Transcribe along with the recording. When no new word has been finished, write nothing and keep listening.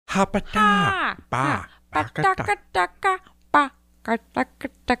Ha. Ba. Ba-ka-taka.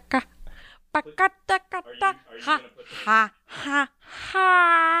 Ba-ka-taka-taka. Ba-ka-taka-taka. Ha.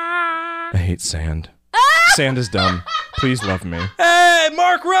 I hate sand. Sand is dumb. Please love me. Hey,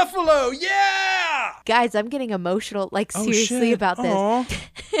 Mark Ruffalo, yeah! Guys, I'm getting emotional, like Oh, seriously shit. about this. Aw.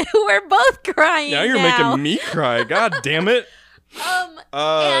 We're both crying Now you're making me cry. God damn it.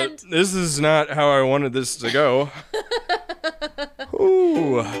 And This is not how I wanted this to go.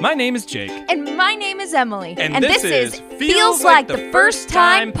 Ooh. My name is Jake. And my name is Emily. And this is Feels Like the First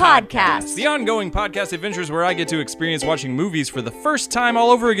Time Podcast. The ongoing podcast adventures where I get to experience watching movies for the first time all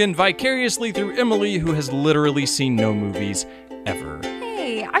over again vicariously through Emily, who has literally seen no movies ever.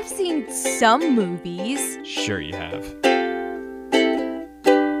 Hey, I've seen some movies. Sure you have.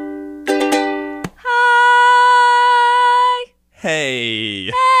 Hi. Hey.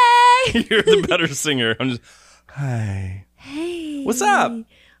 Hey. You're the better singer. I'm just, hi. Hey. What's up?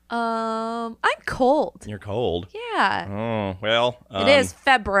 I'm cold. You're cold. Yeah. Oh, well. It is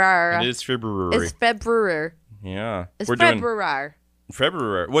February. It is February. It's February. Yeah. It's We're February. doing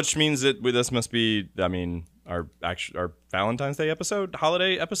February, which means that this must be, I mean, our Valentine's Day episode,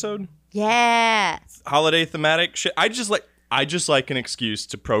 holiday episode, Yeah. holiday thematic shit. I just like an excuse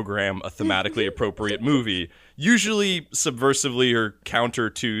to program a thematically appropriate movie, usually subversively or counter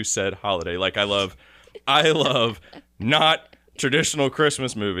to said holiday. Like I love not traditional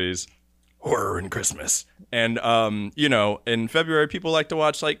Christmas movies, horror and Christmas. And, in February, people like to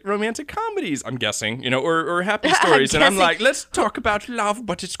watch, like, romantic comedies, I'm guessing, or happy stories. And I'm like, let's talk about love,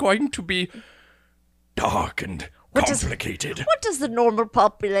 but it's going to be dark and complicated. What does the normal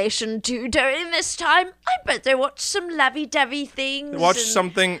population do during this time? I bet they watch some lovey-dovey things. Watch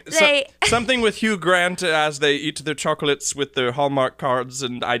and something with Hugh Grant as they eat their chocolates with their Hallmark cards,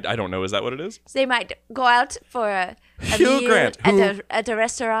 and I don't know, is that what it is? They might go out for a Hugh meal Grant, at a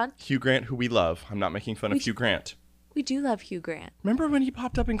restaurant. Hugh Grant, who we love. I'm not making fun of Hugh Grant. We do love Hugh Grant. Remember when he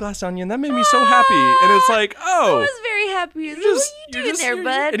popped up in Glass Onion? That made me so happy. And it's like, I oh. was very happy. What are you doing there,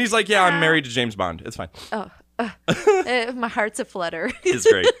 bud? And he's like, yeah, I'm married to James Bond. It's fine. My heart's a flutter. It's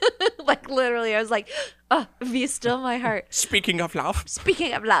great. Like literally, I was like, "Oh, be still my heart." Speaking of love.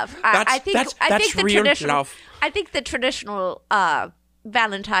 Speaking of love, That's I think the real traditional. love. I think the traditional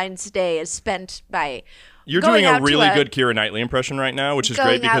Valentine's Day is spent by. You're going doing a out to really good Keira Knightley impression right now, which is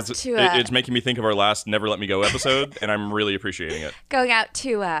great going out because to it's making me think of our last Never Let Me Go episode, and I'm really appreciating it. Going out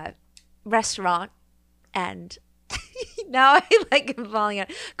to a restaurant and now I like falling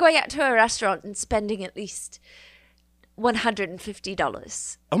out. Going out to a restaurant and spending at least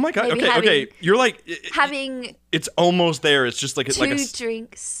 $150. Oh my god! Maybe Okay. You're like having it's almost there. It's just like it's two like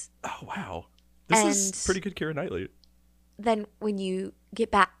drinks. Oh wow! This is pretty good, Keira Knightley. Then when you get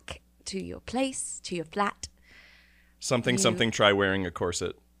back to your place, to your flat, Something. Try wearing a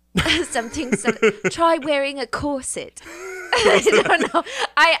corset. something. Try wearing a corset. I don't know.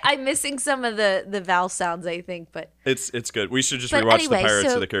 I'm missing some of the vowel sounds, I think, but It's good. We should just But rewatch anyway, the Pirates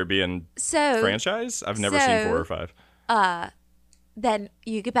so- of the Caribbean so franchise. I've never seen 4 or 5. then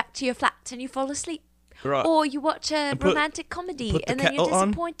you get back to your flat and you fall asleep. Right. Or you watch a put- romantic comedy put the and then you're kettle on.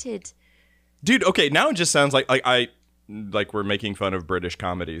 disappointed. Dude, okay, now it just sounds like we're making fun of British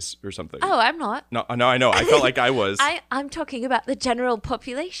comedies or something. Oh, I'm not. No, I know. I felt like I was. I'm talking about the general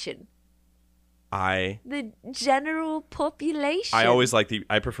population. The general population. I always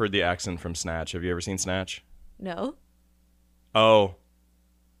I preferred the accent from Snatch. Have you ever seen Snatch? No. Oh,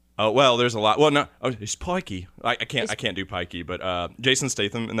 well, there's a lot. Well, no, it's Pikey. I can't do Pikey, but Jason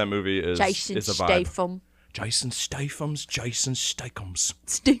Statham in that movie is a vibe. Jason Statham's Jason Stathams.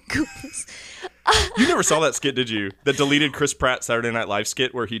 Stinkums. You never saw that skit, did you? The deleted Chris Pratt Saturday Night Live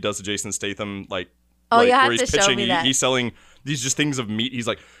skit where he does a Jason Statham you where have he's to show me that. He's selling these just things of meat. He's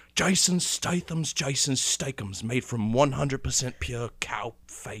like Jason Statham's Jason Steakums made from 100% pure cow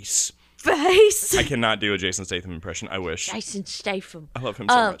face. Face. I cannot do a Jason Statham impression. I wish. Jason Statham. I love him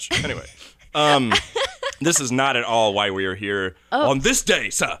so much. Anyway, this is not at all why we are here on this day,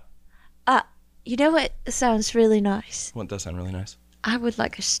 sir. You know what sounds really nice? Well, it does sound really nice. I would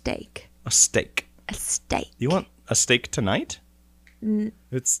like a steak. A steak. A steak. You want a steak tonight?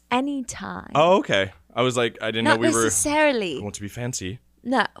 It's anytime. Oh, okay. I was like, I didn't know Not we were. necessarily. I want to be fancy.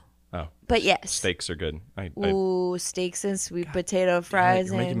 No. Oh. But yes. Steaks are good. Ooh, steaks and sweet potomato fries.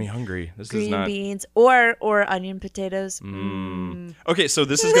 You're making and me hungry. This green is not. beans or onion potatoes. Okay, so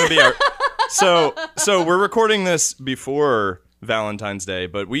this is going to be our. So we're recording this before Valentine's Day,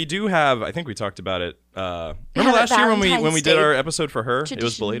 but we do have. I think we talked about it. Remember last year when we did our episode for her? It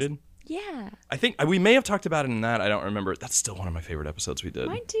was belated. Yeah. I think we may have talked about it in that. I don't remember. That's still one of my favorite episodes we did.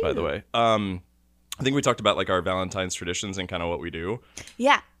 Mine too. By the way. I think we talked about like our Valentine's traditions and kind of what we do.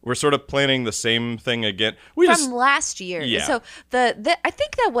 Yeah. We're sort of planning the same thing again. From last year. Yeah. So I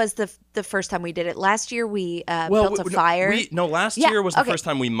think that was the first time we did it. Last year we built a fire. Last year was the first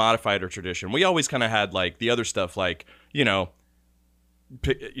time we modified our tradition. We always kind of had like the other stuff, like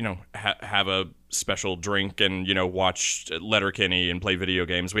have a special drink and watch Letterkenny and play video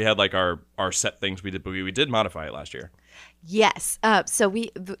games. We had like our set things we did, but we did modify it last year. Yes. So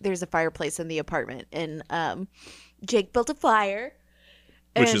there's a fireplace in the apartment, and Jake built a fire.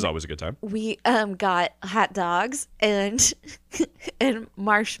 Which is always a good time. We got hot dogs and and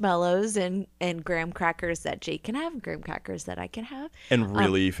marshmallows and graham crackers that Jake can have, and graham crackers that I can have, and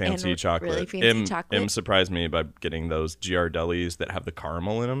really fancy chocolate. Really fancy chocolate. Im surprised me by getting those Ghirardellis that have the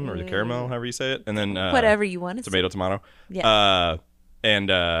caramel in them, or the caramel, however you say it, and then whatever you want to say. Tomato. Yeah.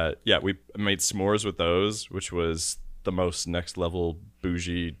 We made s'mores with those, which was the most next level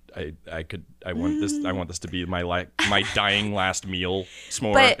bougie. I want this to be my dying last meal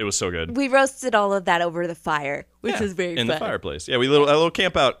s'more. But it was so good. We roasted all of that over the fire, which was very fun. In the fireplace. Yeah, we a little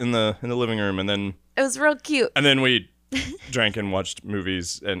camp out in the living room, and then it was real cute. And then we drank and watched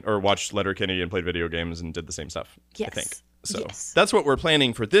movies or watched Letterkenny and played video games and did the same stuff. Yes. I think. So that's what we're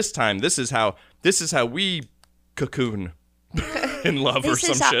planning for this time. This is how we cocoon in love or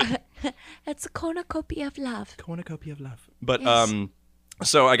some shit. It's a cornucopia of love. Cornucopia of love. But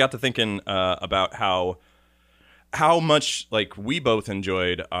so I got to thinking about how much like we both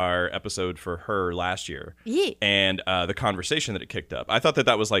enjoyed our episode for her last year. Yeah. And the conversation that it kicked up. I thought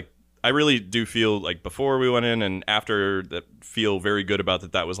that was like, I really do feel like before we went in and after that, feel very good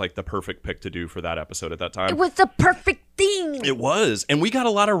about that was like the perfect pick to do for that episode at that time. It was the perfect thing. It was. And we got a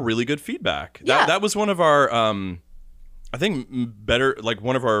lot of really good feedback. Yeah. That was one of our I think better, like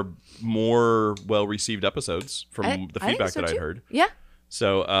one of our more well-received episodes from the feedback that I'd heard. Yeah.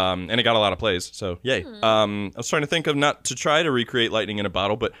 So, and it got a lot of plays. So, yay. I was trying to think of not to try to recreate lightning in a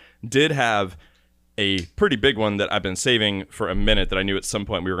bottle, but did have a pretty big one that I've been saving for a minute that I knew at some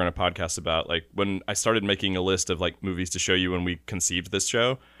point we were going to podcast about. Like when I started making a list of like movies to show you when we conceived this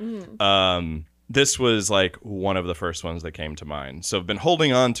show, this was like one of the first ones that came to mind. So I've been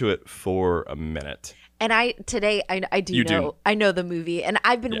holding on to it for a minute. And I know the movie, and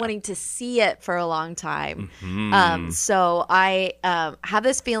I've been wanting to see it for a long time. Mm-hmm. So I have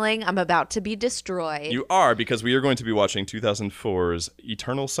this feeling I'm about to be destroyed. You are, because we are going to be watching 2004's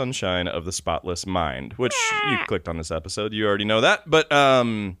Eternal Sunshine of the Spotless Mind, which you clicked on this episode. You already know that. But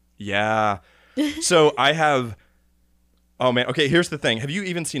yeah. So I have... Oh, man. Okay, here's the thing. Have you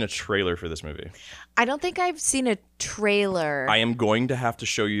even seen a trailer for this movie? I don't think I've seen a trailer. I am going to have to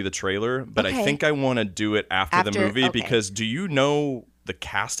show you the trailer, but I think I want to do it after the movie because do you know the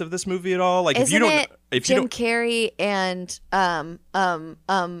cast of this movie at all? Like, Isn't it Jim Carrey and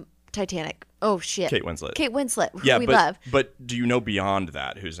Titanic? Oh shit, Kate Winslet. Kate Winslet. Yeah, we love. But do you know beyond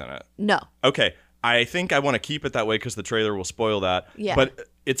that who's in it? No. Okay, I think I want to keep it that way because the trailer will spoil that. Yeah. But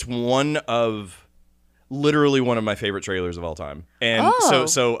it's literally one of my favorite trailers of all time. And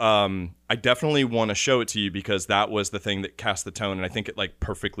I definitely want to show it to you because that was the thing that cast the tone. And I think it like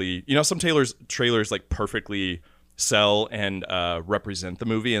perfectly, some trailers like perfectly sell and represent the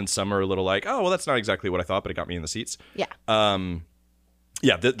movie. And some are a little like, oh, well, that's not exactly what I thought, but it got me in the seats. Yeah.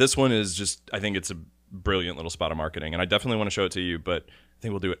 This one is just, I think it's a brilliant little spot of marketing. And I definitely want to show it to you, but I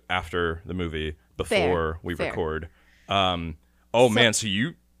think we'll do it after the movie before we record. So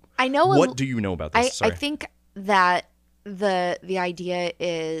you... I know. What do you know about this? I think that the idea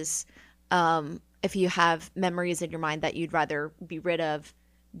is if you have memories in your mind that you'd rather be rid of,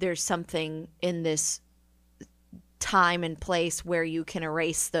 there's something in this time and place where you can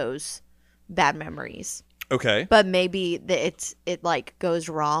erase those bad memories. Okay. But maybe it like goes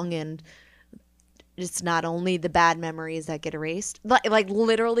wrong and it's not only the bad memories that get erased. Like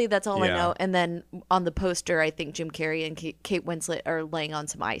literally, that's all I know. And then on the poster, I think Jim Carrey and Kate Winslet are laying on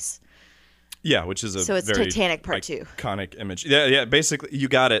some ice. Yeah, which is so it's very Titanic Part 2 iconic image. Yeah. Basically, you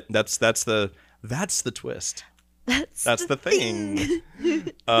got it. That's the twist. That's the thing.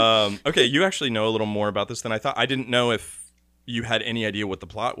 Okay, you actually know a little more about this than I thought. I didn't know if you had any idea what the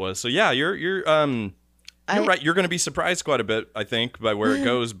plot was. So yeah, you're right. You're going to be surprised quite a bit, I think, by where it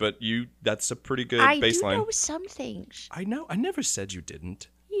goes. But that's a pretty good baseline. I do know some things. I know. I never said you didn't.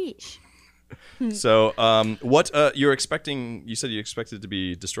 Yes. So, what you're expecting? You said you expected to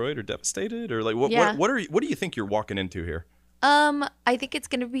be destroyed or devastated, or like what? Yeah. What do you think you're walking into here? I think it's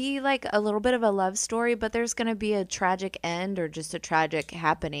gonna be like a little bit of a love story, but there's gonna be a tragic end or just a tragic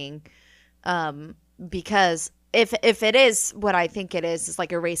happening. Because if it is what I think it is, it's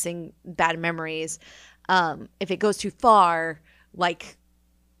like erasing bad memories. If it goes too far, like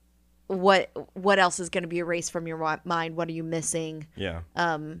what else is going to be erased from your mind? What are you missing? Yeah.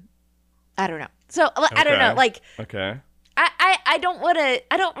 I don't know. So I don't know. Like, okay. I don't want to.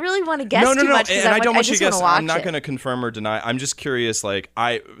 I don't really want to guess too much because I don't want you just to guess. watch I'm not it. going to confirm or deny. I'm just curious. Like,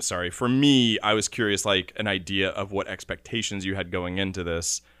 for me, I was curious, like, an idea of what expectations you had going into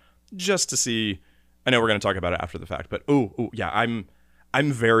this, just to see. I know we're going to talk about it after the fact, but yeah,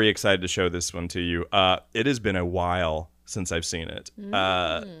 I'm very excited to show this one to you. It has been a while since I've seen it.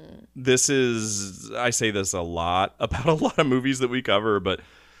 I say this a lot about a lot of movies that we cover, but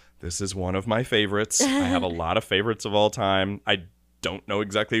this is one of my favorites. I have a lot of favorites of all time. I don't know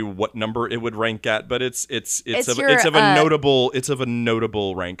exactly what number it would rank at, but it's of a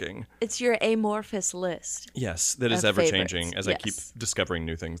notable ranking. It's your amorphous list. Yes, that is of ever changing favorites. as I keep discovering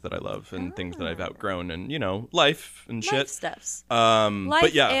new things that I love and things that I've outgrown and life and shit. Life stuffs. Life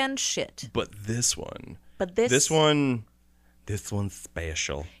Life and shit. But this one. But this one's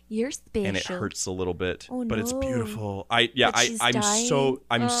special. You're special. And it hurts a little bit, Oh, but it's no. beautiful. I'm dying? so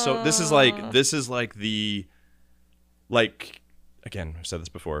this is like the again, I've said this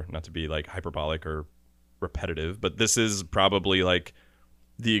before, not to be like hyperbolic or repetitive, but this is probably like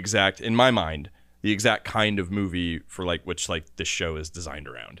in my mind, the exact kind of movie for like which like this show is designed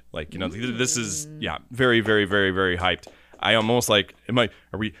around. Like, this is very, very, very, very hyped. I almost like,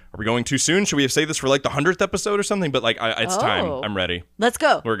 are we going too soon? Should we have saved this for like the 100th episode or something? But like, it's time. I'm ready. Let's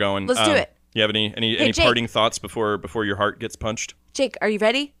go. We're going. Let's do it. You have any Jake. parting thoughts before your heart gets punched? Jake, are you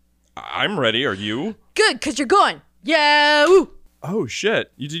ready? I'm ready. Are you? Good, because you're going. Yeah. Woo. Oh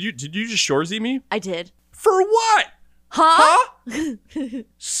shit! Did you just shorzy me? I did. For what? Huh?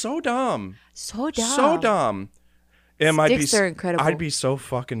 So dumb. So dumb. So dumb. Sticks are incredible. I'd be so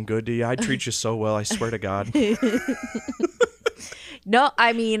fucking good to you. I'd treat you so well. I swear to God. No,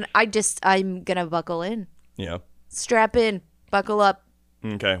 I mean, I'm gonna buckle in. Yeah. Strap in. Buckle up.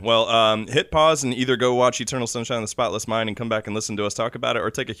 Okay. Well, hit pause and either go watch Eternal Sunshine of the Spotless Mind and come back and listen to us talk about it, or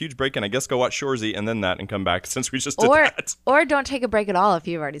take a huge break and I guess go watch Shoresy and then that and come back since we just did that. Or don't take a break at all if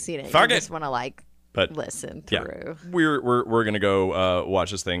you've already seen it. Fuck you it. just want to listen Yeah, through. we're gonna go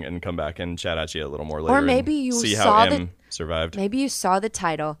watch this thing and come back and chat at you a little more later. Or maybe and you see saw how M survived. Maybe you saw the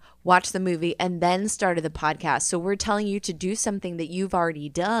title, watched the movie, and then started the podcast. So we're telling you to do something that you've already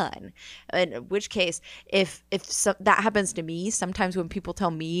done. In which case, if that happens to me, sometimes when people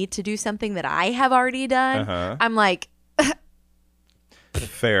tell me to do something that I have already done, I'm like,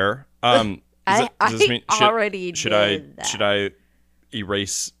 fair. I already should did that. Should I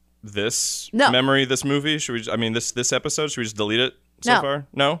erase this No. memory, this movie? Should we? I mean, this episode. Should we just delete it so No. far?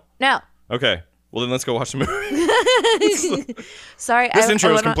 No. No. Okay. Well, then let's go watch the movie. Sorry. This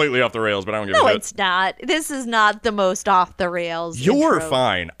intro is completely off the rails, but I don't give a No, shit. it's not. This is not the most off the rails. You're intro.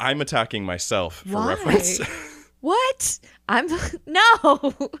 fine. I'm attacking myself for Why? reference. What? I'm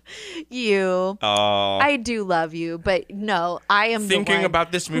no. You. Oh. I do love you, but no, I am Thinking the one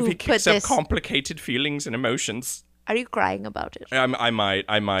about this movie who kicks put up this- complicated feelings and emotions. Are you crying about it? I might.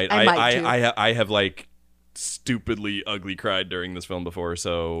 I might too. I have like stupidly ugly cried during this film before,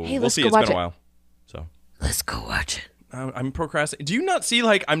 so Hey, we'll let's see. go It's been watch a it. while. So Let's go watch it. I'm procrastinating. Do you not see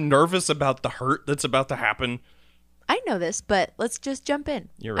like I'm nervous about the hurt that's about to happen? I know this, but let's just jump in.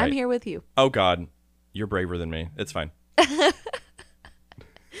 You're right. I'm here with you. Oh God, you're braver than me. It's fine. All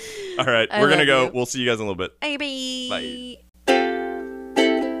right, I we're gonna love go. you. We'll see you guys in a little bit. Baby.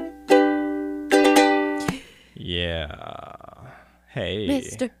 Yeah. Hey.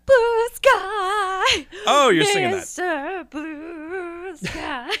 Mr. Blue Sky. Oh, you're singing that. Mr. Blue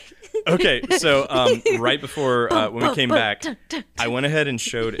Sky. Okay, so right before when we came back, I went ahead and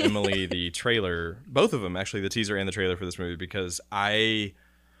showed Emily the trailer, both of them actually, the teaser and the trailer for this movie, because I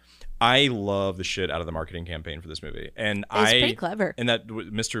love the shit out of the marketing campaign for this movie, and It's pretty clever. And that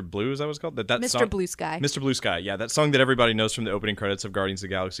Mr. Blue, is that what it's called? That Mr. song, Blue Sky. Mr. Blue Sky, yeah, that song that everybody knows from the opening credits of Guardians of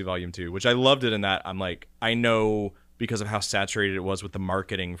the Galaxy Volume 2, which I loved it in that. I'm like, I know because of how saturated it was with the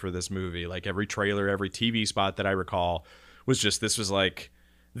marketing for this movie. Like every trailer, every TV spot that I recall was just, this was like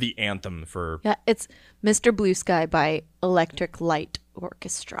the anthem for... Yeah, it's Mr. Blue Sky by Electric Light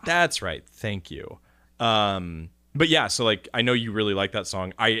Orchestra. That's right. Thank you. But yeah, so like I know you really like that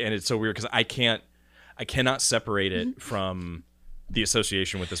song. And it's so weird because I cannot separate it from the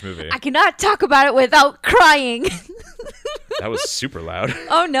association with this movie. I cannot talk about it without crying. That was super loud.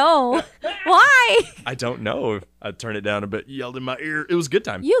 Oh no. Why? I don't know. I turned it down a bit, yelled in my ear. It was a good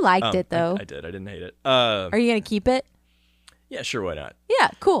time. You liked it though. I did. I didn't hate it. Are you going to keep it? Yeah, sure, why not? Yeah,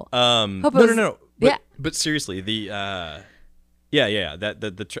 cool. No. But, Yeah. But seriously, the oh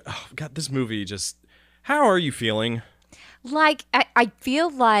God, this movie just. How are you feeling? Like I feel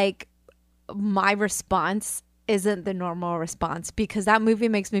like my response isn't the normal response because that movie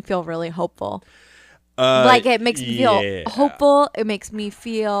makes me feel really hopeful. Like it makes me feel hopeful. It makes me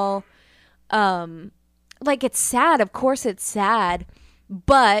feel like it's sad. Of course it's sad,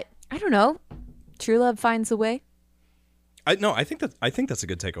 but I don't know. True love finds a way. I think that's a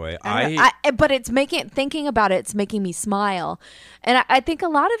good takeaway. But it's thinking about it, it's making me smile. And I think a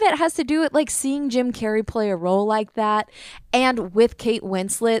lot of it has to do with like seeing Jim Carrey play a role like that. And with Kate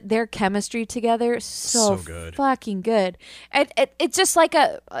Winslet, their chemistry together, so good. Fucking good. It's just like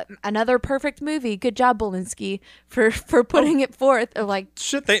another perfect movie. Good job, Belinsky, for putting it forth. Like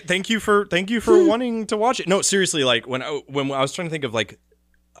shit. Thank you for wanting to watch it. No, seriously, like when I was trying to think of like,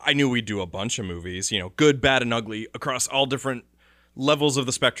 I knew we'd do a bunch of movies, good, bad, and ugly across all different levels of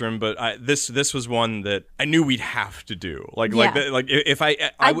the spectrum. But this was one that I knew we'd have to do. If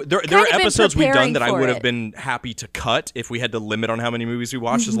there are episodes we've done that I would have been happy to cut if we had to limit on how many movies we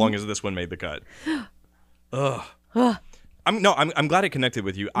watched, as long as this one made the cut. Ugh. I'm glad it connected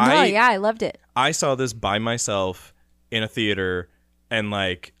with you. I loved it. I saw this by myself in a theater, and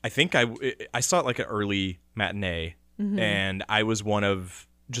like I think I saw it like an early matinee, and I was one of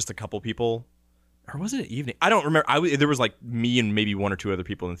just a couple people, or was it an evening? I don't remember. There was like me and maybe one or two other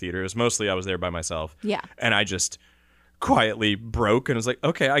people in the theater. It was mostly I was there by myself. Yeah. And I just quietly broke and was like,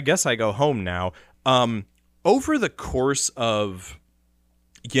 okay, I guess I go home now. Over the course of,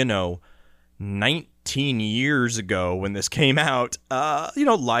 19 years ago when this came out,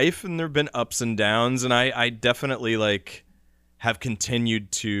 life, and there have been ups and downs, and I definitely like have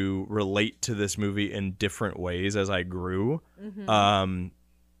continued to relate to this movie in different ways as I grew.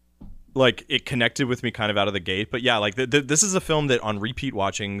 Like it connected with me kind of out of the gate, but yeah, like this is a film that on repeat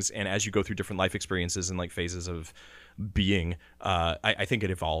watchings and as you go through different life experiences and like phases of being, I think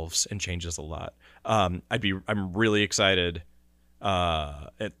it evolves and changes a lot. I'm really excited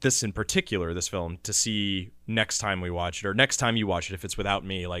at this in particular, this film, to see next time we watch it, or next time you watch it if it's without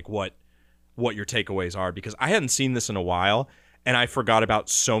me, like what your takeaways are, because I hadn't seen this in a while. And I forgot about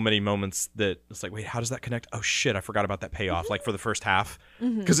so many moments that it's like, wait, how does that connect? Oh, shit, I forgot about that payoff, like for the first half.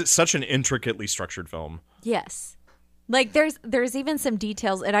 Because it's such an intricately structured film. Yes. Like there's even some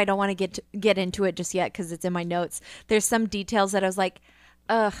details, and I don't want to get into it just yet because it's in my notes. There's some details that I was like,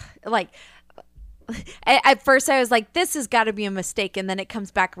 ugh. Like, at first I was like, this has got to be a mistake. And then it comes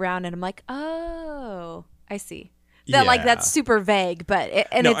back around, and I'm like, oh, I see. Like that's super vague, but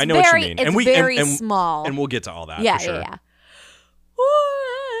I know what you mean. It's very small. And we'll get to all that. Yeah, for sure. yeah.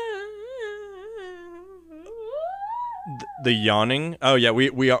 The yawning. Oh yeah,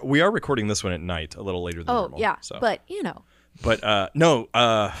 we are recording this one at night, a little later than normal. Oh yeah, so. but no.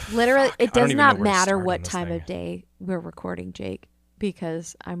 Literally, it does not matter what what time of day we're recording, Jake,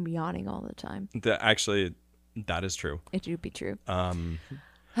 because I'm yawning all the time. Actually, that is true. It do be true.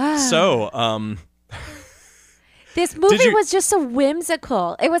 This movie was just so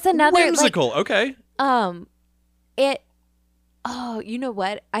whimsical. It was another whimsical. Okay. Oh, you know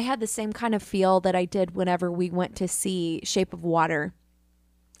what? I had the same kind of feel that I did whenever we went to see Shape of Water.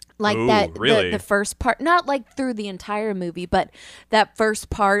 Like that, really? The first part, not like through the entire movie, but that first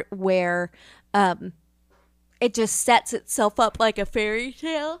part where it just sets itself up like a fairy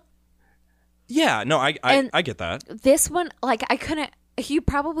tale. Yeah, no, I get that. This one, like I couldn't, you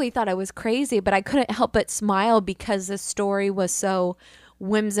probably thought I was crazy, but I couldn't help but smile because the story was so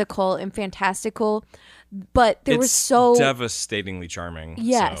whimsical and fantastical. But there was so devastatingly charming.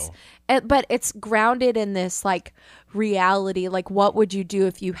 Yes. So. But it's grounded in this like reality. Like, what would you do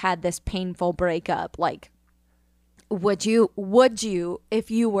if you had this painful breakup? Like, would you,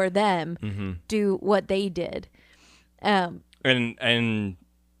 if you were them, do what they did? And I'm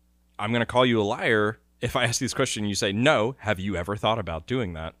going to call you a liar if I ask you this question and you say no. Have you ever thought about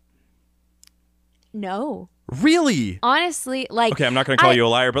doing that? No. Really? Honestly, like... Okay, I'm not going to call you a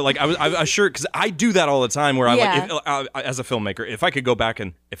liar, but like I was sure, because I do that all the time where as a filmmaker, if I could go back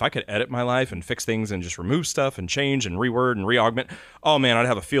and if I could edit my life and fix things and just remove stuff and change and reword and re-augment, oh man, I'd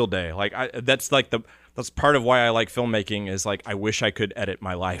have a field day. Like that's part of why I like filmmaking, is like I wish I could edit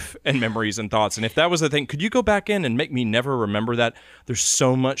my life and memories and thoughts. And if that was the thing, could you go back in and make me never remember that? There's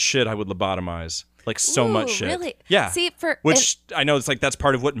so much shit I would lobotomize. Like so much shit. Really? Yeah. See, I know it's like that's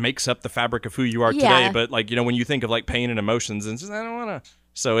part of what makes up the fabric of who you are today. But like, when you think of like pain and emotions, and just, I don't want to.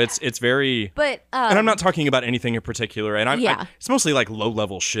 So it's very. But and I'm not talking about anything in particular. And it's mostly like low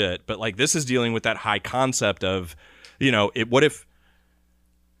level shit. But like this is dealing with that high concept of, what if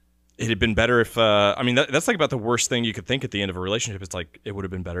it had been better if that's like about the worst thing you could think at the end of a relationship. It's like it would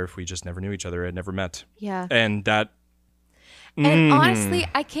have been better if we just never knew each other and never met. Yeah. And that. And honestly,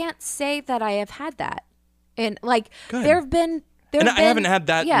 I can't say that I have had that. And like, there have been And I haven't had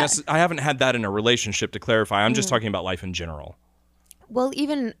that. I haven't had that in a relationship, to clarify. I'm just talking about life in general. Well,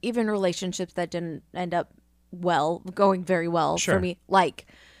 even relationships that didn't end up going very well for me, like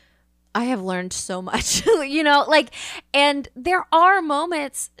I have learned so much, like, and there are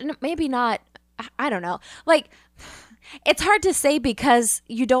moments, maybe not, I don't know, like it's hard to say because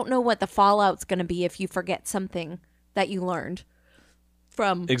you don't know what the fallout's going to be if you forget something that you learned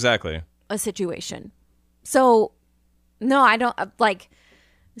from a situation. So no, I don't like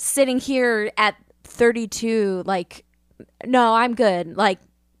sitting here at 32, like, no, I'm good. Like,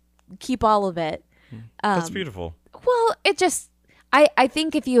 keep all of it. That's beautiful. Well, it just, I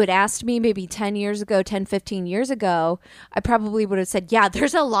think if you had asked me maybe 10, 15 years ago, I probably would have said, yeah,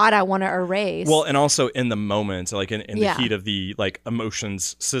 there's a lot I want to erase. Well, and also in the moment, like in the heat of the like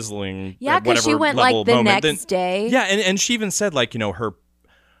emotions sizzling. Yeah, because she went like the next day. Yeah, and she even said like,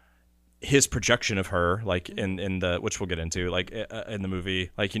 his projection of her, like in the, which we'll get into, like in the movie,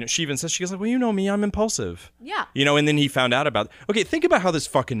 like, she even says, she goes like, well, you know me, I'm impulsive. Yeah. And then he found out about, okay, think about how this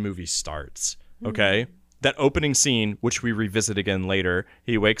fucking movie starts, okay? That opening scene, which we revisit again later,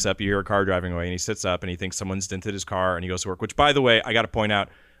 he wakes up, you hear a car driving away, and he sits up and he thinks someone's dented his car, and he goes to work, which, by the way, I got to point out,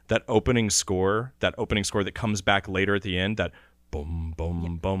 that opening score that comes back later at the end, that boom,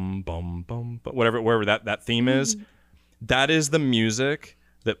 boom, boom, boom, boom, whatever that theme is, that is the music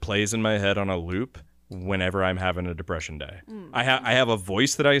that plays in my head on a loop whenever I'm having a depression day. I have a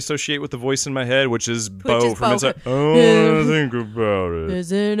voice that I associate with the voice in my head, which is Bo from Inside. Oh, think about it.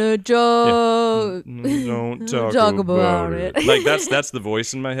 Isn't a joke. Yeah. Don't talk about it. Like that's the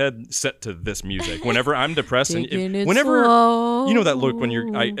voice in my head set to this music. Whenever I'm depressed, and whenever that look when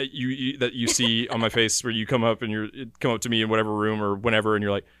that you see on my face where you come up to me in whatever room or whenever, and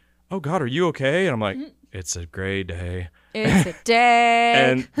you're like, oh God, are you okay? And I'm like, it's a gray day. It's a day.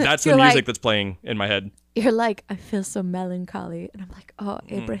 And that's the music that's playing in my head. You're like, I feel so melancholy. And I'm like, oh,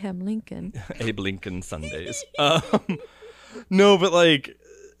 Abraham Lincoln. Abe Lincoln Sundays. No, but like,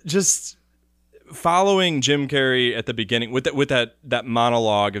 just following Jim Carrey at the beginning with that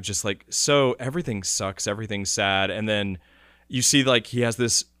monologue of just like, so everything sucks, everything's sad. And then you see like he has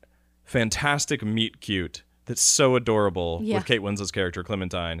this fantastic meet cute that's so adorable with Kate Winslet's character,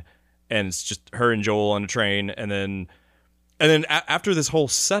 Clementine. And it's just her and Joel on a train, and then after this whole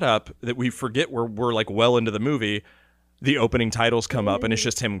setup that we forget we're like well into the movie, the opening titles come up, and it's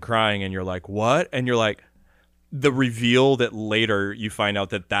just him crying, and you're like, what? And you're like, the reveal that later you find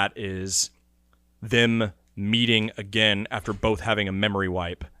out that is them meeting again after both having a memory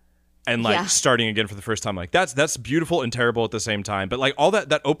wipe, and like starting again for the first time. Like that's beautiful and terrible at the same time. But like all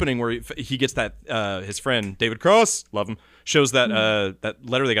that opening where he gets that his friend David Cross, love him, shows that that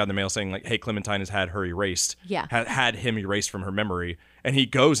letter they got in the mail saying like, hey, Clementine has had her erased. Yeah. Had him erased from her memory. And he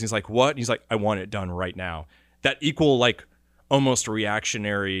goes and he's like, what? And he's like, I want it done right now. That equal like almost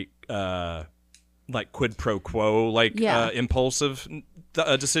reactionary like quid pro quo, like impulsive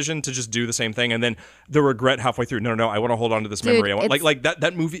decision to just do the same thing, and then the regret halfway through. No, I want to hold on to this memory. I want like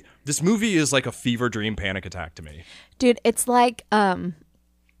that movie. This movie is like a fever dream panic attack to me, dude. It's like in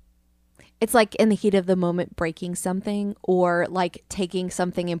the heat of the moment breaking something, or like taking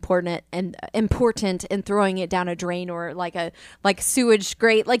something important and throwing it down a drain, or like sewage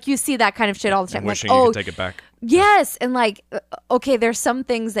grate. Like you see that kind of shit all the time. And wishing like, you could take it back. Yes, and like okay, there's some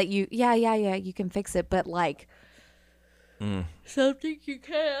things that you you can fix it, but like something you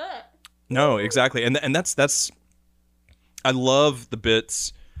can't. No, exactly, and that's I love the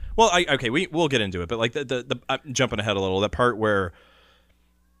bits. Well, we'll get into it, but like the I'm jumping ahead a little. That part where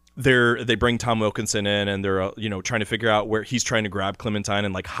they bring Tom Wilkinson in, and they're trying to figure out where he's trying to grab Clementine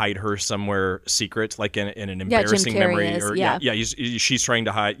and like hide her somewhere secret, like in an embarrassing memory. She's trying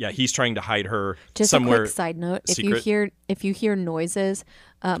to hide. Yeah, he's trying to hide her just somewhere. A quick side note: secret. if you hear noises,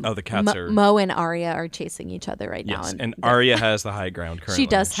 the cats are Mo and Arya are chasing each other right now. And Arya has the high ground currently. She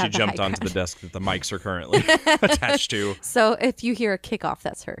does. She jumped onto the desk that the mics are currently attached to. So if you hear a kickoff,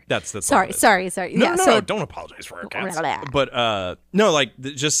 that's her. That's sorry. No, don't apologize for our cats. But no, like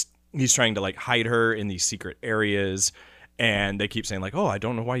just. He's trying to like hide her in these secret areas, and they keep saying like, oh, I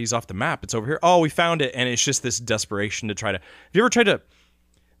don't know why he's off the map. It's over here. Oh, we found it. And it's just this desperation to try to, you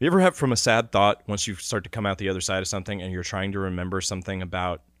ever have from a sad thought, once you start to come out the other side of something and you're trying to remember something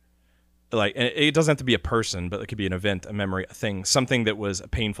about like, and it doesn't have to be a person, but it could be an event, a memory, a thing, something that was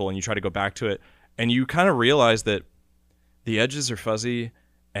painful, and you try to go back to it, and you kind of realize that the edges are fuzzy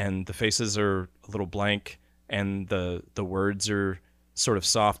and the faces are a little blank and the words are sort of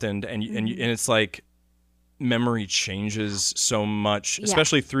softened, and it's like memory changes so much,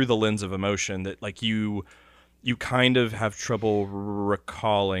 especially through the lens of emotion, that like you you kind of have trouble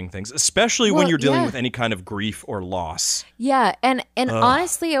recalling things, especially when you're dealing with any kind of grief or loss. Yeah, and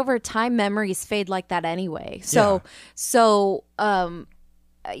honestly, over time, memories fade like that anyway. So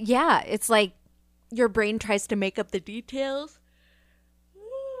yeah, it's like your brain tries to make up the details.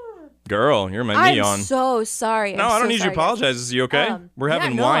 Girl, you're my neon. I'm so sorry. No, I don't need you to apologize. Is you okay? We're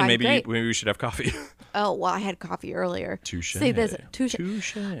having wine. Maybe we should have coffee. Oh, well, I had coffee earlier. Touche. See this? Touche.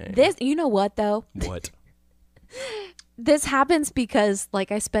 This, you know what though? What? This happens because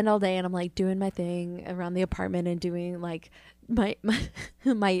like I spend all day and I'm like doing my thing around the apartment and doing like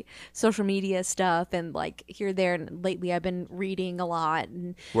my social media stuff and like here there, and lately I've been reading a lot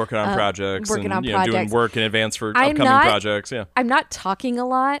and working on projects doing work in advance for upcoming projects. Yeah, I'm not talking a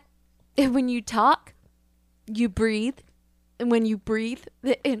lot. And when you talk, you breathe. And when you breathe,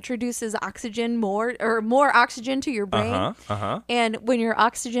 it introduces oxygen more oxygen to your brain. And when your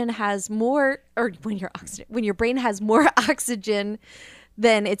oxygen has more, or when your brain has more oxygen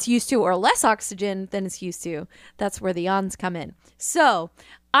than it's used to, or less oxygen than it's used to, that's where the yawns come in. So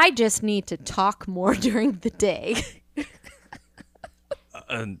I just need to talk more during the day.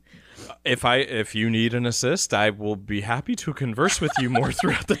 If you need an assist, I will be happy to converse with you more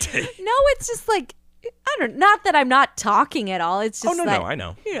throughout the day. No, it's just like, not that I'm not talking at all. It's just no, I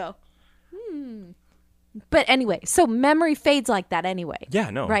know. You know. But anyway, so memory fades like that anyway. Yeah,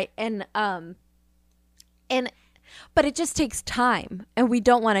 no. Right. And but it just takes time, and we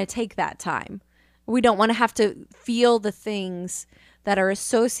don't want to take that time. We don't want to have to feel the things that are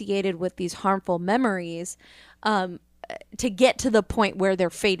associated with these harmful memories to get to the point where they're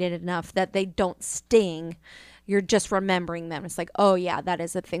faded enough that they don't sting. You're just remembering them. It's like, oh yeah, that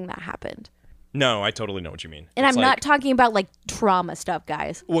is a thing that happened. No, I totally know what you mean. And I'm not talking about like trauma stuff,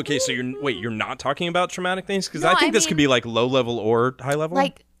 guys. Okay, so you're not talking about traumatic things? Because I think this could be like low level or high level.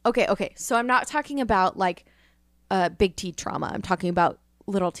 Like, okay. So I'm not talking about like big T trauma. I'm talking about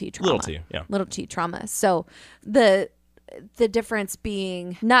little T trauma. Little T, yeah. Little T trauma. So the difference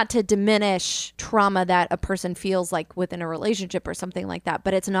being not to diminish trauma that a person feels like within a relationship or something like that,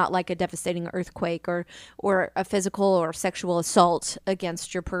 but it's not like a devastating earthquake or a physical or sexual assault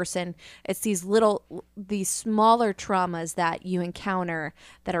against your person. It's these smaller traumas that you encounter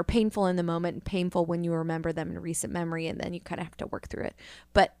that are painful in the moment and painful when you remember them in recent memory, and then you kind of have to work through it.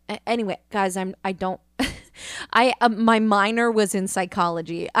 But anyway, guys, my minor was in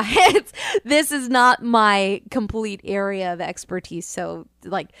psychology. This is not my complete area of expertise, so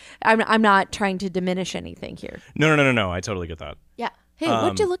like I'm not trying to diminish anything here. No. I totally get that. Yeah. Hey,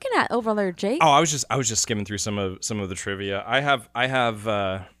 what you looking at over there, Jake? Oh, I was just skimming through some of the trivia. I have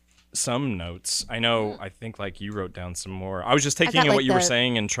some notes. I know. I think like you wrote down some more. I was just taking in what you were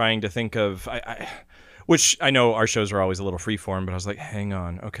saying and trying to think of. Which I know our shows are always a little freeform, but I was like, hang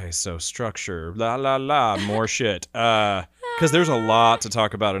on. Okay, so structure, more shit. Because there's a lot to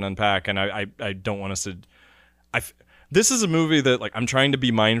talk about and unpack, and I don't want us to... This is a movie that like I'm trying to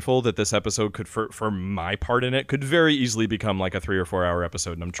be mindful that this episode could, for my part in it, could very easily become like a 3 or 4 hour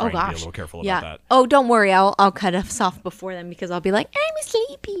episode, and I'm trying to be a little careful about that. Oh, don't worry. I'll cut us off before then because I'll be like, I'm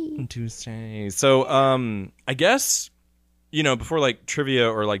sleepy. Tuesday. So I guess... before like trivia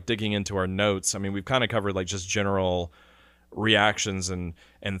or like digging into our notes, I mean, we've kind of covered like just general reactions and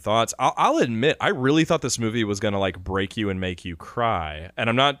thoughts. I'll admit, I really thought this movie was gonna like break you and make you cry. And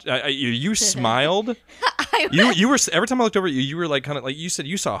I'm not. You smiled. You were every time I looked over at you, you were like kind of like you said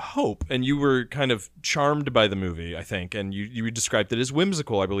you saw hope, and you were kind of charmed by the movie, I think. And you described it as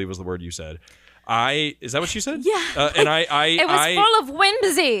whimsical, I believe was the word you said. Is that what you said? Yeah. And it was full of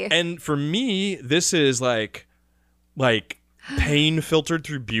whimsy. And for me, this is like pain filtered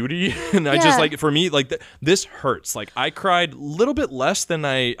through beauty, and I just like, for me, like this hurts. Like I cried a little bit less than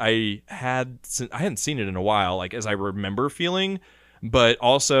I hadn't seen it in a while, like as I remember feeling, but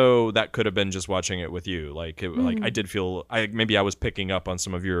also that could have been just watching it with you. Like like I did feel maybe I was picking up on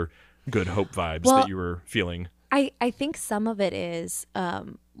some of your good hope vibes that you were feeling. I think some of it is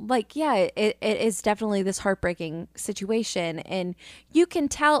it is definitely this heartbreaking situation, and you can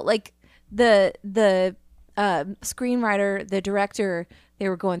tell like the screenwriter, the director, they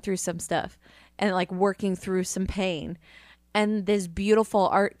were going through some stuff and like working through some pain, and this beautiful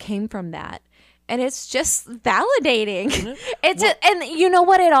art came from that, and it's just validating. And you know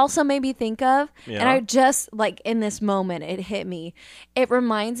what it also made me think of, and I just like in this moment it hit me. It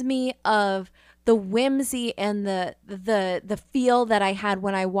reminds me of the whimsy and the feel that I had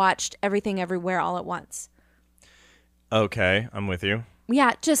when I watched Everything Everywhere All at Once. Okay, I'm with you.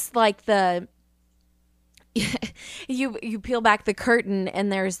 Yeah, just like the you peel back the curtain and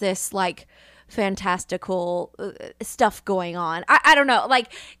there's this like fantastical stuff going on. I don't know,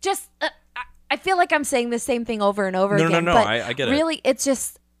 like just I feel like I'm saying the same thing over and over No, again. no, but I get it. really, it's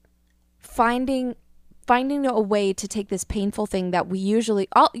just finding a way to take this painful thing that we usually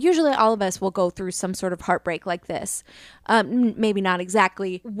all of us will go through some sort of heartbreak like this. Maybe not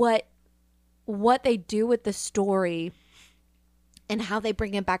exactly what they do with the story and how they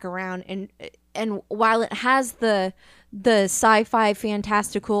bring it back around, and while it has the sci-fi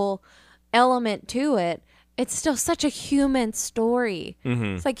fantastical element to it, it's still such a human story.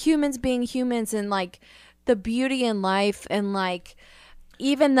 It's like humans being humans, and like the beauty in life, and like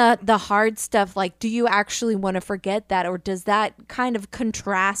even the hard stuff. Like, do you actually want to forget that, or does that kind of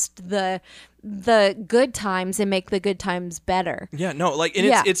contrast the good times and make the good times better? Yeah, no, like, and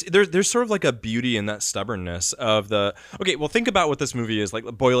it's there's sort of like a beauty in that stubbornness of the. Okay, well, think about what this movie is like.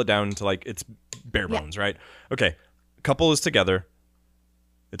 Boil it down to like its bare bones, right? Okay, couple is together.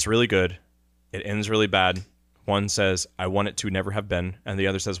 It's really good. It ends really bad. One says, "I want it to never have been," and the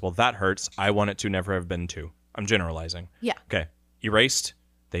other says, "Well, that hurts. I want it to never have been too." I'm generalizing. Yeah. Okay. Erased.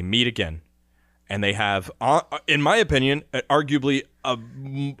 They meet again, and they have, in my opinion, arguably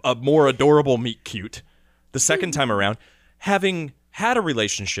a more adorable meet cute. The second time around, having had a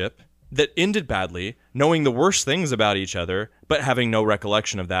relationship that ended badly, knowing the worst things about each other, but having no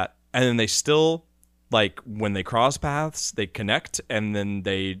recollection of that, and then they still, like, when they cross paths, they connect, and then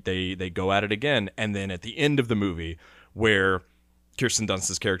they go at it again. And then at the end of the movie, where Kirsten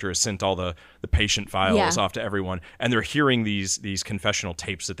Dunst's character has sent all the patient files off to everyone, and they're hearing these confessional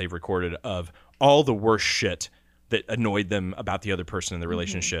tapes that they've recorded of all the worst shit that annoyed them about the other person in the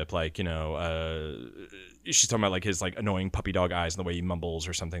relationship. Like, you know, she's talking about like his like annoying puppy dog eyes and the way he mumbles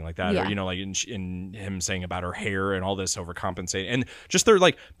or something like that. Or, you know, like in him saying about her hair and all this overcompensating. And just they're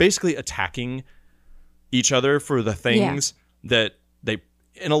like basically attacking each other for the things that they,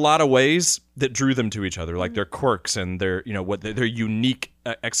 in a lot of ways, that drew them to each other, like their quirks and their, you know, what their unique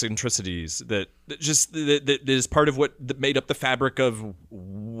eccentricities that is part of what that made up the fabric of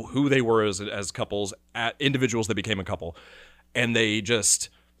who they were as couples, individuals that became a couple. And they just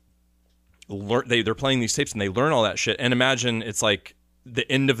learn, they're playing these tapes and they learn all that shit. And imagine it's like the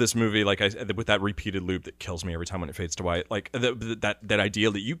end of this movie, like with that repeated loop that kills me every time when it fades to white, like that idea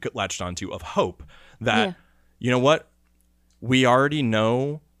that you latched onto of hope that, you know what, we already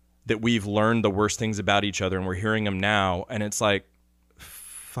know that we've learned the worst things about each other and we're hearing them now. And it's like,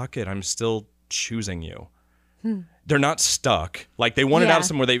 fuck it, I'm still choosing you. They're not stuck. Like, they wanted out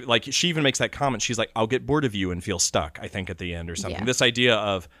somewhere. They, like, she even makes that comment. She's like, I'll get bored of you and feel stuck, I think, at the end or something. This idea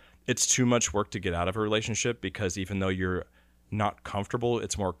of it's too much work to get out of a relationship because even though you're not comfortable,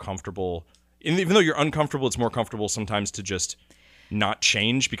 it's more comfortable. And even though you're uncomfortable, it's more comfortable sometimes to just not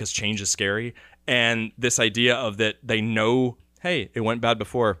change because change is scary. And this idea of that they know, hey, it went bad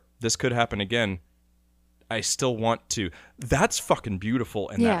before. This could happen again. I still want to. That's fucking beautiful,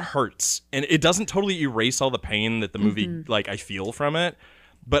 and that hurts. And it doesn't totally erase all the pain that the movie, like, I feel from it.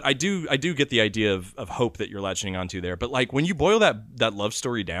 But I do get the idea of hope that you're latching onto there. But, like, when you boil that love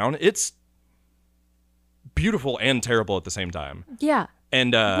story down, it's beautiful and terrible at the same time. Yeah.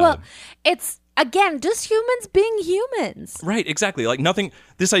 And well, it's again just humans being humans. Right, exactly. Like, nothing.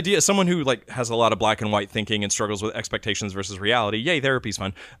 This idea, someone who like has a lot of black and white thinking and struggles with expectations versus reality. Yay, therapy's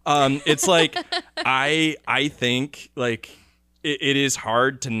fun. It's like I think like it is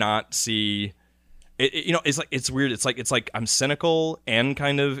hard to not see. You know, it's like it's weird. It's like I'm cynical and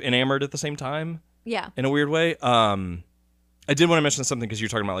kind of enamored at the same time. Yeah. In a weird way. I did want to mention something because you're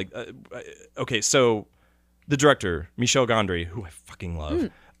talking about like okay, so the director Michel Gondry, who I fucking love.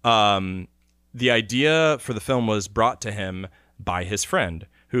 The idea for the film was brought to him by his friend,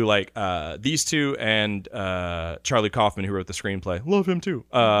 who like these two and Charlie Kaufman, who wrote the screenplay, love him too.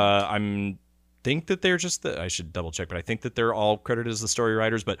 Think that they're just I should double check, but I think that they're all credited as the story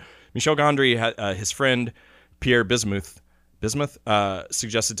writers. But Michel Gondry, his friend Pierre Bismuth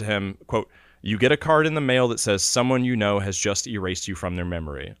suggested to him, quote, "You get a card in the mail that says someone you know has just erased you from their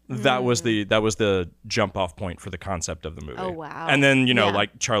memory." That was the jump off point for the concept of the movie. Oh, wow. And then, you know,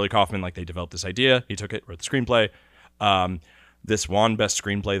 like Charlie Kaufman, like they developed this idea. He took it, wrote the screenplay. This won Best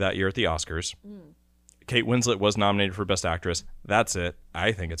Screenplay that year at the Oscars. Kate Winslet was nominated for Best Actress. That's it.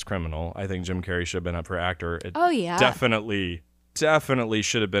 I think it's criminal. I think Jim Carrey should have been up for actor. It definitely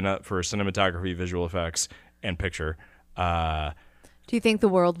should have been up for cinematography, visual effects, and picture. Do you think the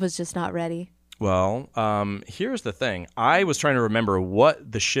world was just not ready? Well, here's the thing. I was trying to remember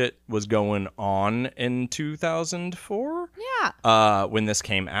what the shit was going on in 2004. Yeah. When this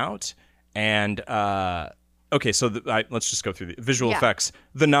came out. And, okay, so let's just go through the visual effects.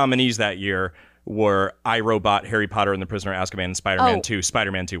 The nominees that year, were iRobot, Harry Potter and the Prisoner of Azkaban, and Spider-Man Oh. 2.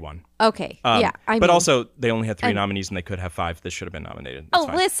 Spider-Man 2 won. Okay. Yeah. But also, they only had 3 nominees, and they could have 5. This should have been nominated. That's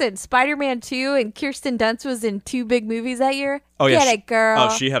fine. Listen, Spider-Man 2 and Kirsten Dunst was in 2 big movies that year. Oh, yeah. Get it, girl.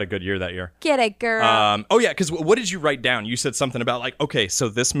 Oh, she had a good year that year. Get it, girl. Oh, yeah, because what did you write down? You said something about, like, okay, so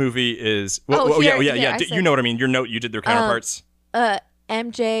this movie is... Here, yeah. I said- You know what I mean. Your note, you did their counterparts.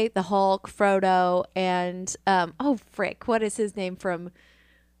 MJ, the Hulk, Frodo, and what is his name from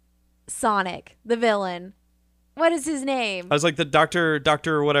Sonic, the villain? What is his name? I was like the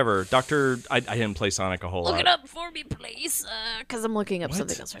doctor whatever. I didn't play Sonic a whole lot. Look it up for me, please, because I'm looking up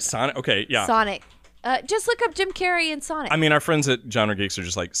something else right now. Sonic? Okay, yeah. Sonic. Just look up Jim Carrey and Sonic. I mean, our friends at Genre Geeks are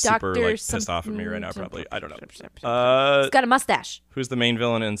just like super Dr. like pissed off at me right now. Probably. I don't know. He's got a mustache. Who's the main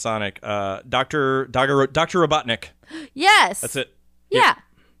villain in Sonic? Doctor Robotnik. Yes. That's it. Yeah.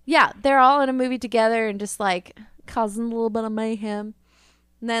 Yeah. They're all in a movie together and just like causing a little bit of mayhem.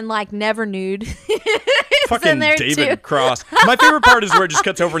 And then like Never Nude. Fucking David too. Cross. My favorite part is where it just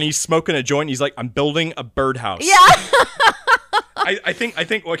cuts over and he's smoking a joint. And he's like, "I'm building a birdhouse." Yeah. I think.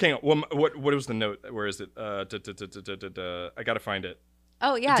 Okay, what was the note? Where is it? I gotta find it.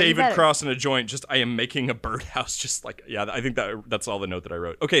 Oh yeah. David Cross in a joint. Just I am making a birdhouse. Just like I think that's all the note that I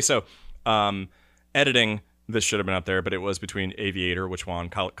wrote. Okay, so editing. This should have been up there, but it was between Aviator, which won,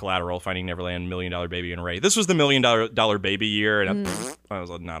 Collateral, Finding Neverland, $1 Million Baby, and Ray. This was the $1 Million Baby year, and I was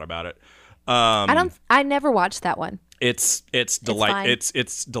not about it. I never watched that one. It's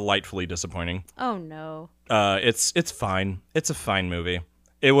delightfully disappointing. Oh no. It's fine. It's a fine movie.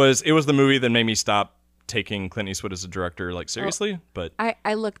 It was the movie that made me stop taking Clint Eastwood as a director like seriously. But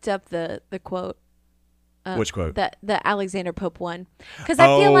I looked up the quote. Which quote? The Alexander Pope one. Because I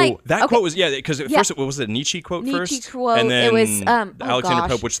feel like that quote was because at first it was a Nietzsche quote Nietzsche first, quote. and then it was the Alexander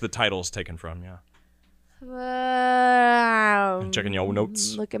Pope, which the title's taken from. Yeah. Checking your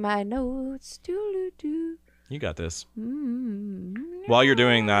notes. Look at my notes. Doo-doo-doo. You got this. While you're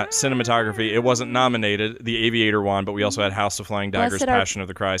doing that, cinematography, it wasn't nominated. The Aviator won, but we also had House of Flying Daggers, Passion of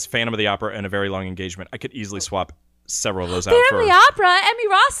the Christ, Phantom of the Opera, and A Very Long Engagement. I could easily swap several of those out. Phantom of the Opera, Emmy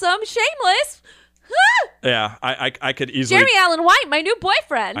Rossum, Shameless. Yeah, I could easily. Jeremy Allen White, my new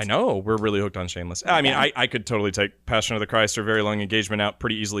boyfriend. I know. We're really hooked on Shameless. I mean, I could totally take Passion of the Christ or Very Long Engagement out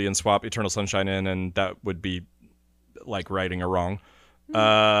pretty easily and swap Eternal Sunshine in, and that would be like righting a wrong.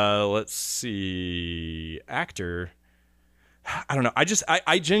 Let's see. Actor. I don't know.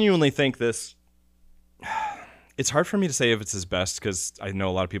 I genuinely think this. It's hard for me to say if it's his best because I know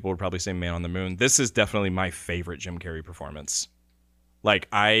a lot of people would probably say Man on the Moon. This is definitely my favorite Jim Carrey performance. Like,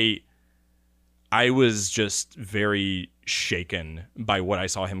 I was just very shaken by what I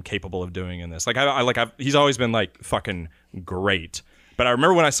saw him capable of doing in this. Like, he's always been like fucking great. But I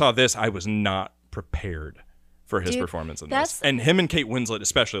remember when I saw this, I was not prepared for his performance in this. And him and Kate Winslet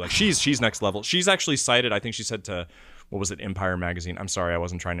especially, like she's next level. She's actually cited, I think she said to, what was it, Empire Magazine? I'm sorry, I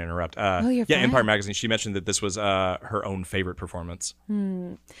wasn't trying to interrupt. You're fine. Empire Magazine. She mentioned that this was her own favorite performance.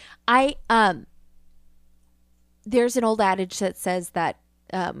 There's an old adage that says that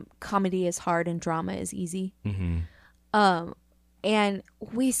comedy is hard and drama is easy. Mm-hmm. And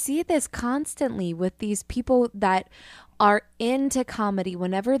we see this constantly with these people that are into comedy.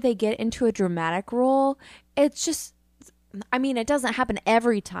 Whenever they get into a dramatic role, it's just, I mean, it doesn't happen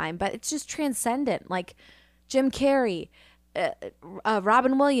every time, but it's just transcendent. Like Jim Carrey,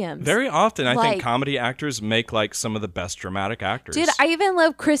 Robin Williams. Very often, I think comedy actors make like some of the best dramatic actors. Dude, I even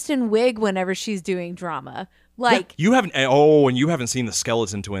love Kristen Wiig whenever she's doing drama. Like you haven't. Oh, and you haven't seen the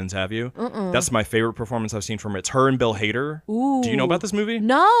Skeleton Twins, have you? That's my favorite performance I've seen from her. It's her and Bill Hader. Ooh. Do you know about this movie?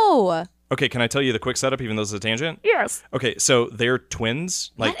 No. Okay, can I tell you the quick setup, even though it's a tangent? Yes. Okay, so they're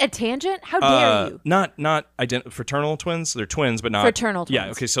twins. Like what, a tangent? How dare you? Not fraternal twins. They're twins, but not fraternal twins. Yeah.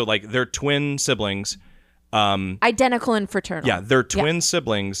 Okay, so like they're twin siblings. Identical and fraternal. Yeah, they're twin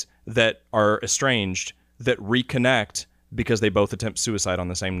siblings that are estranged that reconnect because they both attempt suicide on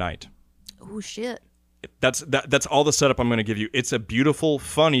the same night. Oh shit. That's all the setup I'm going to give you. It's a beautiful,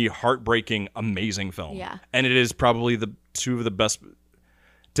 funny, heartbreaking, amazing film. Yeah. And it is probably the two of the best,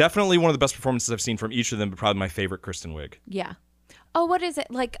 definitely one of the best performances I've seen from each of them, but probably my favorite Kristen Wiig. Yeah. Oh, what is it?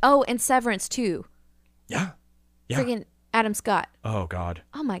 Like, and Severance too. Yeah. Yeah. Friggin' Adam Scott. Oh, God.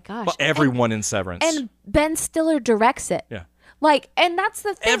 Oh, my gosh. Well, everyone in Severance. And Ben Stiller directs it. Yeah. Like, and that's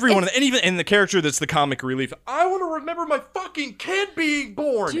the thing. Everyone, and the character that's the comic relief. I want to remember my fucking kid being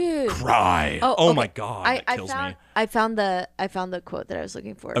born. Dude. Cry. Oh okay. My God, that kills me. I found the quote that I was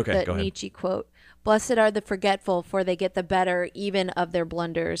looking for. Okay, the go ahead. Nietzsche quote. Blessed are the forgetful, for they get the better even of their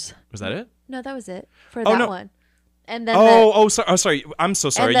blunders. Was that it? No, that was it for that one. And then sorry. I'm so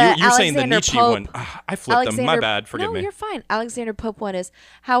sorry. and You're saying the Alexander Nietzsche Pope- one. I flipped them. My bad. Forgive no, me. you're fine. Alexander Pope one is,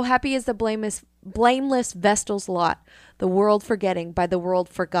 how happy is the blameless Vestal's lot, the world forgetting, by the world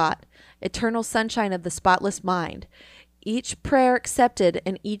forgot, eternal sunshine of the spotless mind, each prayer accepted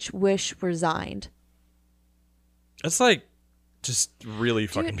and each wish resigned. It's like just really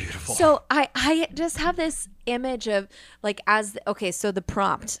fucking beautiful. So I just have this image of like so the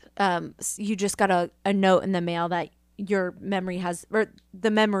prompt, you just got a note in the mail that your memory has, or the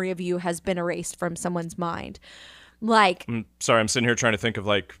memory of you has been erased from someone's mind. Like, Sorry, I'm sitting here trying to think of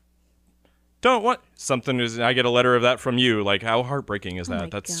like, don't what something is. I get a letter of that from you. Like, how heartbreaking is that?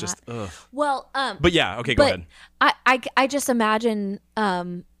 That's God. just. Ugh. Well, But yeah, okay, go ahead. I just imagine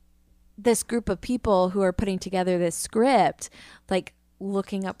this group of people who are putting together this script, like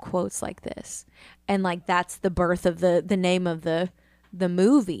looking up quotes like this, and like that's the birth of the name of the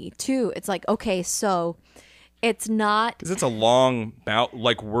movie too. It's like, okay, so it's not, Because it's a long,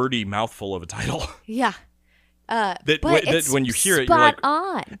 wordy mouthful of a title. yeah. That But when you hear it, you're spot like,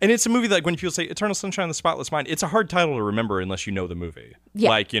 on. and it's a movie that, like, when people say "Eternal Sunshine of the Spotless Mind," it's a hard title to remember unless you know the movie. Yeah.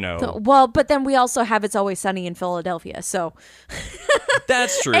 Like, you know, Well, but then we also have "It's Always Sunny in Philadelphia," so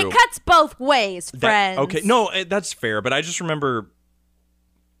that's true. it cuts both ways, friends. Okay, no, that's fair. But I just remember,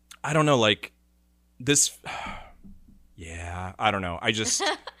 I don't know, like this. Yeah, I don't know. I just.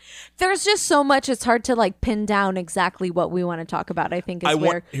 There's just so much. It's hard to like pin down exactly what we want to talk about. I think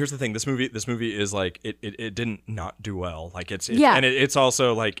Here's the thing. This movie is like it didn't not do well. Like it's Yeah. and it's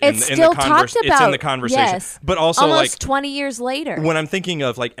also like it's in still the talked about. It's in the conversation. Yes. But also almost like 20 years later. when I'm thinking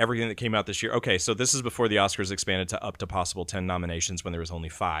of like everything that came out this year. Okay, so this is before the Oscars expanded to up to possible 10 nominations when there was only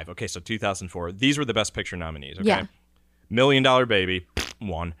 5. Okay, so 2004. These were the Best Picture nominees. Okay, Yeah. $1 Million Baby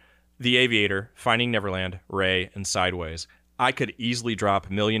won. The Aviator, Finding Neverland, Ray, and Sideways. I could easily drop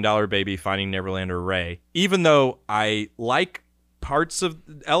 $1 Million Baby, Finding Neverland, or Ray, even though I like parts of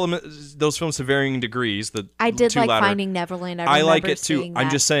those films to varying degrees. I did like latter. Finding Neverland. I like it too. Seeing I'm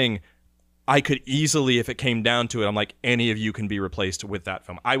that. just saying, I could easily, if it came down to it, I'm like, any of you can be replaced with that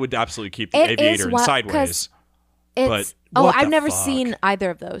film. I would absolutely keep The It is Aviator and what- Sideways. It's But what I've the never fuck? seen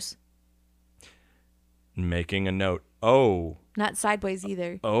either of those. Making a note. Oh, Not Sideways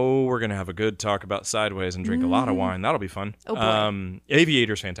either. we're gonna have a good talk about Sideways and drink a lot of wine. That'll be fun. Oh, boy.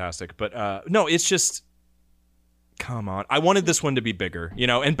 Aviator's fantastic, but no, it's just, come on. I wanted this one to be bigger, you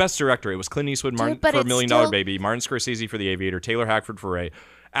know. And Best Director, it was Clint Eastwood for but $1 it's Million still- Baby, Martin Scorsese for The Aviator, Taylor Hackford for Ray,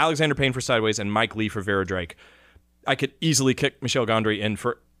 Alexander Payne for Sideways, and Mike Leigh for Vera Drake. I could easily kick Michel Gondry in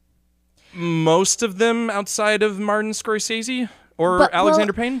for most of them outside of Martin Scorsese or But,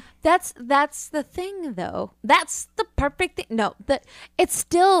 Alexander well, Payne. That's the thing, though. That's the perfect thing. No, it's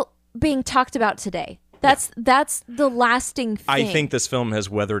still being talked about today. That's the lasting thing. I think this film has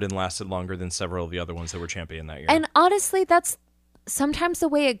weathered and lasted longer than several of the other ones that were championed that year. And honestly, that's sometimes the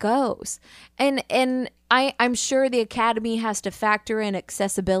way it goes. And I'm sure the Academy has to factor in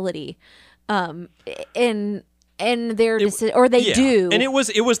accessibility in their decision, or they do. And it was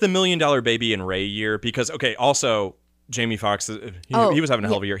the $1 Million Baby and Ray year because, okay, also Jamie Foxx, he was having a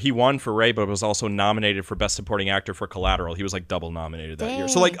hell of a year. He won for Ray, but was also nominated for Best Supporting Actor for Collateral. He was like double nominated that year.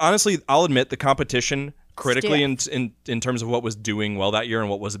 So like, honestly, I'll admit the competition critically in terms of what was doing well that year and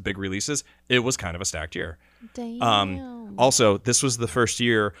what was big releases, it was kind of a stacked year. Damn. Also, this was the first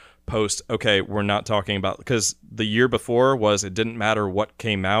year post, okay, we're not talking about, because the year before was, it didn't matter what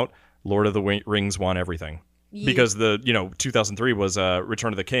came out, Lord of the Rings won everything. Because 2003 was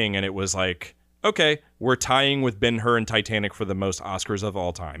Return of the King, and it was like, okay, we're tying with Ben-Hur and Titanic for the most Oscars of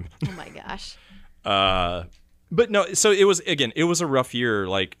all time. Oh my gosh. But no, so it was a rough year,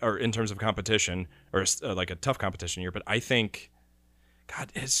 like, or in terms of competition, or like a tough competition year. But I think,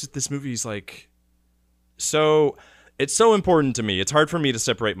 God, it's just, this movie's like, so it's so important to me. It's hard for me to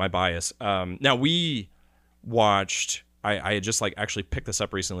separate my bias. Now we watched. I had just like actually picked this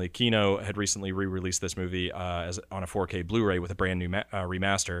up recently. Kino had recently re-released this movie as on a 4K Blu-ray with a brand new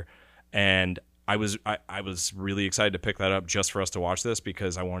remaster, and I was really excited to pick that up just for us to watch this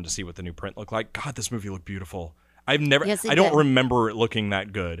because I wanted to see what the new print looked like. God, this movie looked beautiful. I don't remember it looking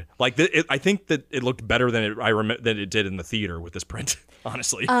that good. Like I think that it looked better than it did in the theater with this print.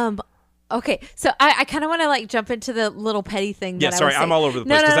 Honestly. Okay, so I kind of want to like jump into the little petty thing. Yeah, sorry, I'm all over the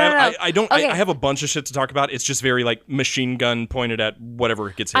place because I have a bunch of shit to talk about. It's just very like machine gun pointed at whatever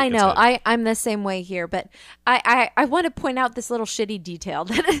gets hit. I know, gets hit. I'm the same way here, but I want to point out this little shitty detail.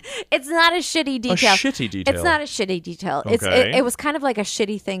 It's not a shitty detail. A shitty detail. It's not a shitty detail. Okay. It was kind of like a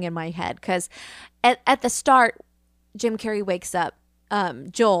shitty thing in my head because at the start, Jim Carrey wakes up.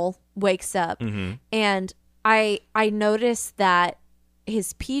 Joel wakes up, Mm-hmm. and I noticed that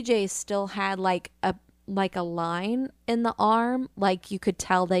his PJs still had like like a line in the arm, like you could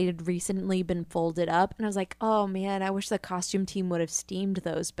tell they had recently been folded up, and I was like, oh man, I wish the costume team would have steamed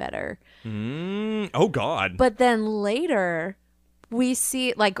those better. Oh God. But then later we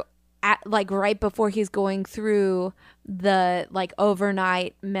see like right before he's going through the like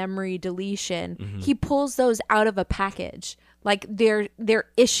overnight memory deletion, he pulls those out of a package. Like they're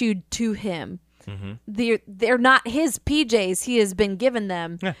issued to him. They're not his PJs. He has been given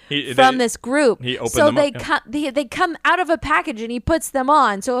them from this group. He opened so them they up, they come out of a package and he puts them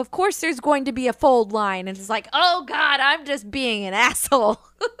on. So of course there's going to be a fold line, and it's like, oh God, I'm just being an asshole.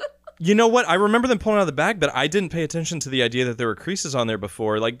 You know what? I remember them pulling out of the bag, but I didn't pay attention to the idea that there were creases on there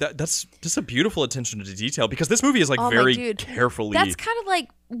before. Like that's just a beautiful attention to detail, because this movie is like very carefully. That's kind of like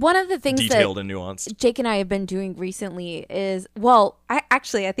one of the things detailed and nuanced. Jake and I have been doing recently is, well, I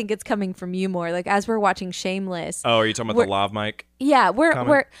think it's coming from you more. Like as we're watching Shameless. Oh, are you talking about the lav mic? Yeah,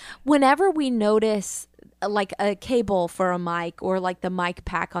 we're whenever we notice like a cable for a mic or like the mic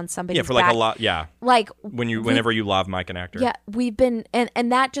pack on somebody's for like back, a lot, like whenever you lav mic an actor. Yeah, we've been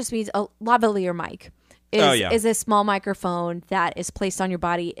and that just means a lavalier mic. Is a small microphone that is placed on your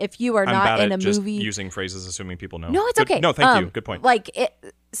body. If you are not in a movie, using phrases, assuming people know. No, it's okay. No, thank you. Good point. Like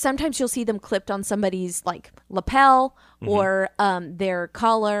sometimes you'll see them clipped on somebody's like lapel or their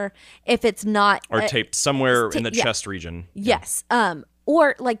collar. If it's not or taped somewhere in the chest region. Yes.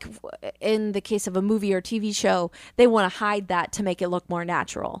 Or like in the case of a movie or TV show, they want to hide that to make it look more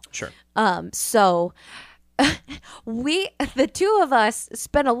natural. Sure. So the two of us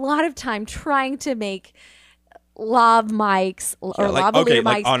spent a lot of time trying to make lav mics or lavalier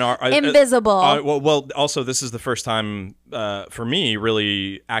mics on our, invisible. Well, also this is the first time for me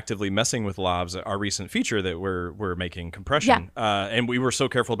really actively messing with lavs. Our recent feature that we're making compression, and we were so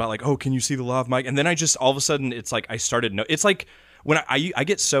careful about like, oh, can you see the lav mic? And then I just all of a sudden it's like I started. It's like when I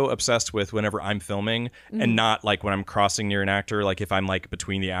get so obsessed with whenever I'm filming and not like when I'm crossing near an actor, like if I'm like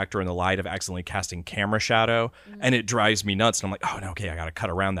between the actor and the light of accidentally casting camera shadow, and it drives me nuts. And I'm like, oh no, okay, I got to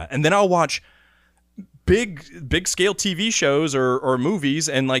cut around that. And then I'll watch big scale TV shows or movies,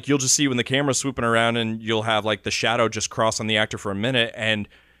 and like you'll just see when the camera's swooping around and you'll have like the shadow just cross on the actor for a minute and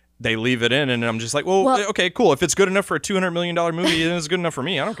they leave it in, and I'm just like, well, okay, cool. If it's good enough for a $200 million movie, then it's good enough for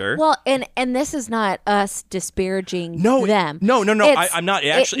me. I don't care. Well, and this is not us disparaging them. No. I'm not. It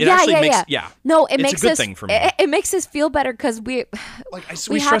actually makes No, it makes makes a good us, thing for me. It makes us feel better because we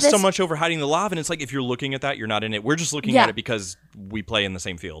stress so much over hiding the lav, and it's like if you're looking at that, you're not in it. We're just looking at it because we play in the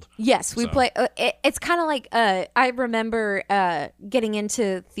same field. Yes, we play. It's kind of like I remember getting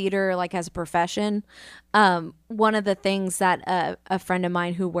into theater like as a profession. One of the things that a friend of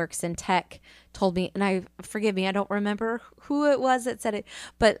mine who works in tech told me, and forgive me, I don't remember who it was that said it,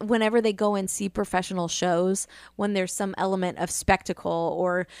 but whenever they go and see professional shows, when there's some element of spectacle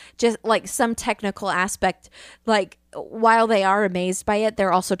or just like some technical aspect, like while they are amazed by it,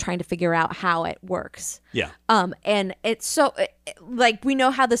 they're also trying to figure out how it works. Yeah. And it's so like we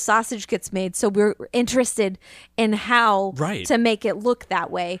know how the sausage gets made, so we're interested in how to make it look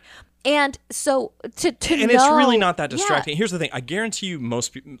that way. And so to and know, it's really not that distracting. Here's the thing: I guarantee you,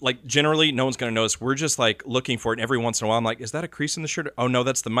 most people, like generally, no one's going to notice. We're just like looking for it. And every once in a while, I'm like, "Is that a crease in the shirt?" Oh no,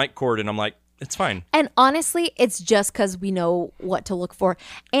 that's the mic cord. And I'm like, "It's fine." And honestly, it's just because we know what to look for.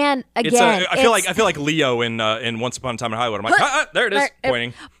 And again, I feel like Leo in Once Upon a Time in Hollywood. I'm like, there it is,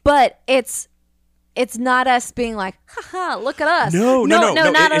 pointing. But it's not us being like, haha, look at us. No, not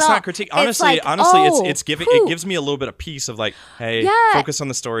it's all. not critique. Honestly, it gives me a little bit of peace of like, hey, focus on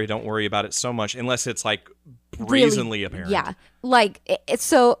the story. Don't worry about it so much unless it's like brazenly apparent. Yeah, like it's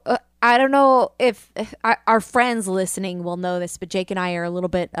so. I don't know if our friends listening will know this, but Jake and I are a little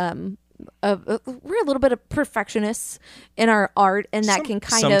bit we're a little bit of perfectionists in our art, and that can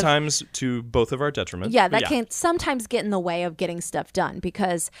sometimes to both of our detriments. Yeah, that can sometimes get in the way of getting stuff done,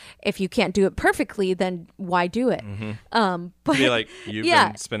 because if you can't do it perfectly, then why do it? But be like, you've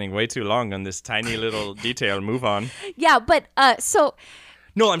been spending way too long on this tiny little detail. Move on. Yeah, but so.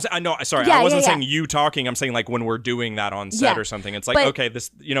 No, sorry. I wasn't saying you talking. I'm saying like when we're doing that on set or something. It's like, okay, this,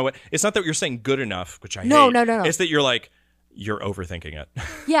 you know what? It's not that you're saying good enough, which I hate. No. It's that you're like, you're overthinking it.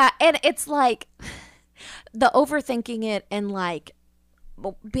 Yeah, and it's like the overthinking it and like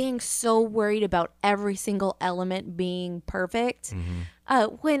being so worried about every single element being perfect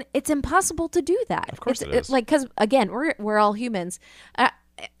when it's impossible to do that. Of course it is. Like, because again, we're all humans.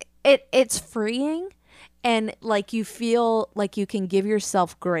 It's freeing. And like you feel like you can give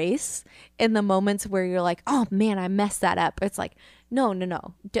yourself grace in the moments where you're like, oh man, I messed that up. It's like, no.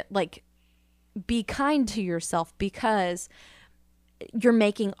 Like, be kind to yourself, because you're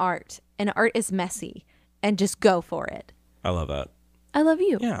making art, and art is messy, and just go for it. I love that. I love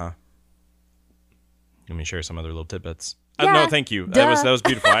you. Yeah. Let me share some other little tidbits. Yeah, No, thank you. duh. That was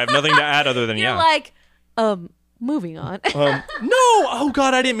beautiful. I have nothing to add other than You're yeah. like, moving on. No, oh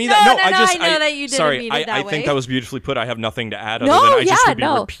God, I didn't mean that. No, I just I know that you didn't sorry, mean it that I way. think that was beautifully put. I have nothing to add No, other than I just yeah, would be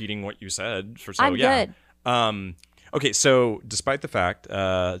no. repeating what you said. I'm yeah. good. Okay, so despite the fact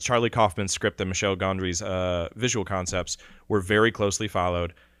Charlie Kaufman's script and Michel Gondry's visual concepts were very closely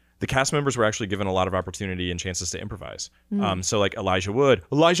followed, the cast members were actually given a lot of opportunity and chances to improvise. So like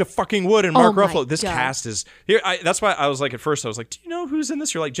Elijah fucking Wood and Mark my Ruffalo. This God. cast is here. That's why I was like, at first I was like, do you know who's in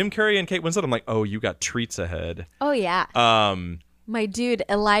this? You're like Jim Carrey and Kate Winslet. I'm like, oh, you got treats ahead. Oh yeah. My dude,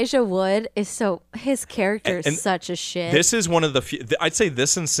 Elijah Wood is his character is and such a shit. This is one of the few, I'd say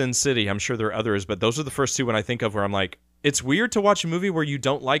this and Sin City. I'm sure there are others, but those are the first two when I think of where I'm like, it's weird to watch a movie where you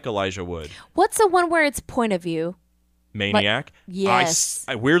don't like Elijah Wood. What's the one where it's point of view? Maniac. Yes.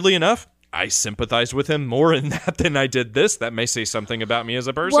 Weirdly enough, I sympathized with him more in that than I did this. That may say something about me as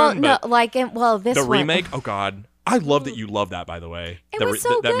a person. Well, no, but like this the one. remake. Oh God, I love that you love that. By the way, It was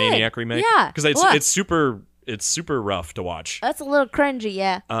so that good. Maniac remake. Yeah. because Look. it's super rough to watch. That's a little cringy,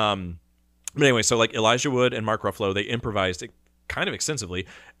 yeah. But anyway, so like Elijah Wood and Mark Ruffalo, they improvised kind of extensively,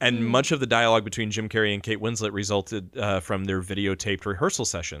 and much of the dialogue between Jim Carrey and Kate Winslet resulted from their videotaped rehearsal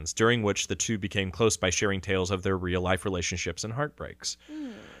sessions, during which the two became close by sharing tales of their real life relationships and heartbreaks.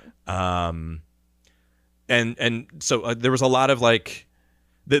 And so there was a lot of like.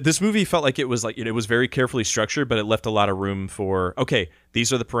 This movie felt like it was very carefully structured, but it left a lot of room for, okay,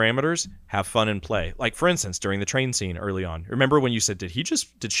 these are the parameters, have fun and play. Like, for instance, during the train scene early on, remember when you said, did she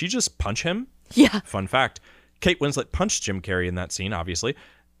just punch him? Yeah. Fun fact, Kate Winslet punched Jim Carrey in that scene, obviously.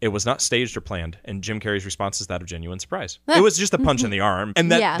 It was not staged or planned, and Jim Carrey's response is that of genuine surprise. It was just a punch in the arm.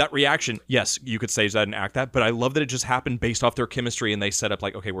 And that reaction, yes, you could stage that and act that, but I love that it just happened based off their chemistry, and they set up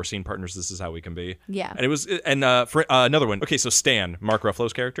like, okay, we're scene partners, this is how we can be. Yeah. And it was, for another one, okay, so Stan, Mark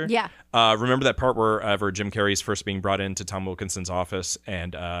Ruffalo's character. Yeah. Remember that part where Jim Carrey's first being brought into Tom Wilkinson's office,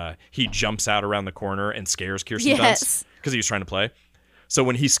 and he jumps out around the corner and scares Kirsten Dunst because he was trying to play? So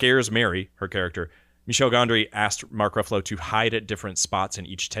when he scares Mary, her character, Michel Gondry asked Mark Ruffalo to hide at different spots in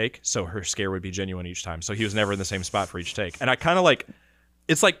each take, so her scare would be genuine each time. So he was never in the same spot for each take. And I kind of like,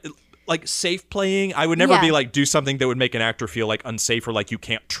 it's like safe playing. I would never be like, do something that would make an actor feel like unsafe or like you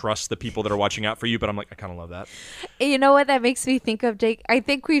can't trust the people that are watching out for you. But I'm like, I kind of love that. You know what that makes me think of, Jake? I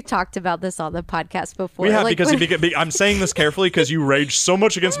think we've talked about this on the podcast before. We have, like, because I'm saying this carefully because you rage so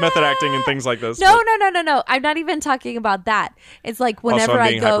much against method acting and things like this. No. I'm not even talking about that. It's like whenever also, I'm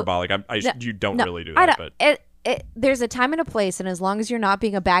being I go, hyperbolic. You don't really do that. I don't. There's a time and a place, and as long as you're not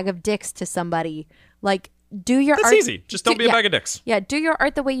being a bag of dicks to somebody, like do your That's art. easy. Just don't be a bag of dicks. Yeah, do your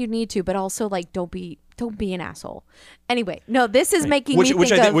art the way you need to, but also like don't be an asshole. Anyway, no, this is making me think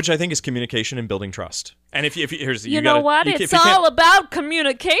which I think is communication and building trust. And if here's you know what? It's all about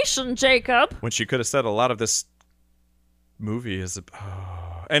communication, Jacob. When she could have said a lot of this movie is.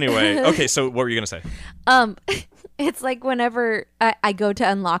 Anyway, okay. So what were you gonna say? It's like whenever I go to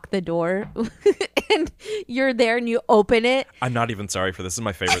unlock the door and you're there and you open it. I'm not even sorry for this. This is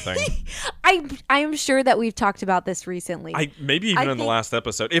my favorite thing. I'm sure that we've talked about this recently. Maybe even in the last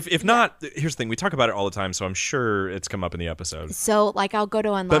episode. If not, here's the thing. We talk about it all the time, so I'm sure it's come up in the episode. So like I'll go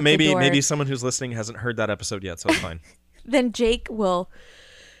to unlock but maybe the door. maybe someone who's listening hasn't heard that episode yet, so it's fine. Then Jake will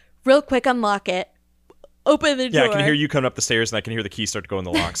real quick unlock it. Open the door. Yeah, I can hear you coming up the stairs, and I can hear the key start to go in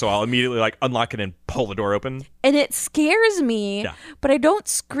the lock. So I'll immediately like unlock it and pull the door open. And it scares me, but I don't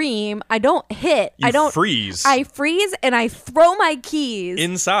scream. I don't hit. I don't freeze. I freeze and I throw my keys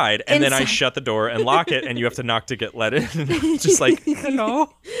inside, and then I shut the door and lock it, and you have to knock to get let in. Just like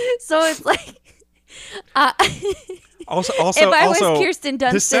hello. So it's like. Also, if I was Kirsten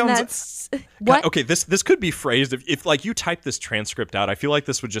Dunst, that's what? Okay, this could be phrased if like you type this transcript out. I feel like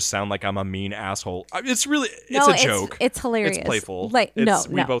this would just sound like I'm a mean asshole. It's a joke. It's hilarious. It's playful. Like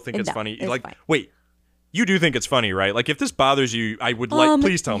we both think it's funny. Like, fine. Wait, you do think it's funny, right? Like, if this bothers you, I would like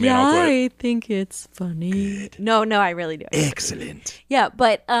please tell me. Yeah, and I'll quit. I think it's funny. Good. No, I really do. Excellent. Yeah,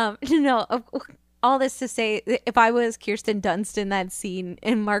 but no. All this to say, if I was Kirsten Dunst in that scene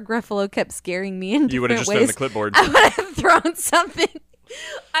and Mark Ruffalo kept scaring me in you would have just thrown the clipboard. I would have thrown something.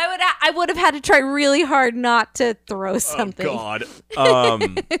 I would have had to try really hard not to throw something. Oh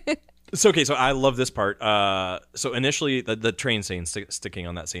God. So I love this part. So initially, the train scene, sticking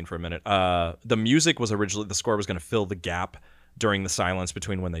on that scene for a minute. The music was originally, the score was going to fill the gap during the silence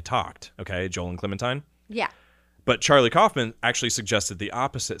between when they talked. Okay, Joel and Clementine. Yeah. But Charlie Kaufman actually suggested the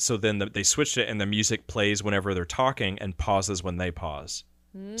opposite. So then they switched it, and the music plays whenever they're talking and pauses when they pause.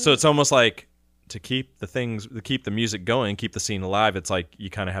 So it's almost like to keep the music going, keep the scene alive, it's like you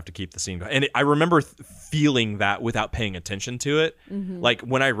kind of have to keep the scene going. And I remember feeling that without paying attention to it. Like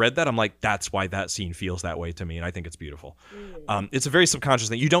when I read that, I'm like, that's why that scene feels that way to me, and I think it's beautiful. It's a very subconscious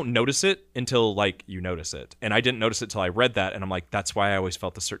thing. You don't notice it until like you notice it, and I didn't notice it till I read that, and I'm like, that's why I always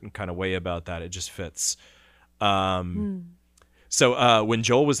felt a certain kind of way about that. It just fits. So when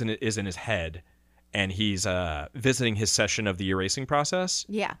Joel is in his head, and he's visiting his session of the erasing process.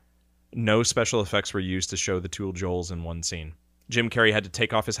 Yeah. No special effects were used to show the two Joels in one scene. Jim Carrey had to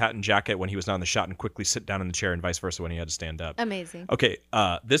take off his hat and jacket when he was not in the shot and quickly sit down in the chair, and vice versa when he had to stand up. Amazing. Okay,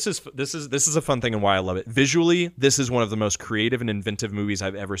 this is a fun thing and why I love it. Visually, this is one of the most creative and inventive movies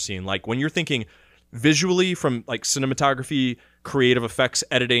I've ever seen. Like when you're thinking visually from like cinematography, creative effects,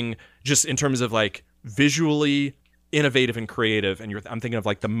 editing, just in terms of like visually innovative and creative, and I'm thinking of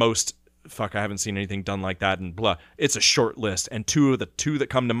like the most. Fuck, I haven't seen anything done like that, and blah. It's a short list, and two that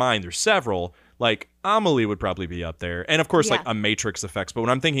come to mind, there's several, like Amelie would probably be up there, and of course like a Matrix effects, but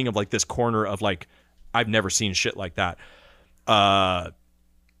when I'm thinking of like this corner of like, I've never seen shit like that.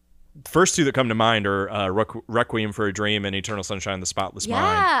 First two that come to mind are Requiem for a Dream and Eternal Sunshine of the Spotless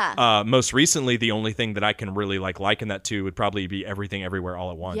Mind. Most recently, the only thing that I can really like liken that to would probably be Everything Everywhere All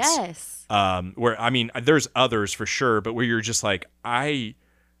at Once. Yes. Where, I mean, there's others for sure, but where you're just like,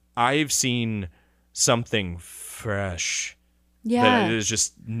 I've seen something fresh. Yeah. That is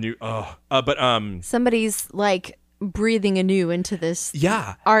just new. Somebody's like breathing anew into this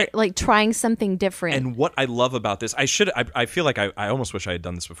art, like trying something different. And what I love about this, I feel like I almost wish I had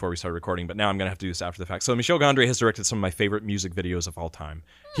done this before we started recording, but now I'm going to have to do this after the fact. So Michel Gondry has directed some of my favorite music videos of all time.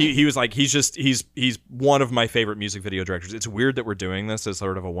 He was like, he's one of my favorite music video directors. It's weird that we're doing this as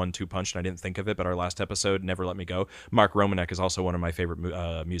sort of a 1-2 punch, and I didn't think of it, but our last episode, Never Let Me Go, Mark Romanek is also one of my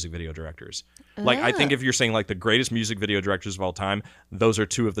favorite music video directors. Like, I think if you're saying like the greatest music video directors of all time, those are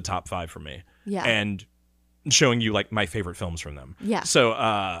two of the top 5 for me. Yeah. And showing you like my favorite films from them. Yeah.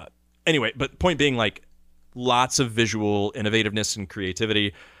 So anyway, but point being, like, lots of visual innovativeness and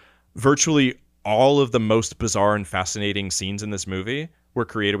creativity. Virtually all of the most bizarre and fascinating scenes in this movie were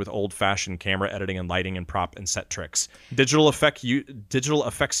created with old-fashioned camera editing and lighting and prop and set tricks. Digital effects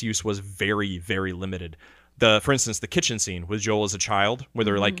use was very, very limited. For instance, the kitchen scene with Joel as a child, where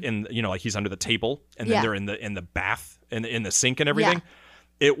they're like in, like he's under the table, and then they're in the bath and in the sink and everything. Yeah.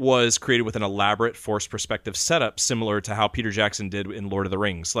 It was created with an elaborate forced perspective setup, similar to how Peter Jackson did in Lord of the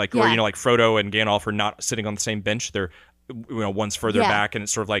Rings. Like, where, like Frodo and Gandalf are not sitting on the same bench. They're, one's further back, and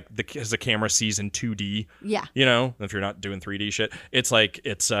it's sort of like as the camera sees in 2D. Yeah. If you're not doing 3D shit, it's like,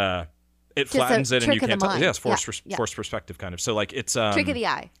 it flattens it and you can't tell. Yeah, it's forced perspective kind of. So like it's trick of the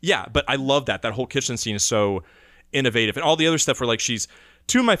eye. Yeah, but I love that. That whole kitchen scene is so innovative, and all the other stuff where like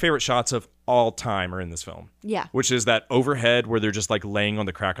two of my favorite shots of all time are in this film. Yeah. Which is that overhead where they're just like laying on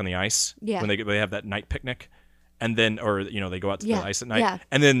the crack on the ice. Yeah. When they have that night picnic. And then, or, they go out to the ice at night. Yeah.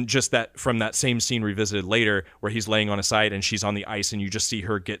 And then just that from that same scene revisited later where he's laying on his side and she's on the ice and you just see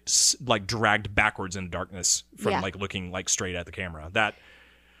her get like dragged backwards in darkness from like looking like straight at the camera.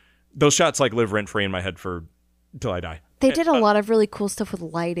 Those shots like live rent free in my head till I die. They did a lot of really cool stuff with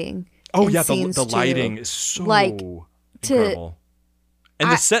lighting. Oh yeah. The lighting is so incredible.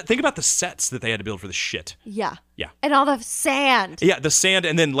 And think about the sets that they had to build for the shit. Yeah. Yeah. And all the sand. Yeah, the sand.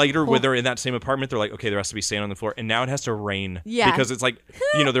 And then later, when they're in that same apartment, they're like, okay, there has to be sand on the floor. And now it has to rain. Yeah. Because it's like,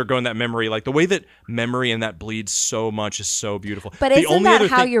 they're going that memory. Like, the way that memory and that bleeds so much is so beautiful. But isn't that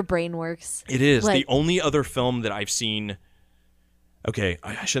how your brain works? It is. Like, the only other film that I've seen... Okay,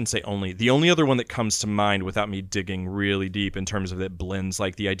 I shouldn't say only. The only other one that comes to mind without me digging really deep in terms of that blends,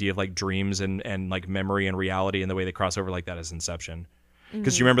 like, the idea of, like, dreams and like, memory and reality and the way they cross over like that is Inception.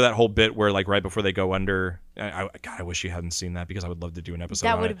 Because you remember that whole bit where, like, right before they go under, God, I wish you hadn't seen that because I would love to do an episode.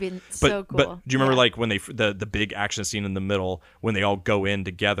 That would have been so cool. But do you remember, like, when the big action scene in the middle when they all go in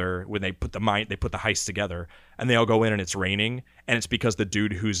together, when they put the heist together, and they all go in and it's raining, and it's because the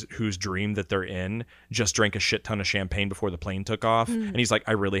dude whose dream that they're in just drank a shit ton of champagne before the plane took off, and he's like,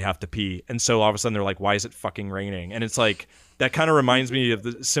 I really have to pee, and so all of a sudden they're like, why is it fucking raining? And it's like that kind of reminds me of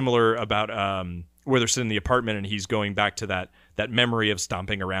the similar about where they're sitting in the apartment and he's going back to that memory of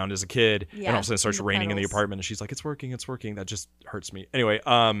stomping around as a kid, and all of a sudden it starts raining in the apartment and she's like, it's working. That just hurts me. Anyway,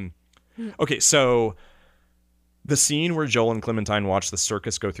 okay, so the scene where Joel and Clementine watch the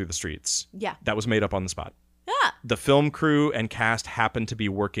circus go through the streets, that was made up on the spot. The film crew and cast happened to be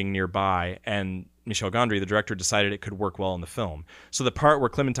working nearby, and Michel Gondry, the director, decided it could work well in the film. So the part where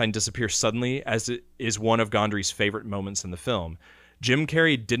Clementine disappears suddenly, as it is one of Gondry's favorite moments in the film. Jim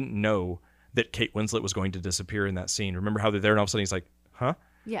Carrey didn't know that Kate Winslet was going to disappear in that scene. Remember how they're there and all of a sudden he's like, huh?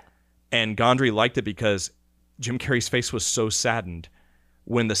 Yeah. And Gondry liked it because Jim Carrey's face was so saddened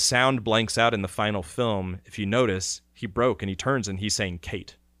when the sound blanks out in the final film, if you notice, he broke and he turns and he's saying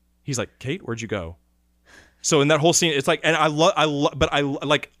Kate. He's like, Kate, where'd you go? So in that whole scene, it's like, and I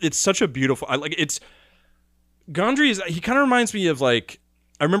like, it's such a beautiful, Gondry he kind of reminds me of like,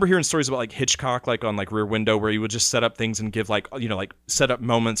 I remember hearing stories about like Hitchcock, like on like Rear Window, where he would just set up things and give like, like set up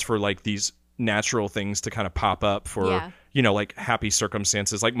moments for like these natural things to kind of pop up for, like happy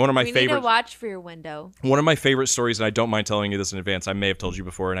circumstances. Like one of my favorite. We need to watch Rear Window. One of my favorite stories, and I don't mind telling you this in advance. I may have told you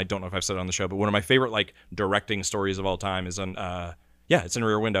before, and I don't know if I've said it on the show, but one of my favorite like directing stories of all time is on, it's in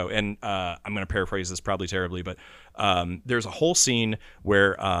Rear Window, and I'm going to paraphrase this probably terribly, but there's a whole scene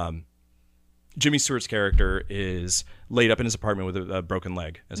where Jimmy Stewart's character is laid up in his apartment with a broken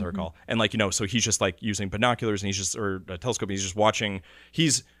leg, as I recall. And like, so he's just like using binoculars and or a telescope, and he's just watching,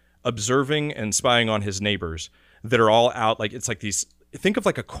 he's observing and spying on his neighbors that are all out. Like, it's like these, think of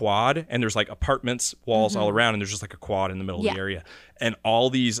like a quad, and there's like apartments, walls all around, and there's just like a quad in the middle of the area. And all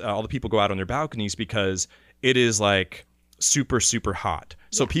the people go out on their balconies because it is like super, super hot.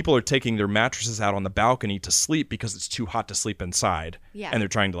 So people are taking their mattresses out on the balcony to sleep because it's too hot to sleep inside. And they're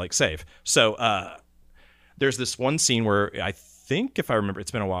trying to like save. So there's this one scene where I think, if I remember, it's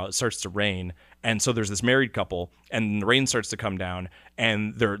been a while, it starts to rain. And so there's this married couple, and the rain starts to come down,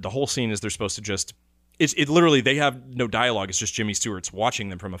 and the whole scene is they're supposed to just, it literally, they have no dialogue. It's just Jimmy Stewart's watching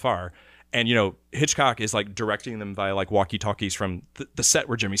them from afar. And, Hitchcock is like directing them via like walkie-talkies from the set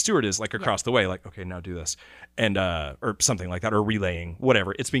where Jimmy Stewart is, like across the way, like, okay, now do this. And, or something like that, or relaying,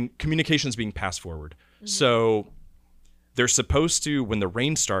 whatever. Communication's being passed forward. So they're supposed to, when the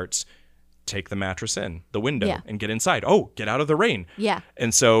rain starts, take the mattress in the window and get inside. Oh, get out of the rain. Yeah.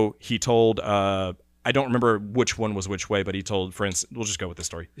 And so he told, I don't remember which one was which way, but he told, for instance, we'll just go with this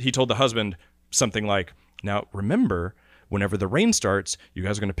story. He told the husband something like, now remember, whenever the rain starts, you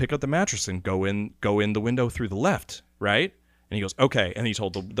guys are going to pick up the mattress and go in the window through the left, right? And he goes, okay. And he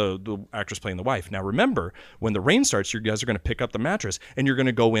told the actress playing the wife, now remember, when the rain starts, you guys are going to pick up the mattress and you're going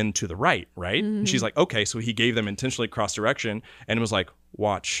to go in to the right, right? And she's like, okay. So he gave them intentionally cross direction and was like,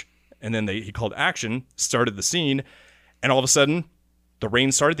 watch. And then he called action, started the scene, and all of a sudden, the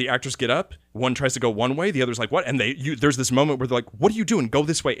rain started, the actors get up, one tries to go one way, the other's like, what? And there's this moment where they're like, what are you doing? Go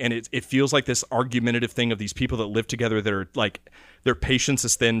this way. And it feels like this argumentative thing of these people that live together that are like, their patience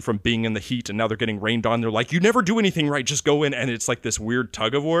is thin from being in the heat, and now they're getting rained on. They're like, you never do anything right, just go in. And it's like this weird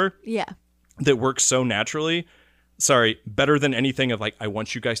tug of war that works so naturally. Sorry, better than anything of like, I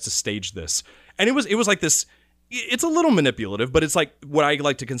want you guys to stage this. And it was like this, it's a little manipulative, but it's like what I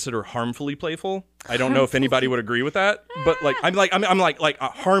like to consider harmfully playful. I don't know if anybody would agree with that, but like I'm like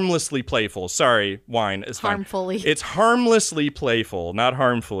harmlessly playful. Sorry, wine is fine. Harmfully. It's harmlessly playful, not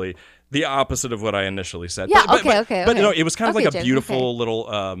harmfully. The opposite of what I initially said. Yeah. Okay. But no, it was kind of like a beautiful little.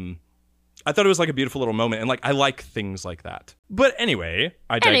 I thought it was like a beautiful little moment, and like I like things like that. But anyway,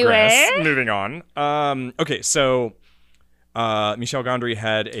 I digress. Moving on. Okay, so. Michel Gondry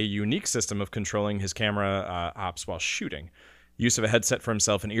had a unique system of controlling his camera ops while shooting. Use of a headset for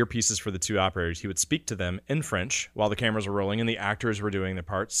himself and earpieces for the two operators. He would speak to them in French while the cameras were rolling and the actors were doing their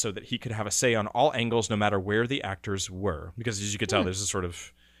parts so that he could have a say on all angles no matter where the actors were. Because as you could tell, there's a sort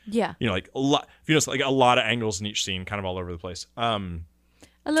of, like a lot, like a lot of angles in each scene, kind of all over the place. A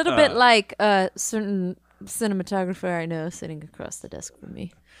little bit like a certain cinematographer I know sitting across the desk from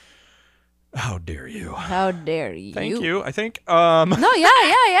me. How dare you? How dare you? Thank you, I think. No,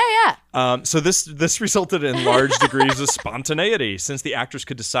 yeah. So this resulted in large degrees of spontaneity, since the actors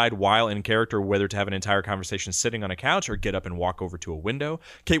could decide while in character whether to have an entire conversation sitting on a couch or get up and walk over to a window.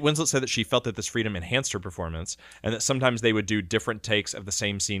 Kate Winslet said that she felt that this freedom enhanced her performance, and that sometimes they would do different takes of the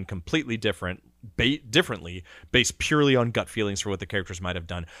same scene completely differently, based purely on gut feelings for what the characters might have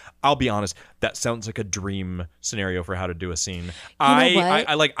done. I'll be honest, that sounds like a dream scenario for how to do a scene.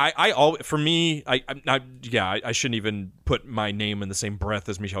 I shouldn't even put my name in the same breath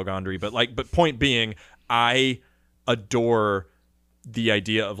as Michel Gondry, but point being, I adore the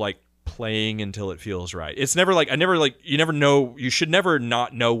idea of like playing until it feels right. It's never like, you never know, you should never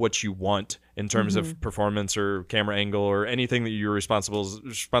not know what you want in terms of performance or camera angle or anything that your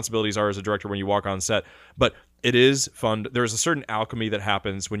responsibilities are as a director when you walk on set. But it is fun. There's a certain alchemy that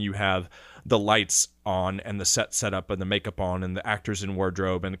happens when you have the lights on and the set up and the makeup on and the actors in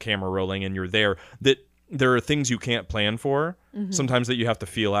wardrobe and the camera rolling and you're there, that there are things you can't plan for sometimes that you have to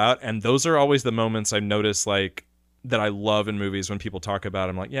feel out. And those are always the moments I've noticed, like, that I love in movies when people talk about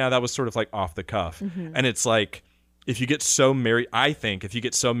it. I'm like, yeah, that was sort of like off the cuff. And it's like, if you get so married, I think if you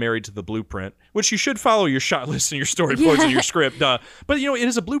get so married to the blueprint, which you should follow your shot list and your storyboards and your script, but it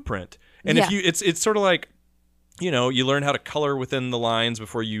is a blueprint. And if you, it's sort of like, you learn how to color within the lines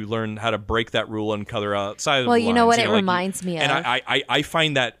before you learn how to break that rule and color outside of the Well, lines. you know what it like reminds me of? And I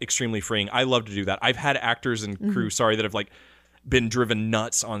find that extremely freeing. I love to do that. I've had actors and crew, that have like been driven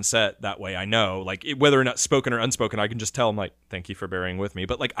nuts on set that way. I know, like whether or not spoken or unspoken, I can just tell them like, thank you for bearing with me.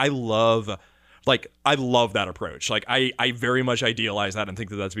 But like, I love that approach. Like I very much idealize that and think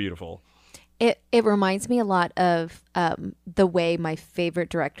that that's beautiful. It reminds me a lot of the way my favorite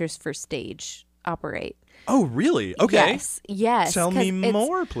directors for stage operate. Oh, really? Okay. Yes. Tell me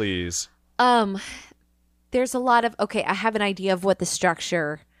more, please. There's a lot of, okay, I have an idea of what the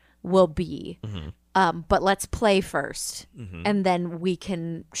structure will be, but let's play first, and then we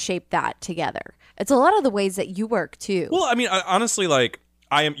can shape that together. It's a lot of the ways that you work, too. Well, I mean, honestly, like,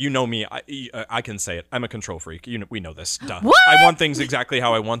 I am, me, I can say it. I'm a control freak. We know this. Duh. What? I want things exactly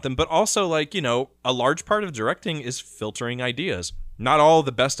how I want them, but also, like, a large part of directing is filtering ideas. Not all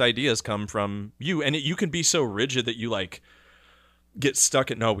the best ideas come from you, and you can be so rigid that you like get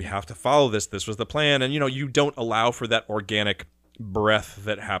stuck at, no, we have to follow this. This was the plan, and you don't allow for that organic breath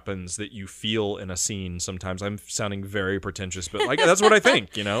that happens that you feel in a scene. Sometimes I'm sounding very pretentious, but like that's what I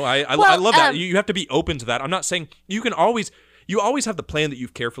think. I love that. You have to be open to that. I'm not saying you always have the plan that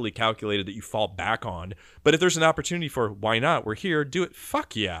you've carefully calculated that you fall back on. But if there's an opportunity for why not, we're here, do it.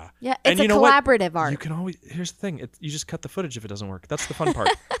 Fuck yeah. Yeah, it's a collaborative art. You can always. Here's the thing. You just cut the footage if it doesn't work. That's the fun part.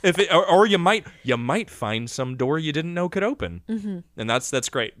 Or you might find some door you didn't know could open, and that's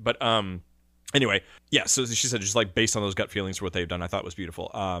great. But anyway, yeah. So she said just like based on those gut feelings for what they've done, I thought it was beautiful.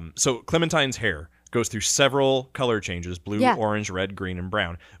 So Clementine's hair goes through several color changes: blue, orange, red, green, and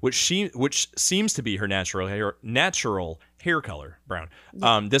brown, which seems to be her natural hair color, brown.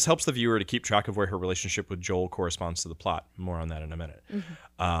 Yeah. This helps the viewer to keep track of where her relationship with Joel corresponds to the plot. More on that in a minute.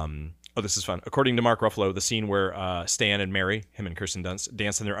 This is fun. According to Mark Ruffalo, the scene where Stan and Mary, him and Kirsten Dunst,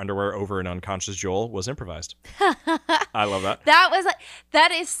 dance in their underwear over an unconscious Joel was improvised. I love that.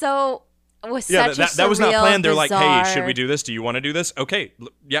 That is so. That was not planned. They're bizarre... like, hey, should we do this? Do you want to do this? Okay,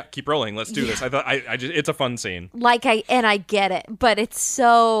 yeah, keep rolling. Let's do this. I thought it's a fun scene. I get it, but it's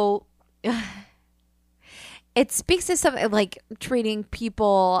so. It speaks to something like treating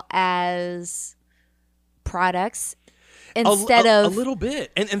people as products instead of a little bit,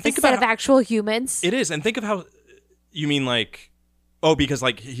 and think instead about of actual humans. It is, and think of how you mean like. Oh, because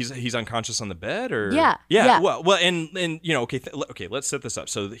like he's unconscious on the bed, or yeah. Well, and okay, let's set this up.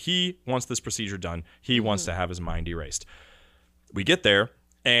 So he wants this procedure done. He wants to have his mind erased. We get there,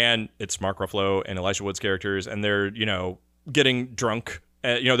 and it's Mark Ruffalo and Elijah Wood's characters, and they're getting drunk.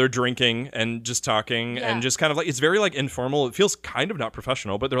 They're drinking and just talking, and just kind of like it's very like informal. It feels kind of not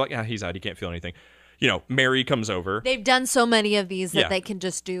professional, but they're like, yeah, he's out. He can't feel anything. Mary comes over. They've done so many of these that they can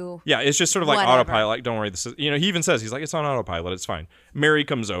just do. Yeah, it's just sort of like autopilot. Like, don't worry, this is. He even says he's like, it's on autopilot. It's fine. Mary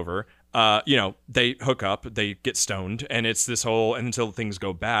comes over. They hook up. They get stoned, and it's this whole until things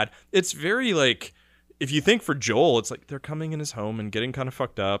go bad. It's very like. If you think for Joel, it's like they're coming in his home and getting kind of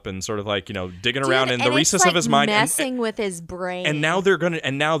fucked up and sort of like digging around in the recess of his mind, messing with his brain. And now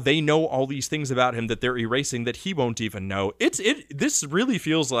now they know all these things about him that they're erasing that he won't even know. This really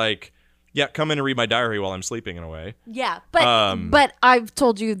feels like. Yeah, come in and read my diary while I'm sleeping in a way. Yeah, but I've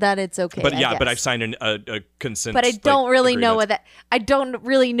told you that it's okay. But but I've signed a consent. But I don't really know I don't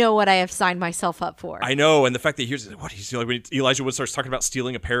really know what I have signed myself up for. I know, and the fact that he's when Elijah Wood starts talking about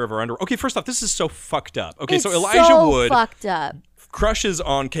stealing a pair of her underwear. Okay, first off, this is so fucked up. Okay, it's so Elijah Wood fucked up. Crushes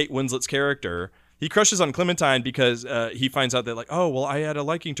on Kate Winslet's character. He crushes on Clementine because he finds out that like, oh, well, I had a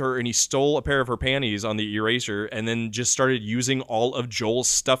liking to her, and he stole a pair of her panties on the eraser and then just started using all of Joel's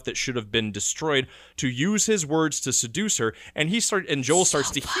stuff that should have been destroyed to use his words to seduce her. And Joel starts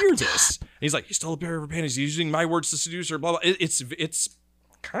to hear this. And he's like, he stole a pair of her panties. He's using my words to seduce her, blah, blah. It's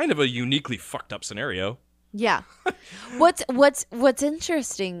kind of a uniquely fucked up scenario. Yeah. What's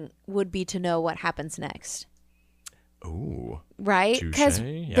interesting would be to know what happens next. Ooh. Right? Because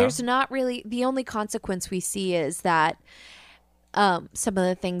there's not really the only consequence we see is that some of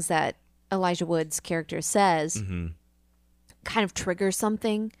the things that Elijah Wood's character says kind of trigger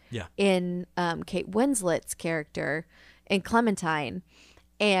something in Kate Winslet's character in Clementine,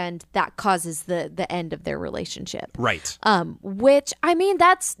 and that causes the end of their relationship. Right. Which I mean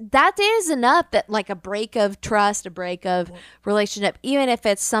that is enough, that like a break of trust, a break of relationship, even if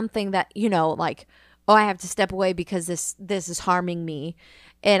it's something that like, oh, I have to step away because this is harming me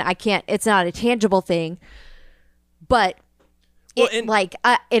and I can't, it's not a tangible thing, but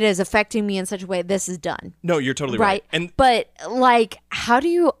it is affecting me in such a way this is done. No, you're totally right. But like, how do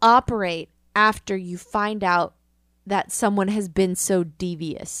you operate after you find out that someone has been so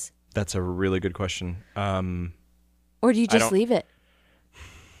devious? That's a really good question. Or do you just leave it?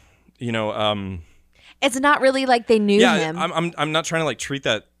 It's not really like they knew him. I'm not trying to like treat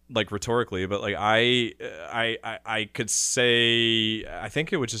that like rhetorically, but like I could say I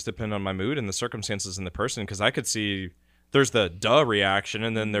think it would just depend on my mood and the circumstances and the person, because I could see there's the duh reaction,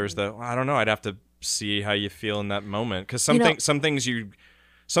 and then there's the I don't know. I'd have to see how you feel in that moment, because some things you're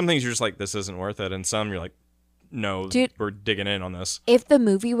just like, this isn't worth it, and some you're like, no, dude, we're digging in on this. If the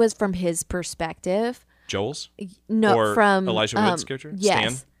movie was from his perspective, Joel's or from Elijah Wood's character,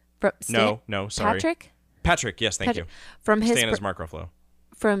 yes, Stan? From Stan? No, sorry, Patrick, yes, thank you. From his Stan is Mark Ruffalo.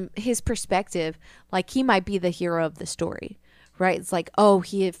 From his perspective, like, he might be the hero of the story, right? It's like, oh,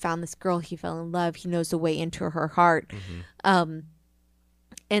 he had found this girl, he fell in love, he knows the way into her heart,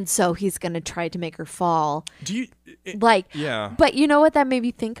 and so he's gonna try to make her fall. Yeah. But you know what that made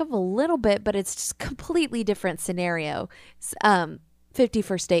me think of a little bit, but it's just completely different scenario. 50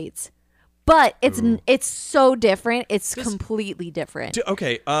 First Dates. But it's so different. It's completely different.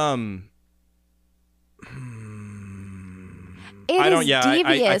 Okay. I don't. Yeah,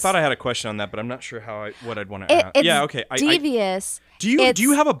 I thought I had a question on that, but I'm not sure what I'd want to ask. Yeah. Okay. Devious. Do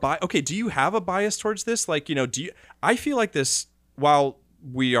you have a bias? Okay. Do you have a bias towards this? Like, I feel like this. While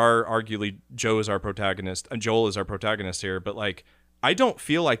we are arguably Joel is our protagonist here, but like, I don't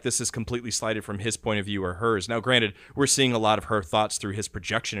feel like this is completely slighted from his point of view or hers. Now, granted, we're seeing a lot of her thoughts through his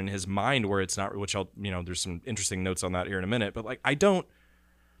projection in his mind, where it's not, which there's some interesting notes on that here in a minute, but like, I don't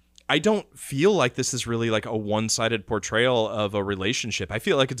feel like this is really like a one-sided portrayal of a relationship. I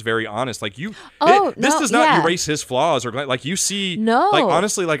feel like it's very honest. Like this does not erase his flaws, or like you see, like,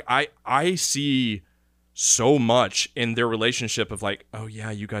 honestly, like I see so much in their relationship of like, oh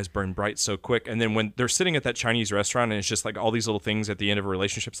yeah, you guys burn bright so quick, and then when they're sitting at that Chinese restaurant and it's just like all these little things at the end of a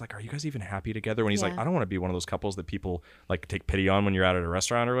relationship, it's like, are you guys even happy together? When he's like, I don't want to be one of those couples that people like take pity on when you're out at a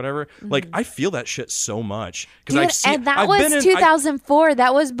restaurant or whatever. Like, I feel that shit so much, because I've was 2004.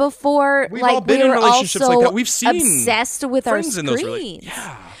 That was before we were relationships also like that. We've seen obsessed with our screens.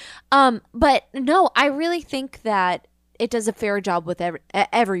 But no, I really think that it does a fair job with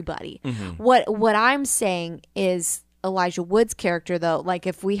everybody. What I'm saying is Elijah Wood's character, though, like,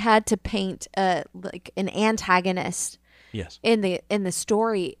 if we had to paint like an antagonist, in the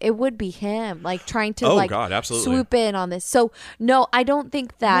story, it would be him, like, trying to swoop in on this. So no, I don't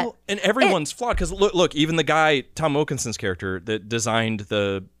think that. Well, and everyone's flawed, because look, even the guy Tom Wilkinson's character that designed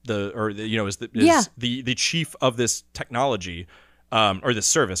the chief of this technology. Or this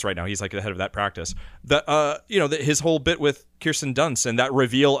service right now. He's like the head of that practice. His whole bit with Kirsten Dunst and that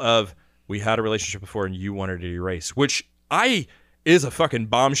reveal of, we had a relationship before and you wanted to erase, which is a fucking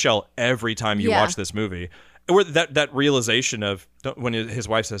bombshell every time you watch this movie. Or that realization of when his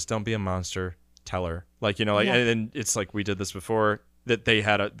wife says, "Don't be a monster, tell her." Like, and then it's like, we did this before, that they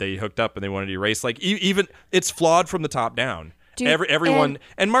hooked up and they wanted to erase. Like, even it's flawed from the top down. Dude, everyone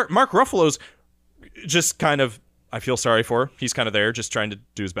and Mark Ruffalo's just kind of, I feel sorry for. He's kind of there, just trying to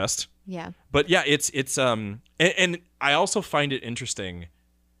do his best. Yeah. But yeah, it's and I also find it interesting.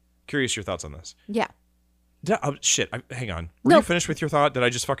 Curious your thoughts on this. Yeah. Hang on. Were you finished with your thought? Did I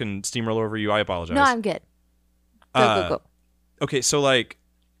just fucking steamroll over you? I apologize. No, I'm good. Go. Okay, so like,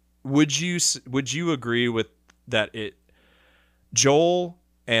 would you agree with that? Joel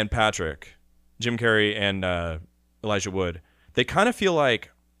and Patrick, Jim Carrey and Elijah Wood, they kind of feel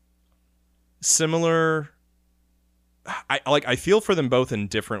like similar. I feel for them both in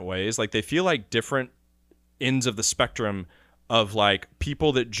different ways. Like, they feel like different ends of the spectrum of like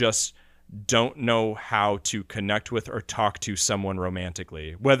people that just don't know how to connect with or talk to someone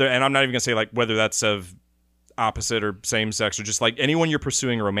romantically. And I'm not even gonna say like whether that's of opposite or same sex, or just like anyone you're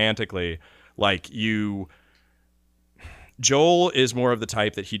pursuing romantically. Like, Joel is more of the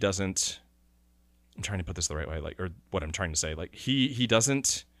type that he doesn't. I'm trying to put this the right way, like, or what I'm trying to say. Like, he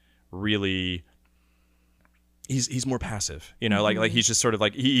doesn't really. He's more passive, like he's just sort of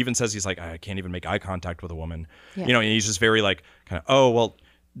like, he even says, he's like, I can't even make eye contact with a woman, and he's just very like, kind of, oh, well,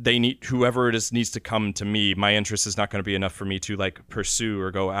 whoever it is needs to come to me. My interest is not going to be enough for me to like pursue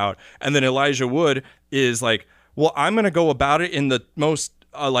or go out. And then Elijah Wood is like, well, I'm going to go about it in the most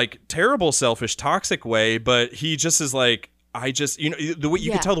like terrible, selfish, toxic way. But he just is like, the way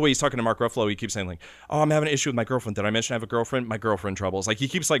you can tell the way he's talking to Mark Ruffalo, he keeps saying like, "Oh, I'm having an issue with my girlfriend. Did I mention I have a girlfriend? My girlfriend troubles." Like, he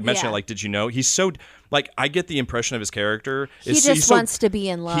keeps like mentioning it, like, "Did you know?" He's so like, I get the impression of his character. He just wants to be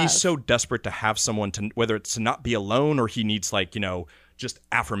in love. He's so desperate to have someone to, whether it's to not be alone, or he needs like, just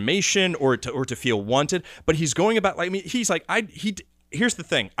affirmation, or to feel wanted. But he's going about like, I mean, he's like, here's the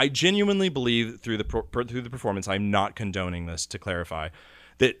thing. I genuinely believe through the performance, I'm not condoning this, to clarify,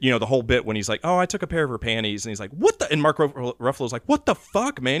 that, you know, the whole bit when he's like, oh, I took a pair of her panties, and he's like, what the, and Mark Ruffalo's like, what the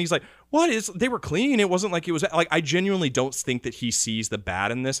fuck, man? He's like, they were clean. It wasn't like it was, like, I genuinely don't think that he sees the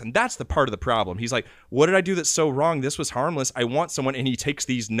bad in this, and that's the part of the problem. He's like, what did I do that's so wrong? This was harmless. I want someone, and he takes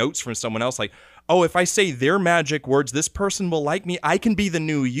these notes from someone else, like, oh, if I say their magic words, this person will like me. I can be the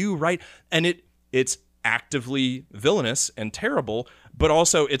new you, right? And it's actively villainous and terrible, but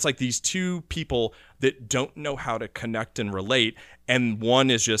also it's like these two people that don't know how to connect and relate, and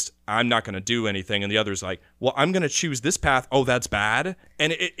one is just, I'm not going to do anything, and the other's like, well, I'm going to choose this path. Oh, that's bad.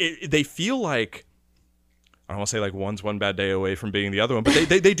 And they feel like, I don't want to say like one's one bad day away from being the other one, but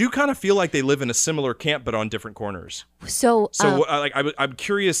they do kind of feel like they live in a similar camp but on different corners. So I'm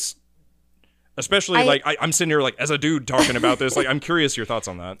curious, especially I'm sitting here like as a dude talking about this, like I'm curious your thoughts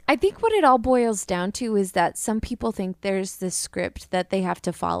on that. I think what it all boils down to is that some people think there's this script that they have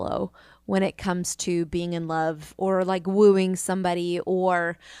to follow when it comes to being in love or like wooing somebody,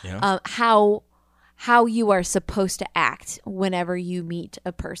 or how you are supposed to act whenever you meet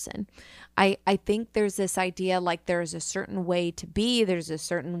a person. I think there's this idea like there's a certain way to be, there's a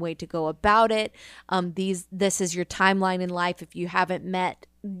certain way to go about it. This is your timeline in life. If you haven't met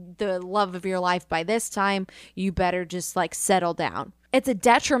the love of your life by this time, you better just like settle down. It's a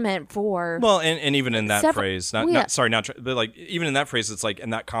detriment for and even in that phrase, but like even in that phrase, it's like,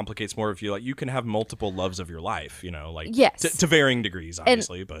 and that complicates more if you like, you can have multiple loves of your life, you know, like yes, to varying degrees,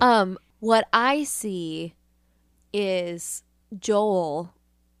 obviously. But what I see is Joel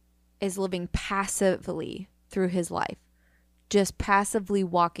is living passively through his life, just passively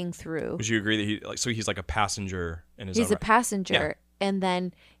walking through. Would you agree that he's like a passenger in his own He's a passenger. And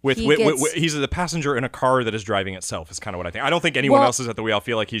then he's the passenger in a car that is driving itself is kind of what I think. I don't think anyone else is at the wheel. I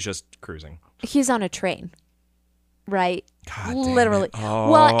feel like he's just cruising. He's on a train, right? God literally. Oh,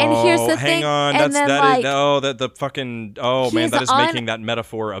 well, and here's the thing. Hang on, and that is making that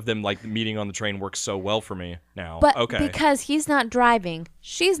metaphor of them like meeting on the train work so well for me now. But okay, because he's not driving,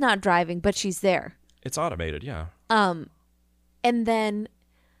 she's not driving, but she's there. It's automated, yeah. And then,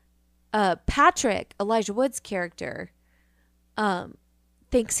 Patrick, Elijah Wood's character,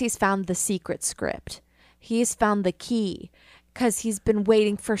 thinks he's found the secret script. He's found the key because he's been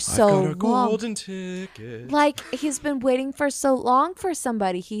waiting for so long. I've got a golden ticket. Like, he's been waiting for so long for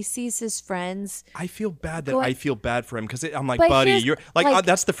somebody. He sees his friends. I feel bad I feel bad for him because I'm like, but buddy, you're like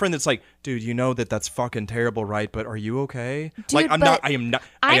that's the friend that's like, dude, you know that's fucking terrible, right? But are you okay? Dude, like, I am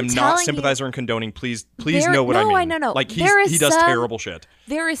not sympathizer and condoning. Please know what I mean. No, I know. Like he does terrible shit.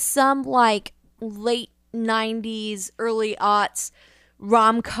 There is some like late 90s, early aughts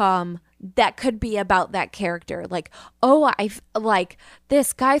rom-com that could be about that character. Like, oh, like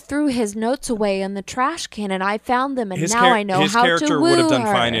this guy threw his notes away in the trash can and I found them, and now I know how to woo her. His character would have done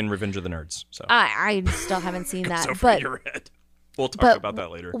fine in Revenge of the Nerds. So I still haven't seen that. But your head. We'll talk about that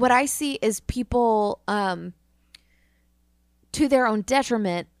later. What I see is people to their own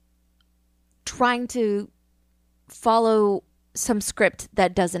detriment trying to follow some script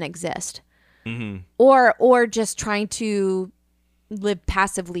that doesn't exist. Mm-hmm. Or just trying to live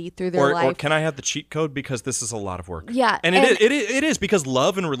passively through their life. Or can I have the cheat code because this is a lot of work? Yeah, and it is because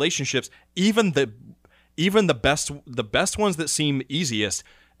love and relationships, even the best ones that seem easiest.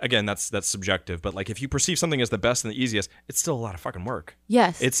 Again, that's subjective, but like if you perceive something as the best and the easiest, it's still a lot of fucking work.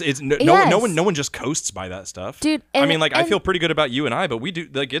 Yes, no one just coasts by that stuff, dude. I mean, like I feel pretty good about you and I, but we do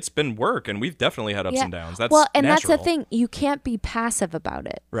like it's been work and we've definitely had ups and downs. That's natural. That's the thing. You can't be passive about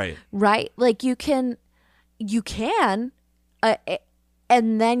it, right? Like you can,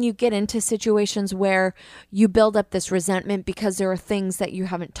 and then you get into situations where you build up this resentment because there are things that you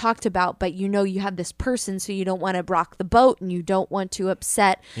haven't talked about, but you know you have this person, so you don't want to rock the boat and you don't want to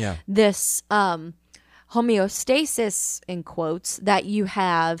upset this homeostasis, in quotes, that you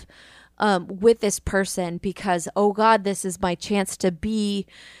have with this person because, oh God, this is my chance to be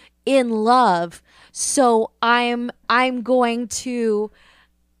in love. So I'm going to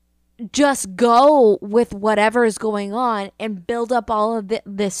just go with whatever is going on and build up all of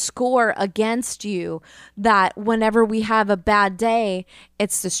this score against you, that whenever we have a bad day,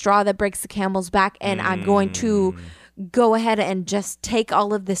 it's the straw that breaks the camel's back, and I'm going to go ahead and just take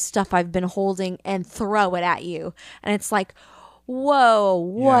all of this stuff I've been holding and throw it at you. And it's like, whoa,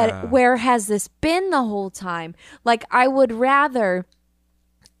 where has this been the whole time? Like, I would rather,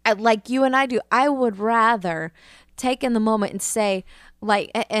 like you and I do, I would rather take in the moment and say,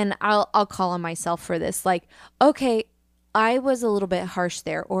 like, and I'll call on myself for this, like, okay, I was a little bit harsh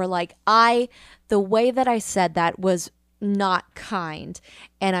there, or like the way that I said that was not kind,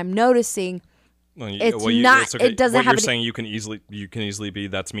 and I'm noticing it doesn't what have you're saying you can easily be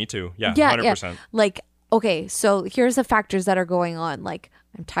that's me too. Yeah, 100%. Like, okay, so here's the factors that are going on. Like,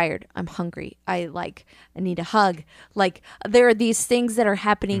 I'm tired. I'm hungry. I need a hug. Like there are these things that are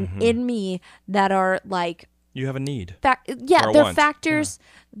happening in me that are like You have a need. yeah, Or a they're want. factors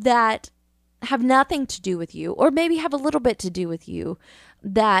that have nothing to do with you, or maybe have a little bit to do with you,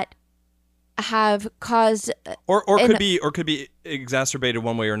 that have caused Or could be exacerbated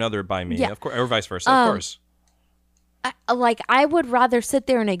one way or another by me, Yeah. of course, or vice versa, of course. I would rather sit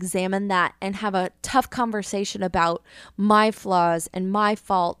there and examine that and have a tough conversation about my flaws and my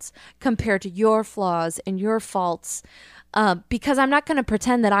faults compared to your flaws and your faults, because I'm not going to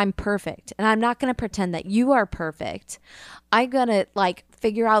pretend that I'm perfect, and I'm not going to pretend that you are perfect. I'm going to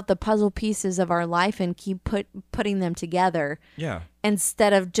figure out the puzzle pieces of our life and keep putting them together. Yeah.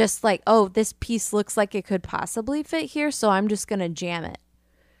 Instead of just oh, this piece looks like it could possibly fit here, so I'm just going to jam it.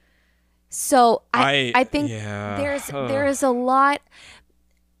 So I think there is a lot.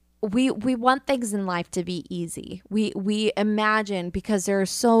 We want things in life to be easy. We imagine, because there are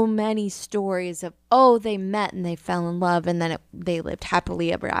so many stories of, oh, they met and they fell in love and then they lived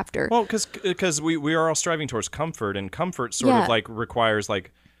happily ever after. Well, because we are all striving towards comfort, and comfort sort of requires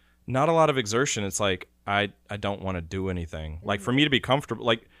not a lot of exertion. It's I don't want to do anything. Like for me to be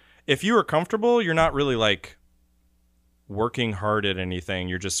comfortable, if you are comfortable, you're not really working hard at anything.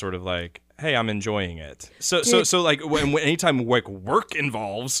 You're just sort of hey, I'm enjoying it. So when anytime work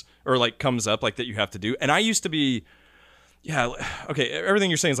involves or comes up that you have to do. And I used to be, yeah, okay, everything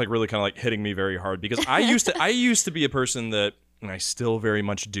you're saying is really kind of hitting me very hard, because I used to be a person that, and I still very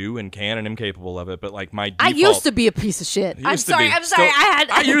much do and can and am capable of it, but my default, I used to be a piece of shit. I'm sorry.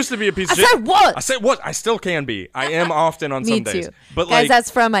 I used to be a piece of shit. I said what? I said what? I still can be. I am often on Me some days. too. But guys, that's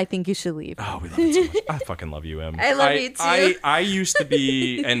from I Think You Should Leave. Oh, we love it so much. I fucking love you, Em. I love you too. I used to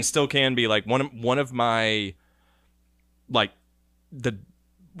be and still can be one of my the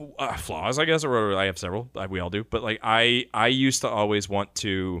flaws, I guess, or I have several. We all do. But I used to always want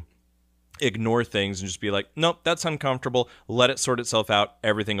to ignore things and just be nope, that's uncomfortable. Let it sort itself out.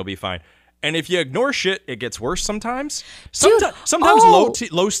 Everything will be fine. And if you ignore shit, it gets worse sometimes. Sometimes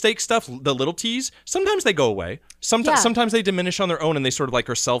low stakes stuff, the little T's, sometimes they go away. Sometimes they diminish on their own, and they sort of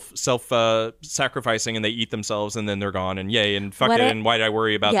are self sacrificing, and they eat themselves, and then they're gone, and yay, and fuck it, and why did I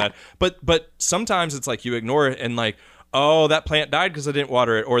worry about that? But sometimes it's you ignore it, and oh, that plant died because I didn't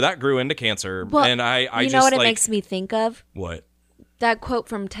water it, or that grew into cancer. Well, and I you just know what it makes me think of? What? That quote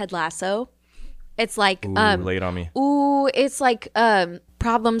from Ted Lasso. It's lay it on me. Ooh, it's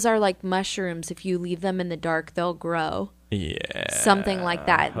problems are like mushrooms. If you leave them in the dark, they'll grow. Yeah. Something like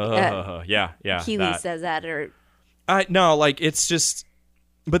that. Yeah. Keely says that, or no, it's just,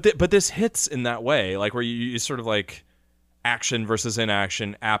 but this hits in that way, where you sort of action versus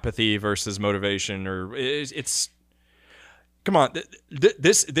inaction, apathy versus motivation, or it's. Come on,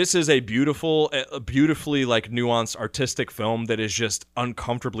 this is a beautifully nuanced artistic film that is just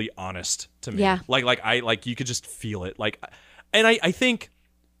uncomfortably honest to me. Yeah. You could just feel it. And I think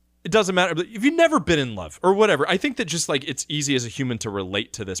it doesn't matter if you've never been in love or whatever. I think that just it's easy as a human to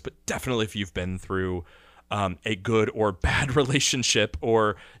relate to this, but definitely if you've been through a good or bad relationship,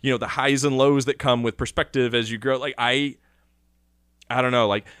 or the highs and lows that come with perspective as you grow. I don't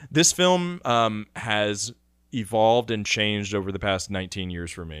know. This film has evolved and changed over the past 19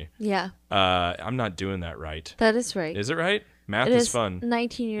 years for me. Yeah. I'm not doing that right. That is right. Is it right? Math it is fun.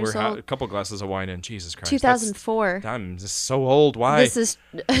 19 years We're old. a couple glasses of wine in. Jesus Christ. 2004. I'm just so old. Why? This is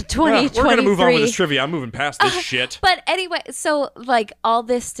 2023. We're going to move on with this trivia. I'm moving past this shit. But anyway, so all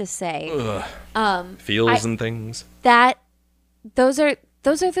this to say, feels and things. That those are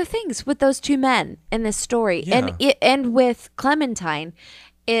the things with those two men in this story. Yeah. And with Clementine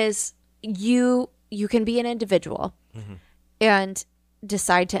is you can be an individual and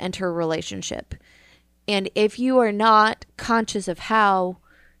decide to enter a relationship. And if you are not conscious of how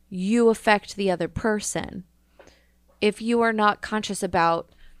you affect the other person, if you are not conscious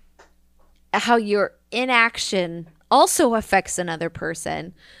about how your inaction also affects another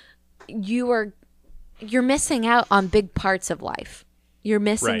person, you're missing out on big parts of life. You're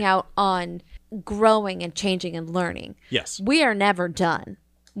missing out on growing and changing and learning. Yes. We are never done.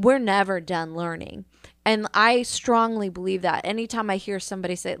 We're never done learning. And I strongly believe that. Anytime I hear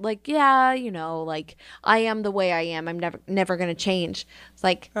somebody say, I am the way I am, I'm never going to change. It's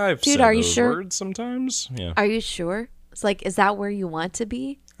I've dude, said are you those sure? words sometimes. Yeah. Are you sure? It's is that where you want to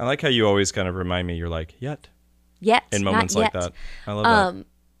be? I like how you always kind of remind me. You're yet. Yet. In moments not like yet. that. I love that.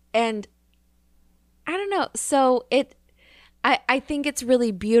 And I don't know. So I think it's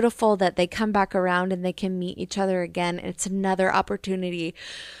really beautiful that they come back around and they can meet each other again. It's another opportunity.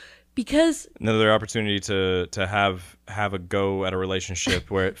 Because another opportunity to have a go at a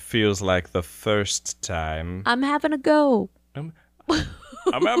relationship where it feels like the first time. I'm having a go.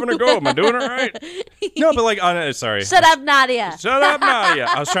 I'm having a go. Am I doing all right? No, but like, sorry. Shut up, Nadia. Shut up, Nadia.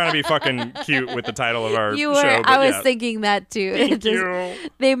 I was trying to be fucking cute with the title of our You were. show. I was thinking that too. Thank you.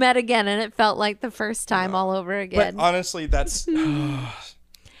 They met again, and it felt like the first time all over again. But honestly, that's.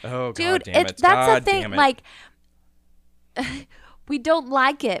 Oh, dude, God damn it. that's God the thing. damn it. Like, we don't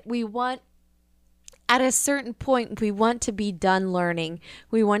like it. We want. At a certain point, we want to be done learning.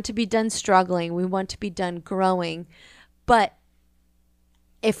 We want to be done struggling. We want to be done growing. But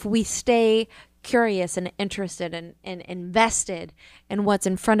if we stay curious and interested and invested in what's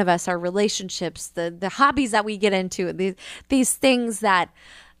in front of us, our relationships, the hobbies that we get into, these things that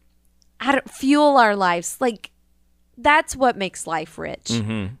fuel our lives, like that's what makes life rich.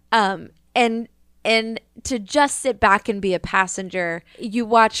 Mm-hmm. And to just sit back and be a passenger, you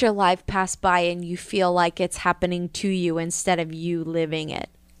watch your life pass by and you feel like it's happening to you instead of you living it.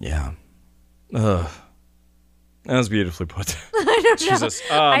 Yeah. Ugh. That was beautifully put. I don't Jesus.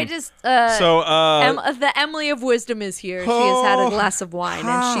 know. I just the Emily of Wisdom is here. She has had a glass of wine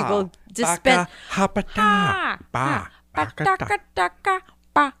and she will dispense. Are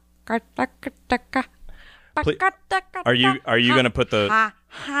you gonna put the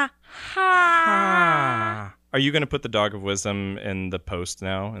Are you gonna put the dog of wisdom in the post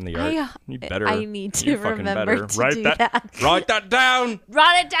now in the art? You better. I need to remember to write do that. Write that down.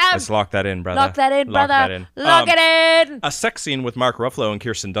 Write it down. Let's lock that in, brother. Lock that in, brother. That in. Lock it in. A sex scene with Mark Ruffalo and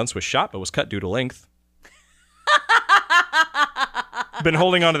Kirsten Dunst was shot, but was cut due to length. Been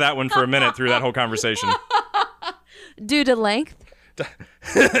holding on to that one for a minute through that whole conversation. Due to length.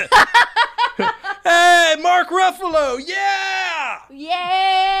 Hey, Mark Ruffalo, yeah!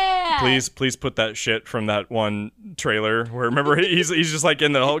 Yeah! Please put that shit from that one trailer where, remember, he's just like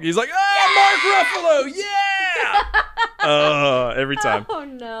in the Hulk, he's like, Mark Ruffalo, yeah! Every time. Oh,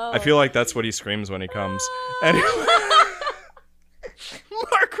 no. I feel like that's what he screams when he comes. Anyway.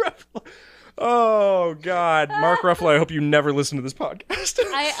 Mark Ruffalo. Oh, God. Mark Ruffalo, I hope you never listen to this podcast.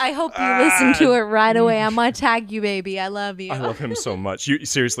 I hope you listen to it right away. I'm going to tag you, baby. I love you. I love him so much.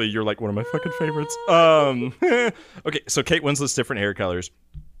 Seriously, you're like one of my fucking favorites. Okay, so Kate Winslet's different hair colors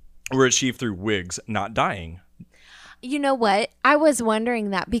were achieved through wigs, not dyeing. You know what? I was wondering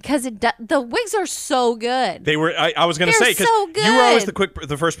that because the wigs are so good. They were. I was going to say, because so good. you were always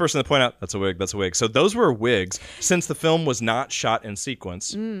the first person to point out that's a wig. That's a wig. So those were wigs. Since the film was not shot in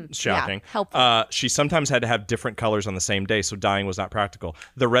sequence, shocking. Yeah, helpful. She sometimes had to have different colors on the same day, so dyeing was not practical.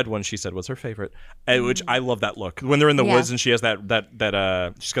 The red one, she said, was her favorite, which I love that look. When they're in the woods and she has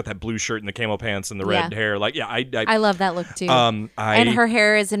that she's got that blue shirt and the camo pants and the red hair. Like, yeah, I love that look too. And her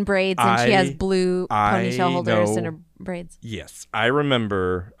hair is in braids, and she has blue ponytail holders in her braids. Yes, I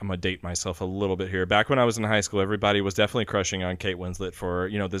remember. I'm gonna date myself a little bit here. Back when I was in high school, everybody was definitely crushing on Kate Winslet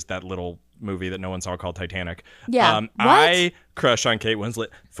for that little movie that no one saw called Titanic. Yeah, I crush on Kate Winslet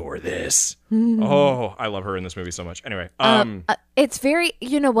for this. Oh, I love her in this movie so much. Anyway, it's very.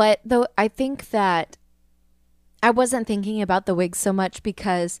 You know what though? I think that I wasn't thinking about the wigs so much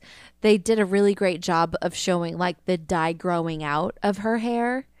because they did a really great job of showing like the dye growing out of her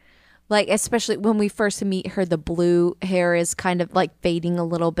hair. Like, especially when we first meet her, the blue hair is kind of like fading a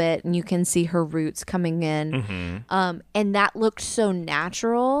little bit and you can see her roots coming in. And that looked so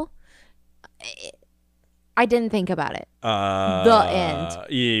natural. I didn't think about it. The end.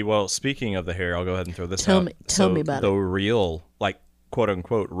 Yeah, well, speaking of the hair, I'll go ahead and throw this Tell out. me about the it. real, like, quote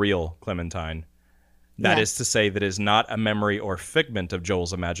unquote, real Clementine. That is to say that is not a memory or figment of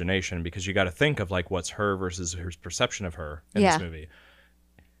Joel's imagination, because you got to think of like what's her versus her perception of her in this movie.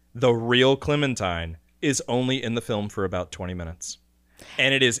 The real Clementine is only in the film for about 20 minutes.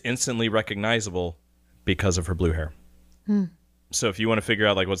 And it is instantly recognizable because of her blue hair. So if you want to figure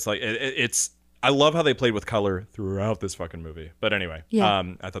out like what's like, it's, I love how they played with color throughout this fucking movie. But anyway,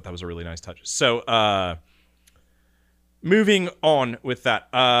 I thought that was a really nice touch. So moving on with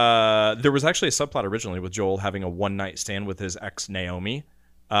that, there was actually a subplot originally with Joel having a one-night stand with his ex Naomi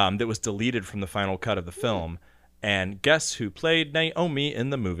that was deleted from the final cut of the film. And guess who played Naomi in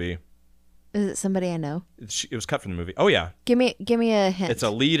the movie? Is it somebody I know? It was cut from the movie. Oh, yeah. Give me a hint. It's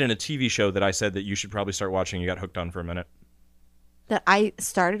a lead in a TV show that I said that you should probably start watching. You got hooked on for a minute. That I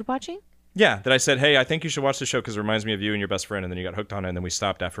started watching? Yeah, that I said, hey, I think you should watch the show because it reminds me of you and your best friend. And then you got hooked on it, and then we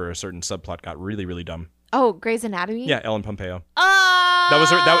stopped after a certain subplot got really, really dumb. Oh, Grey's Anatomy? Yeah, Ellen Pompeo. That was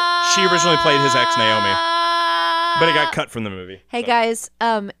her. She originally played his ex, Naomi. But it got cut from the movie. Hey, guys,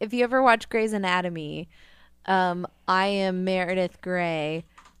 if you ever watch Grey's Anatomy... I am Meredith Grey,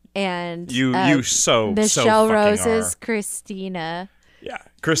 and you Michelle so Rose fucking is Christina. Yeah,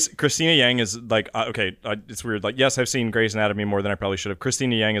 Christina Yang is like okay. It's weird. Like, yes, I've seen Grey's Anatomy more than I probably should have.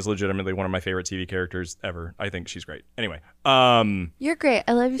 Christina Yang is legitimately one of my favorite TV characters ever. I think she's great. Anyway, You're great.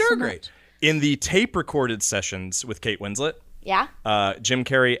 I love you so great. much. in the tape recorded sessions with Kate Winslet, Yeah. Jim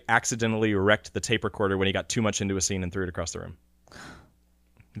Carrey accidentally wrecked the tape recorder when he got too much into a scene and threw it across the room.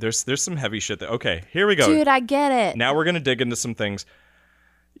 There's some heavy shit that. Okay, here we go. Dude, I get it. Now we're gonna dig into some things.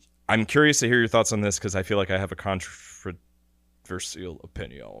 I'm curious to hear your thoughts on this because I feel like I have a controversial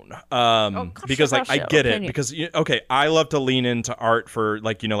opinion. Because like I get it because okay, I love to lean into art for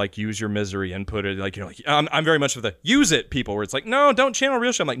like like use your misery and put it like like I'm very much of the use it people where it's like no, don't channel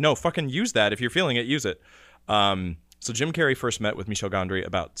real shit. I'm like no, fucking use that if you're feeling it, use it. So Jim Carrey first met with Michel Gondry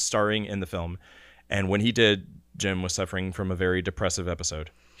about starring in the film, and when he did, Jim was suffering from a very depressive episode.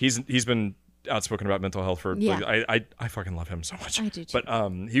 He's been outspoken about mental health for I fucking love him so much. I do too.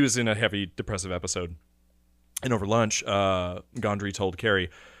 But he was in a heavy depressive episode. And over lunch, Gondry told Carrey,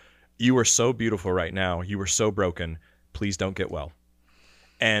 "You are so beautiful right now. You were so broken. Please don't get well."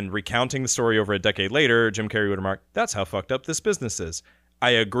 And recounting the story over a decade later, Jim Carrey would remark, "That's how fucked up this business is." I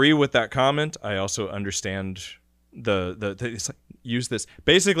agree with that comment. I also understand the it's like, use this.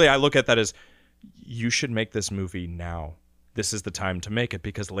 Basically, I look at that as you should make this movie now. This is the time to make it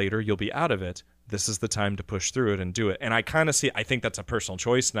because later you'll be out of it. This is the time to push through it and do it. And I kind of see, I think that's a personal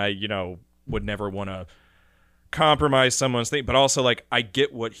choice, and I, would never want to compromise someone's thing. But also, like, I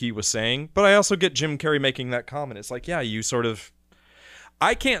get what he was saying, but I also get Jim Carrey making that comment. It's like, yeah, you sort of,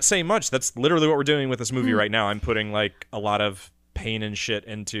 I can't say much. That's literally what we're doing with this movie right now. I'm putting like a lot of pain and shit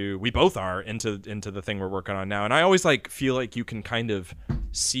into, we both are into the thing we're working on now. And I always like feel like you can kind of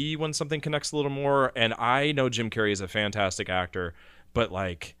see when something connects a little more. And I know Jim Carrey is a fantastic actor, but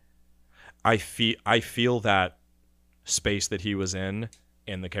like I feel that space that he was in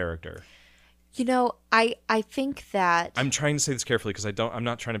the character. I think that I'm trying to say this carefully because I'm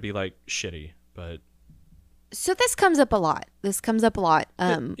not trying to be like shitty, but so this comes up a lot.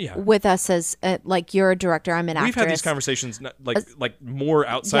 Yeah. With us as like you're a director, I'm an actress. We've had these conversations like more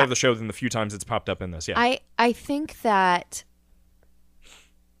outside of the show than the few times it's popped up in this. Yeah. I think that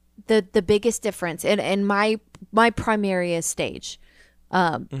the biggest difference in my primary is stage.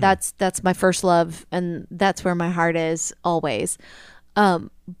 That's my first love, and that's where my heart is always.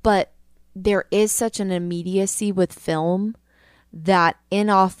 But there is such an immediacy with film that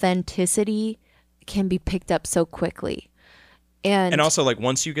inauthenticity can be picked up so quickly. And also, like,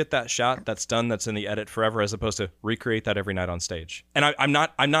 once you get that shot, that's done, that's in the edit forever, as opposed to recreate that every night on stage. And I'm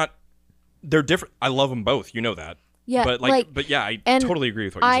not, they're different. I love them both. You know that. Yeah. But yeah, I totally agree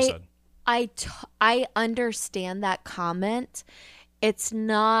with what you just said. I understand that comment. It's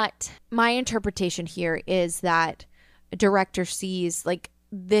not, my interpretation here is that a director sees like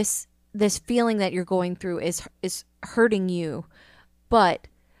this feeling that you're going through is hurting you, but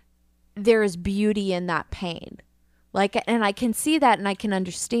there is beauty in that pain. Like, and I can see that and I can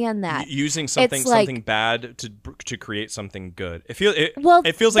understand that. Using something bad to create something good. It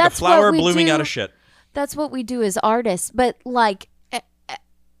feels like a flower blooming out of shit. That's what we do as artists, but like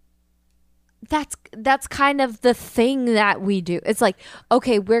that's kind of the thing that we do. It's like,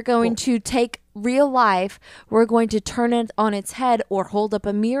 okay, we're going to take real life, we're going to turn it on its head or hold up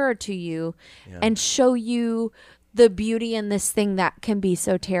a mirror to you and show you the beauty in this thing that can be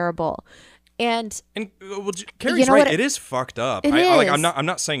so terrible. And Carrie's right. It is fucked up. It is. I'm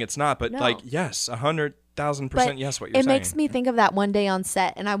not saying it's not, but like, yes, 100,000% yes. What you're saying. It makes me think of that one day on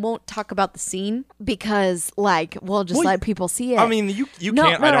set, and I won't talk about the scene because, like, we'll just let people see it. I mean, you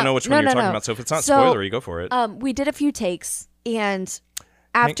can't. I don't know which one you're talking about. So if it's not spoilery, go for it. We did a few takes, and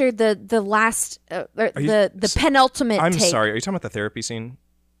after the last the penultimate. I'm take, sorry. Are you talking about the therapy scene?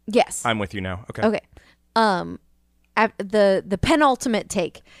 Yes. I'm with you now. Okay. Okay. At the penultimate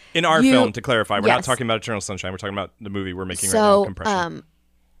take in our film, to clarify, we're not talking about Eternal Sunshine. We're talking about the movie we're making right now, Compression.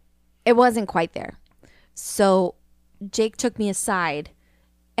 It wasn't quite there. So Jake took me aside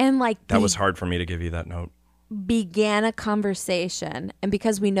and like that was hard for me to give you that note. Began a conversation, and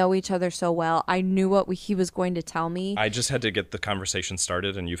because we know each other so well, I knew what he was going to tell me. I just had to get the conversation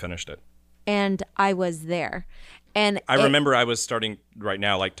started, and you finished it. And I was there. And I remember I was starting right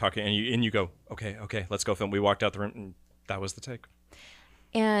now, like talking, and you go, okay, let's go film. We walked out the room, and that was the take.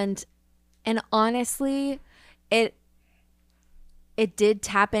 And honestly, it did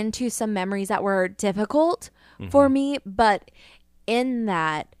tap into some memories that were difficult for me, but in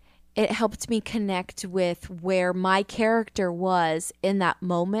that, it helped me connect with where my character was in that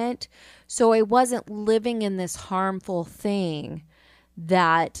moment. So I wasn't living in this harmful thing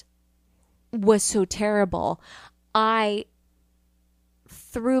that was so terrible. I,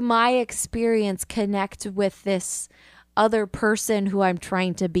 through my experience, connect with this other person who I'm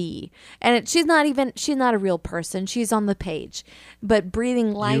trying to be. And she's not a real person. She's on the page. But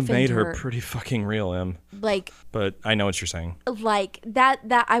breathing life You made into her pretty fucking real, Em. like But I know what you're saying. like that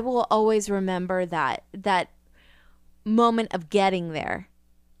I will always remember that moment of getting there.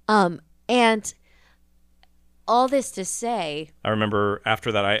 And all this to say, I remember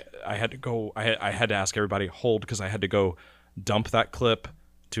after that, I had to go. I had to ask everybody hold because I had to go dump that clip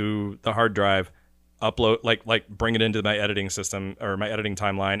to the hard drive, upload like bring it into my editing system or my editing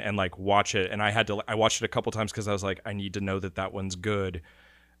timeline and like watch it. And I watched it a couple times because I was like, I need to know that one's good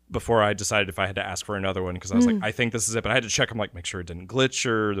before I decided if I had to ask for another one because I was like, I think this is it. But I had to check them, like make sure it didn't glitch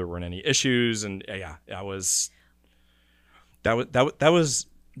or there weren't any issues. And yeah, that was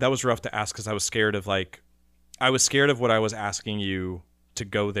rough to ask because I was scared of what I was asking you to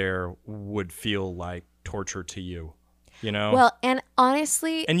go there would feel like torture to you, you know? well, and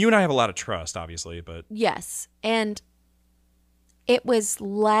honestly, And you and I have a lot of trust, obviously, but yes. And it was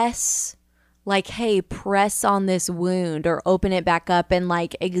less like, hey, press on this wound or open it back up and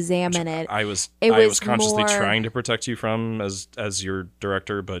like examine it. I was was consciously more- trying to protect you from as your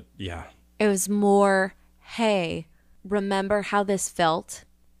director, but yeah. It was more, hey, remember how this felt?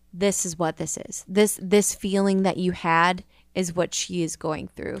 This is what this is. This feeling that you had is what she is going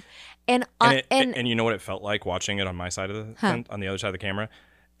through. And And you know what it felt like watching it on my side of the tent, on the other side of the camera?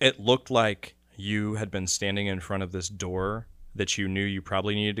 It looked like you had been standing in front of this door that you knew you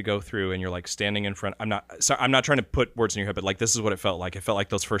probably needed to go through, and you're like standing in front. I'm not trying to put words in your head, but like this is what it felt like. It felt like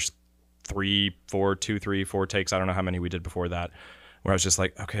those first 3, 4 takes. I don't know how many we did before that, where I was just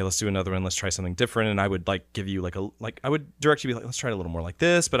like, okay, let's do another one. Let's try something different. And I would like give you I would direct you to be like, let's try it a little more like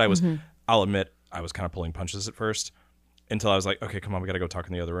this. But I'll admit, I was kind of pulling punches at first until I was like, okay, come on, we got to go talk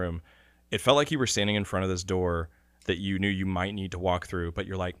in the other room. It felt like you were standing in front of this door that you knew you might need to walk through, but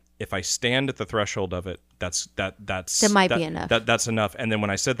you're like, if I stand at the threshold of it, that might be enough. That's enough. And then when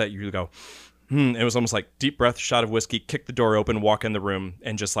I said that, you go, it was almost like deep breath, shot of whiskey, kick the door open, walk in the room,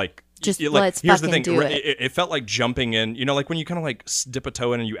 and just like, let's here's the fucking thing. do it. It felt like jumping in, you know, like when you kind of like dip a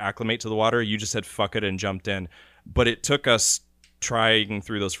toe in and you acclimate to the water, you just said fuck it and jumped in. But it took us trying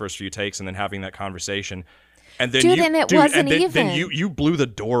through those first few takes and then having that conversation. And then then you blew the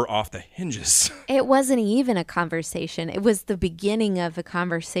door off the hinges. It wasn't even a conversation. It was the beginning of a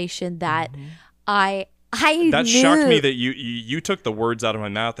conversation that I That knew. shocked me that you took the words out of my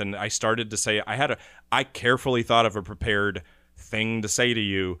mouth, and I started to say I carefully thought of a prepared thing to say to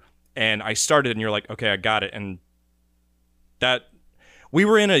you, and I started, and you're like, okay, I got it, and that we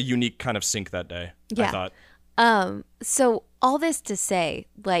were in a unique kind of sync that day. Yeah. I thought. So all this to say,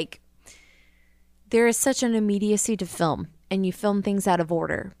 like, there is such an immediacy to film, and you film things out of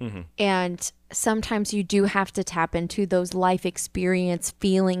order. And sometimes you do have to tap into those life experience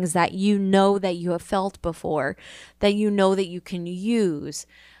feelings that you know that you have felt before, that you know that you can use.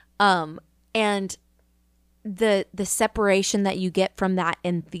 And the separation that you get from that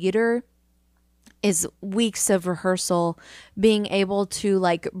in theater is weeks of rehearsal, being able to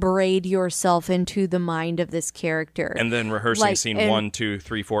like braid yourself into the mind of this character. And then rehearsing Like, scene and- 1, 2,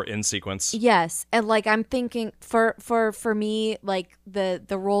 3, 4 in sequence. Yes. And like I'm thinking for me, like the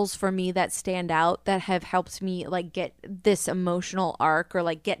roles for me that stand out that have helped me like get this emotional arc or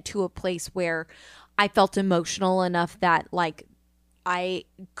like get to a place where I felt emotional enough that like I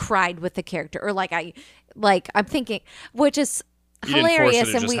cried with the character or I'm thinking, which is You didn't force hilarious.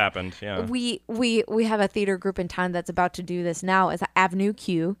 it And just happened. Yeah. we have a theater group in town that's about to do this now as Avenue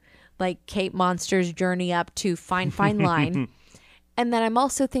Q, like Kate Monster's journey up to Fine Line. And then I'm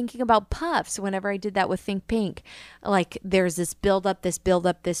also thinking about Puffs whenever I did that with Think Pink. Like there's this build up,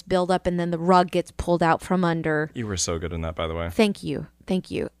 and then the rug gets pulled out from under. You were so good in that, by the way. Thank you.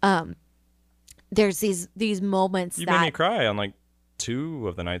 There's these moments You that made me cry on like 2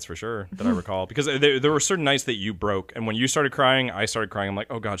 of the nights for sure that I recall, because there were certain nights that you broke, and when you started crying, I started crying. I'm like,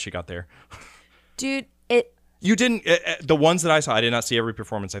 oh god, she got there. dude, You didn't. The ones that I saw, I did not see every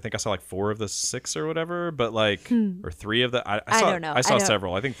performance. I think I saw like 4 of the 6 or whatever, but like, or 3 of the. I saw, don't know. I saw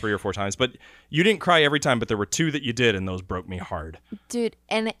several. I think 3 or 4 times, but you didn't cry every time. But there were 2 that you did, and those broke me hard. dude,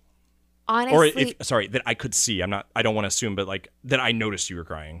 and honestly, that I could see. I don't want to assume, but like that I noticed you were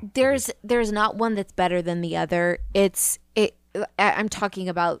crying. there's not one that's better than the other. I'm talking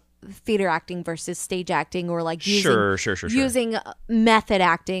about theater acting versus stage acting, or like using, Sure. using method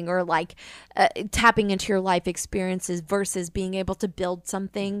acting, or like tapping into your life experiences versus being able to build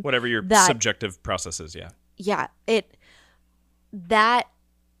something. Whatever your that, subjective process is, yeah. Yeah,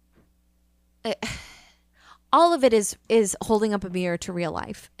 all of it is holding up a mirror to real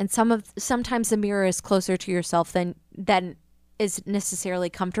life, and sometimes the mirror is closer to yourself than is necessarily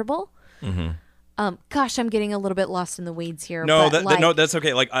comfortable. Gosh, I'm getting a little bit lost in the weeds here. No, but like, no, that's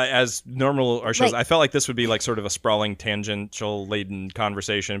okay. Like as normal our shows, Like- I felt like this would be like sort of a sprawling, tangential laden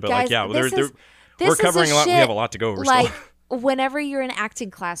conversation. But Guys, like, yeah, this is we're covering a lot. We shit, have a lot to go over. Like Still. whenever you're in acting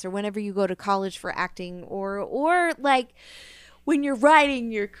class or whenever you go to college for acting or like when you're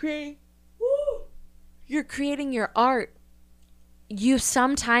writing, you're creating your art. You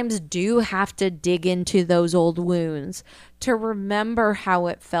sometimes do have to dig into those old wounds to remember how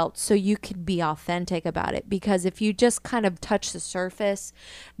it felt so you can be authentic about it. Because if you just kind of touch the surface,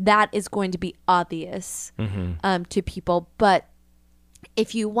 that is going to be obvious to people. But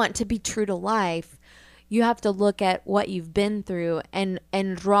if you want to be true to life, you have to look at what you've been through and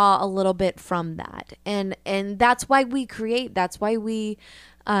draw a little bit from that. And that's why we create. That's why we're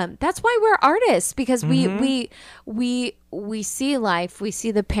artists, because we see life, we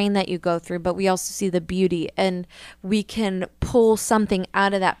see the pain that you go through, but we also see the beauty, and we can pull something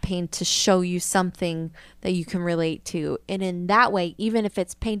out of that pain to show you something that you can relate to. And in that way, even if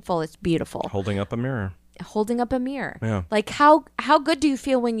it's painful, it's beautiful. Holding up a mirror. Yeah. Like how good do you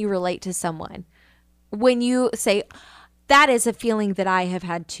feel when you relate to someone? When you say, that is a feeling that I have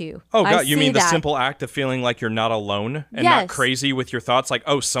had too. Oh, God, you mean the that. simple act of feeling like you're not alone and Yes. not crazy with your thoughts? Like,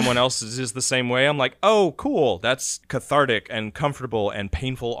 oh, someone else is the same way. I'm like, oh, cool. That's cathartic and comfortable and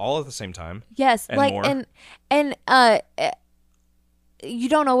painful all at the same time. Yes, And like more. and you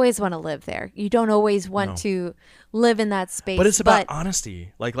don't always want to live there. You don't always want to live in that space. But it's about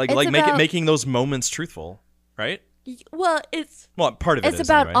honesty. Like about- making those moments truthful, right? Well, Well, part of it it's is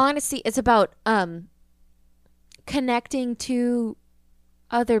about anyway. honesty. It's about connecting to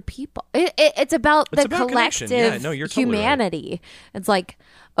other people. It's about It's the about connection. collective Yeah, no, you're totally right. humanity. It's like,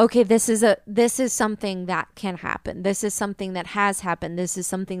 okay, this is something that can happen. This is something that has happened. This is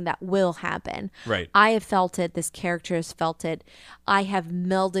something that will happen. Right. I have felt it. This character has felt it. I have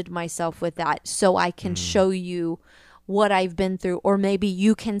melded myself with that so I can show you what I've been through, or maybe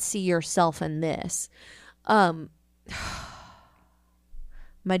you can see yourself in this.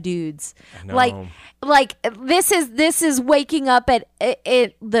 My dudes, I know. like this is waking up at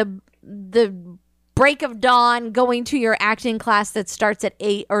the break of dawn, going to your acting class that starts at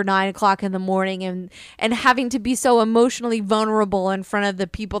 8 or 9 o'clock in the morning, and having to be so emotionally vulnerable in front of the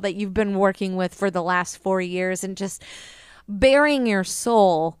people that you've been working with for the last 4 years, and just bearing your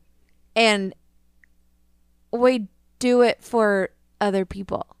soul. And we do it for other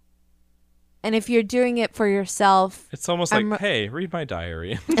people. And if you're doing it for yourself, It's almost like, hey, read my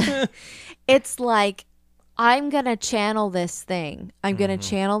diary. it's like, I'm going to channel this thing. I'm going to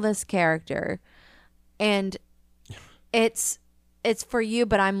channel this character. And it's for you,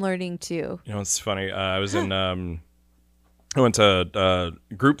 but I'm learning too. You know, it's funny. I was in, I went to a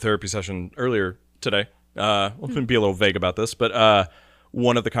group therapy session earlier today. We'll be a little vague about this, but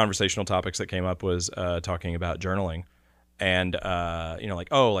one of the conversational topics that came up was talking about journaling. And, does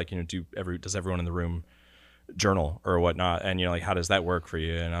everyone in the room journal or whatnot? And, like, how does that work for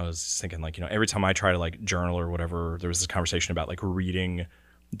you? And I was thinking, like, every time I try to, like, journal or whatever, there was this conversation about, like, reading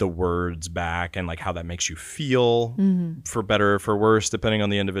the words back and, like, how that makes you feel, for better or for worse, depending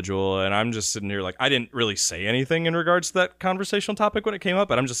on the individual. And I'm just sitting here, like, I didn't really say anything in regards to that conversational topic when it came up,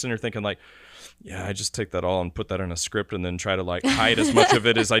 but I'm just sitting here thinking, like, yeah, I just take that all and put that in a script and then try to, like, hide as much of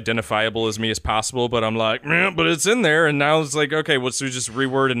it as identifiable as me as possible. But I'm like, but it's in there. And now it's like, okay, so we just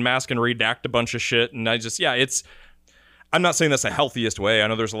reword and mask and redact a bunch of shit. And I'm not saying that's the healthiest way. I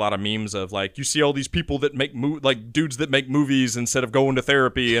know there's a lot of memes of, like, you see all these people that make dudes that make movies instead of going to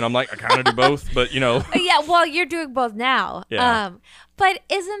therapy. And I'm like, I kind of do both, but Yeah, well, you're doing both now. Yeah. But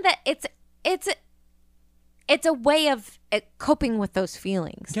isn't that it's a way of coping with those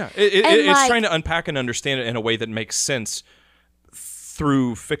feelings. Yeah, And, it's like, trying to unpack and understand it in a way that makes sense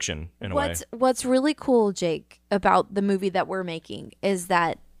through fiction in a way. What's really cool, Jake, about the movie that we're making is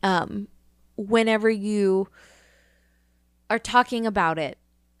that whenever you are talking about it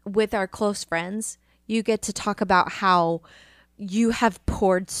with our close friends, you get to talk about how you have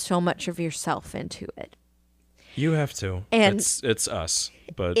poured so much of yourself into it. You have to. And it's us,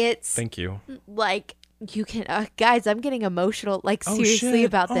 but thank you. Like, you can guys, I'm getting emotional, like, Oh, seriously shit.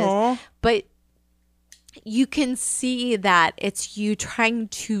 about this. Aw. But you can see that it's you trying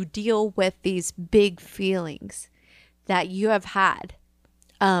to deal with these big feelings that you have had.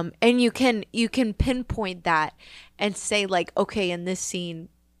 And you can pinpoint that and say, like, okay, in this scene,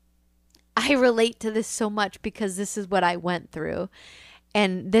 I relate to this so much because this is what I went through.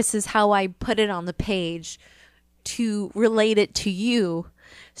 And this is how I put it on the page to relate it to you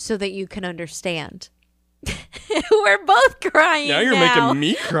so that you can understand. We're both crying Now you're making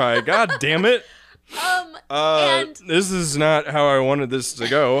me cry. God damn it. and This is not how I wanted this to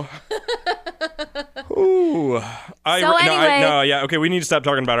go. Ooh. Anyway. Okay, we need to stop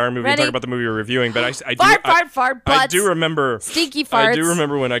talking about our movie and Ready? talk about the movie we're reviewing. But Fart, I butts. do remember. Stinky farts. I do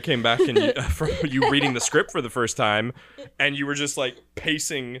remember when I came back and from you reading the script for the first time, and you were just like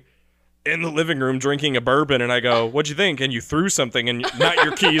pacing in the living room drinking a bourbon, and I go, "What'd you think?" And you threw something, and not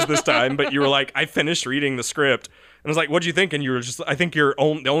your keys this time, but you were like, "I finished reading the script," and I was like, "What'd you think?" And you were just, I think the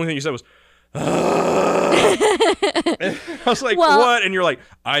only thing you said was. I was like, what? And you're like,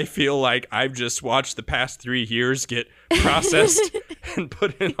 I feel like I've just watched the past 3 years get processed and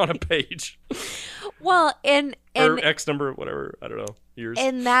put in on a page. Well, and or X number, whatever, I don't know, years.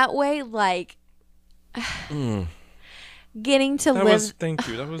 In that way, like getting to that live. Was, thank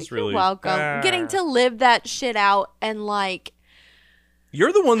you. That was really You're welcome. Getting to live that shit out and like.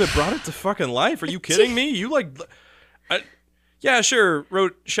 You're the one that brought it to fucking life. Are you kidding me? You like. Yeah, sure,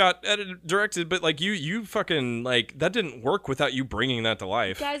 wrote, shot, edited, directed, but like you fucking like that didn't work without you bringing that to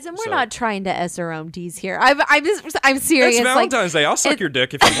life, guys. And we're not trying to SRMDs here. I'm serious. It's Valentine's Day. I'll suck your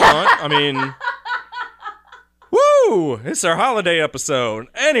dick if you want. I mean, woo! It's our holiday episode.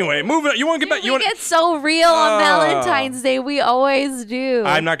 Anyway, moving on. You want to get back? We get so real on Valentine's Day. We always do.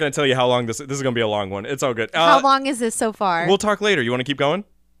 I'm not going to tell you how long this is going to be a long one. It's all good. How long is this so far? We'll talk later. You want to keep going?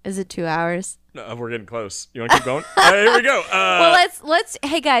 Is it 2 hours? No, we're getting close. You want to keep going? Here we go. Well, let's.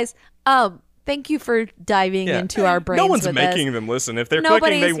 Hey guys, thank you for diving into our brains. No one's with making us. them listen. If they're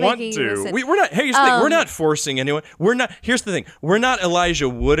Nobody's clicking, they want to. We're not. Here's the thing. We're not forcing anyone. We're not. Here's the thing. We're not Elijah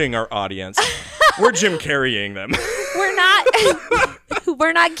Wooding our audience. We're Jim Carreying them. We're not.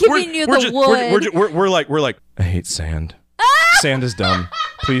 We're not giving you the wood. We're like. I hate sand. Sand is dumb.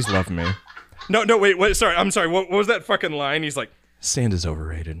 Please love me. No. Wait. Sorry. I'm sorry. What was that fucking line? He's like. Sand is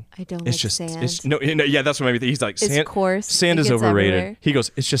overrated. I don't like sand. That's what made me think. He's like, it's coarse. Sand is overrated. Everywhere. He goes,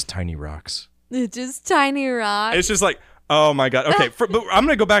 it's just tiny rocks. It's just tiny rocks. It's just like, oh my God. Okay, but I'm going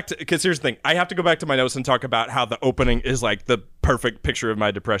to go back to, because here's the thing. I have to go back to my notes and talk about how the opening is like the perfect picture of my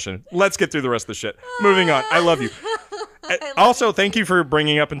depression. Let's get through the rest of the shit. Moving on. I love you. Also, thank you for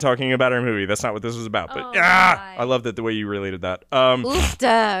bringing up and talking about our movie. That's not what this was about, but I love that the way you related that. Oof,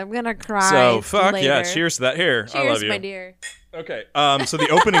 I'm going to cry. So, fuck later. yeah. Cheers to that. Here, Cheers, I love you. my dear. Okay, so the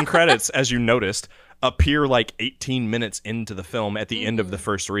opening credits, as you noticed, appear like 18 minutes into the film at the end of the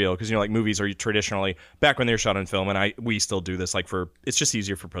first reel, because like movies are traditionally back when they were shot on film, and we still do this like it's just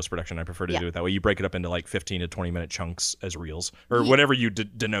easier for post-production. I prefer to do it that way. You break it up into like 15 to 20 minute chunks as reels, or whatever you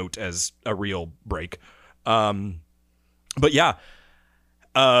denote as a reel break. But yeah,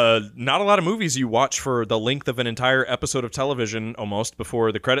 not a lot of movies you watch for the length of an entire episode of television almost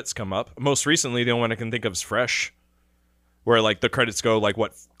before the credits come up. Most recently, the only one I can think of is Fresh, where like the credits go like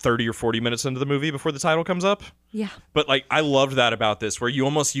 30 or 40 minutes into the movie before the title comes up. Yeah. But like I loved that about this, where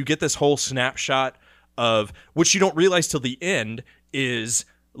you get this whole snapshot of, which you don't realize till the end, is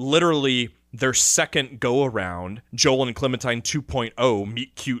literally their second go around, Joel and Clementine 2.0,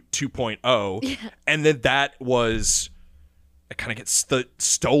 Meet Cute 2.0. And then that was, it kind of gets the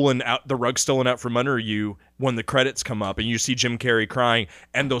rug stolen out from under you when the credits come up and you see Jim Carrey crying,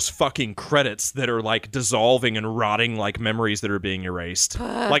 and those fucking credits that are like dissolving and rotting like memories that are being erased.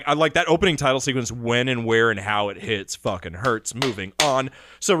 Like I like that opening title sequence, when and where and how it hits fucking hurts. Moving on.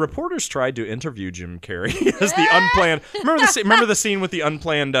 So reporters tried to interview Jim Carrey as the unplanned. Remember the scene with the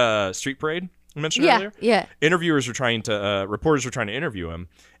unplanned street parade I mentioned earlier? Yeah. Reporters were trying to interview him.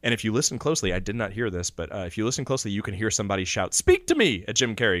 And if you listen closely, I did not hear this, but if you listen closely, you can hear somebody shout, "Speak to me," at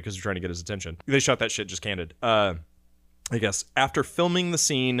Jim Carrey, because they're trying to get his attention. They shot that shit just candid. I guess after filming the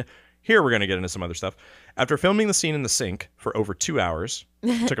scene, here we're going to get into some other stuff. After filming the scene in the sink for over 2 hours,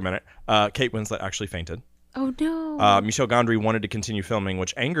 took a minute, Kate Winslet actually fainted. Oh, no. Michel Gondry wanted to continue filming,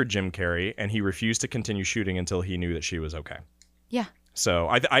 which angered Jim Carrey, and he refused to continue shooting until he knew that she was okay. Yeah. So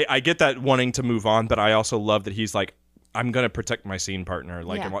I get that wanting to move on, but I also love that he's like, I'm going to protect my scene partner. And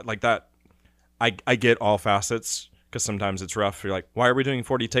like that. I get all facets, because sometimes it's rough. You're like, why are we doing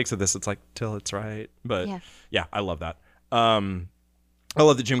 40 takes of this? It's like, till it's right. But yeah I love that. I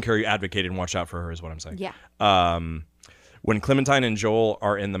love that Jim Carrey advocated and watched out for her, is what I'm saying. Yeah. When Clementine and Joel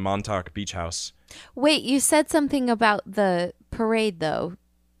are in the Montauk beach house. Wait, you said something about the parade, though.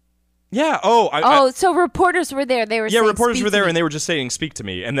 Yeah. So reporters were there. They were saying, reporters were there, and and they were just saying, "Speak to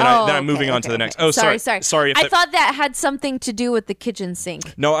me," and then I'm moving on to the next. Oh, sorry. Sorry. I thought that had something to do with the kitchen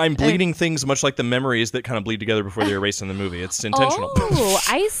sink. No, I'm bleeding things much like the memories that kind of bleed together before they're erased in the movie. It's intentional. Oh,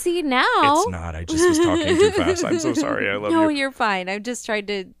 I see now. It's not. I just was talking too fast. I'm so sorry. I love you. No, you're fine. I'm just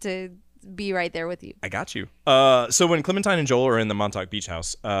trying to be right there with you. I got you. So when Clementine and Joel are in the Montauk Beach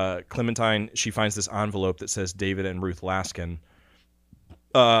House, Clementine, she finds this envelope that says David and Ruth Laskin.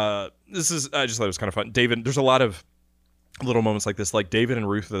 I just thought it was kind of fun. David, there's a lot of little moments like this, like David and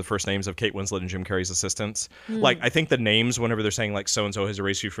Ruth are the first names of Kate Winslet and Jim Carrey's assistants. Like, I think the names, whenever they're saying like so-and-so has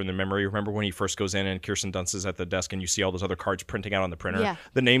erased you from the memory, remember when he first goes in and Kirsten Dunst is at the desk and you see all those other cards printing out on the printer? Yeah.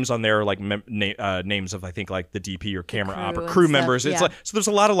 The names on there are like names of, I think, like the DP or camera op or and crew stuff, members. It's yeah. like, so there's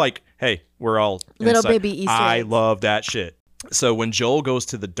a lot of like, hey, we're all Little inside. baby Easter I eggs. love that shit. So when Joel goes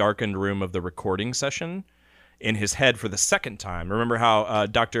to the darkened room of the recording session in his head for the second time, remember how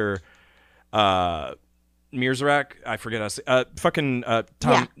Dr. Mirzarak, I forget how to say,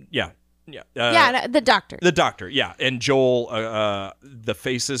 Tom, The doctor. the doctor, yeah, and Joel, the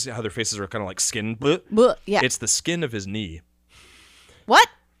faces, how their faces are kind of like skin, Yeah. it's the skin of his knee. What?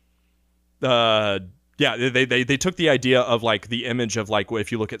 Yeah, they took the idea of like the image of like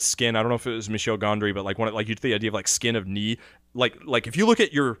if you look at skin, I don't know if it was Michel Gondry, but like you took the idea of like skin of knee, like if you look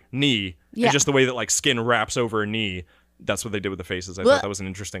at your knee Yeah. and just the way that like skin wraps over a knee, that's what they did with the faces. I thought that was an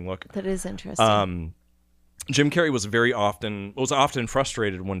interesting look. That is interesting. Jim Carrey was often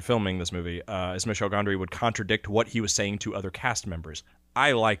frustrated when filming this movie, as Michel Gondry would contradict what he was saying to other cast members.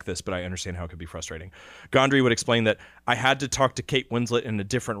 I like this, but I understand how it could be frustrating. Gondry would explain that I had to talk to Kate Winslet in a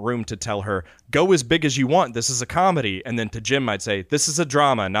different room to tell her, go as big as you want, this is a comedy. And then to Jim, I'd say, this is a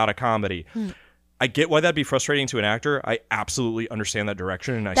drama, not a comedy. I get why that'd be frustrating to an actor. I absolutely understand that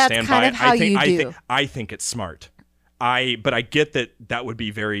direction, and I That's stand kind by of it. how you do. I think it's smart. But I get that would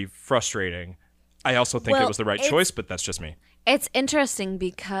be very frustrating. I also think it was the right choice, but that's just me. It's interesting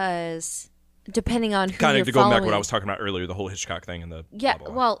because depending on who Kind you're of to go back following, what I was talking about earlier, the whole Hitchcock thing and the yeah. blah,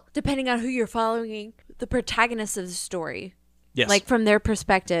 blah, blah. Well, depending on who you're following, the protagonist of the story, Yes, like from their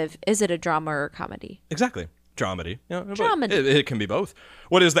perspective, is it a drama or a comedy? exactly. Dramedy. Yeah, but Dramedy. It can be both.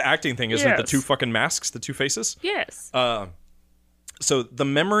 What is the acting thing? Isn't it the Yes. two fucking masks, the two faces? Yes. So the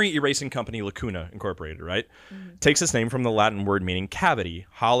memory erasing company Lacuna Incorporated, right, takes its name from the Latin word meaning cavity,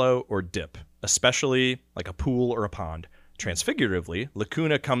 hollow, or dip, especially like a pool or a pond. Transfiguratively,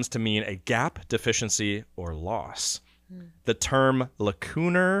 lacuna comes to mean a gap, deficiency, or loss. The term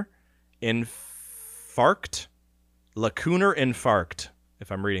lacunar infarct,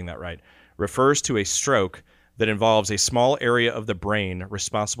 if I'm reading that right, refers to a stroke that involves a small area of the brain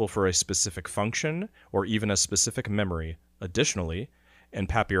responsible for a specific function or even a specific memory. Additionally, in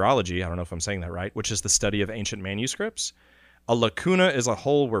papyrology, I don't know if I'm saying that right, which is the study of ancient manuscripts, a lacuna is a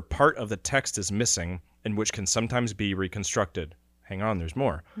hole where part of the text is missing and which can sometimes be reconstructed. Hang on, there's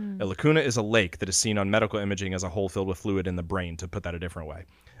more. A lacuna is a lake that is seen on medical imaging as a hole filled with fluid in the brain, to put that a different way.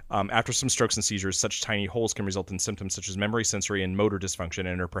 After some strokes and seizures, such tiny holes can result in symptoms such as memory, sensory, and motor dysfunction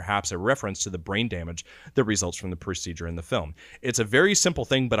and are perhaps a reference to the brain damage that results from the procedure in the film. It's a very simple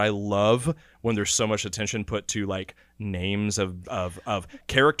thing, but I love when there's so much attention put to like names of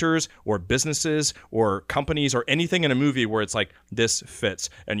characters or businesses or companies or anything in a movie where it's like, this fits.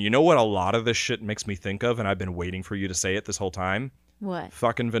 And you know what a lot of this shit makes me think of, and I've been waiting for you to say it this whole time? What?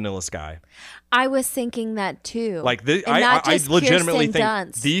 Fucking Vanilla Sky. I was thinking that too. Like And I not just legitimately Kirsten think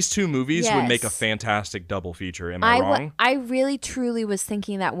Dunst. these two movies would make a Yes. fantastic double feature. Am I wrong? I really truly was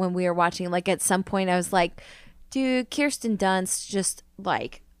thinking that when we were watching. Like at some point, I was like, dude, Kirsten Dunst just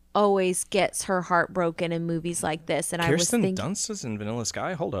like always gets her heart broken in movies like this. And I was Kirsten thinking, Dunst is in Vanilla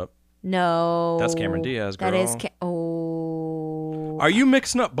Sky? Hold up. no, That's Cameron Diaz, That is girl. oh, Are you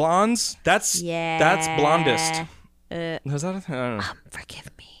mixing up blondes? That's blondest. Is that a thing? I don't know. forgive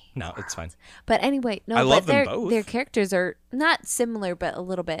me. No, it's fine. But anyway, no, I but love them their both. their characters are not similar, but a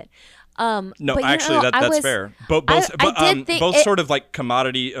little bit. No, but you actually, know, that's fair. Both did think both it- sort of like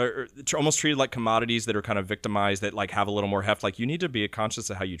commodity, or almost treated like commodities that are kind of victimized, that like have a little more heft. Like you need to be conscious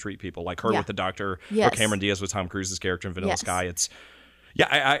of how you treat people, like her Yeah. with the doctor, or Yes. Cameron Diaz with Tom Cruise's character in Vanilla Yes. Sky. It's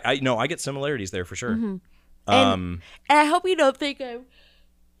I know I get similarities there for sure. Mm-hmm. And I hope you don't think I'm.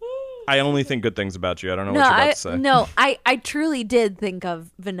 I only think good things about you. I don't know No, what you're about to say. no, I truly did think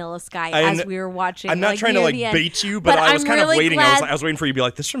of Vanilla Sky as we were watching. I'm not like, trying to near like the end. bait you, but I was I'm kind really of waiting. Glad, I was waiting for you to be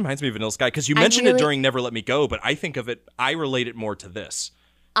like, this reminds me of Vanilla Sky, because you I'm mentioned it really- during Never Let Me Go, but I think of it. I relate it more to this.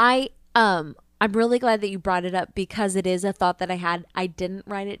 I'm really glad that you brought it up because it is a thought that I had. I didn't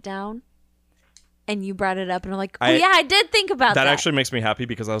write it down, and you brought it up, and I'm like, oh yeah, I did think about that. That actually makes me happy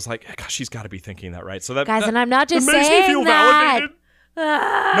because I was like, gosh, she's got to be thinking that, right? So that guys, that, and I'm not just it makes saying me feel that. validated. No,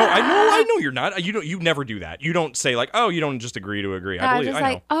 I know you're not. You never do that. You don't say like, oh, you don't just agree to agree. I I'm believe. just I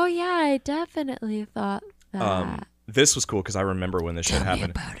like, know. oh yeah, I definitely thought that. This was cool because I remember when this shit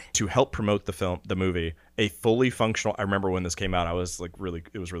happened. To help promote the movie, a fully functional. I remember when this came out. I was like,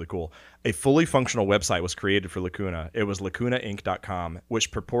 it was really cool. A fully functional website was created for Lacuna. It was lacunainc.com,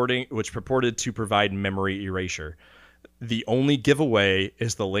 which purported to provide memory erasure. The only giveaway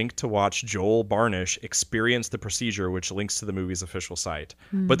is the link to watch Joel Barnish experience the procedure, which links to the movie's official site.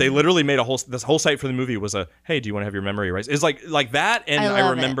 But they literally made this whole site for the movie was hey, do you want to have your memory erased? It's like that. And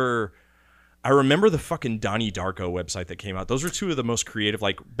I remember the fucking Donnie Darko website that came out. Those were two of the most creative,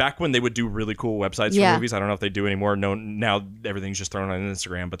 like back when they would do really cool websites for movies. I don't know if they do anymore. No, now everything's just thrown on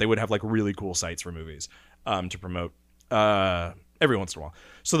Instagram, but they would have like really cool sites for movies to promote every once in a while.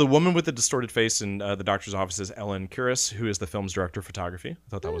 So the woman with the distorted face in the doctor's office is Ellen Kuras, who is the film's director of photography. I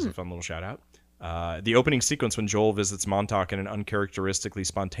thought that was a fun little shout out. The opening sequence when Joel visits Montauk in an uncharacteristically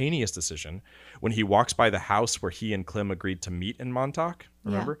spontaneous decision, when he walks by the house where he and Clem agreed to meet in Montauk,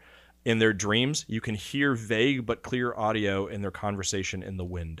 remember? In their dreams, you can hear vague but clear audio in their conversation in the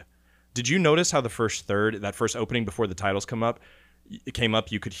wind. Did you notice how the first third, that first opening before the titles came up,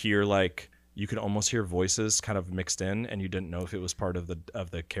 you could hear you could almost hear voices kind of mixed in, and you didn't know if it was part of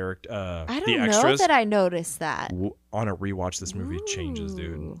the character. I don't the know extras. that I noticed that. On a rewatch, this movie changes,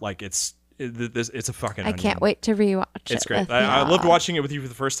 dude. Like it's a fucking. I can't wait to rewatch it. It's great. I loved watching it with you for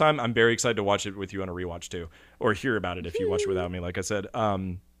the first time. I'm very excited to watch it with you on a rewatch too, or hear about it if you watch it without me. Like I said.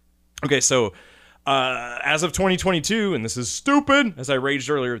 Okay, so as of 2022, and this is stupid, as I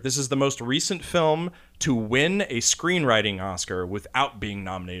raged earlier, this is the most recent film to win a screenwriting Oscar without being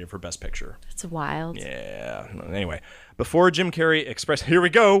nominated for Best Picture. That's wild. Yeah. Anyway, before Jim Carrey expressed... Here we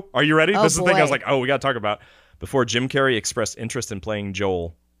go. Are you ready? This is the thing I was like, we got to talk about. Before Jim Carrey expressed interest in playing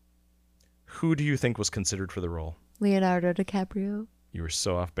Joel, who do you think was considered for the role? Leonardo DiCaprio. You were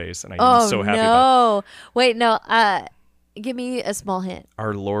so off base, and I'm so happy about it. Wait, no. Give me a small hint.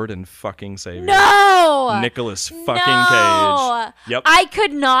 Our Lord and fucking Savior. No! Nicolas fucking Cage. Yep. I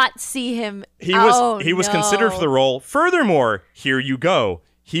could not see him. He was considered for the role. Furthermore, here you go.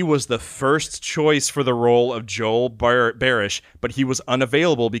 He was the first choice for the role of Joel Barish, but he was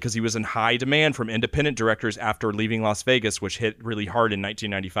unavailable because he was in high demand from independent directors after Leaving Las Vegas, which hit really hard in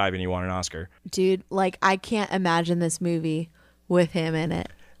 1995, and he won an Oscar. Dude, I can't imagine this movie with him in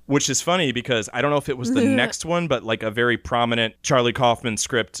it. Which is funny because I don't know if it was the next one, but like a very prominent Charlie Kaufman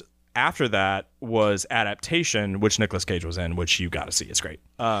script after that was Adaptation, which Nicolas Cage was in, which you got to see. It's great.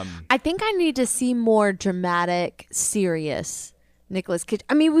 I think I need to see more dramatic, serious Nicolas Cage.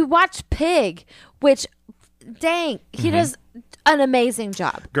 I mean, we watched Pig, which, dang, he does an amazing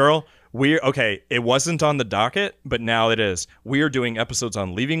job. Girl, it wasn't on the docket, but now it is. We are doing episodes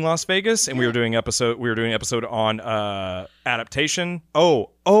on Leaving Las Vegas, and we were doing episode on Adaptation.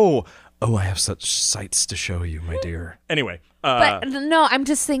 I have such sights to show you, my dear. Anyway, but no, I'm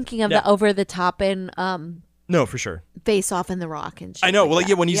just thinking of the over the top and no, for sure. Face Off in the Rock and shit. I know. Like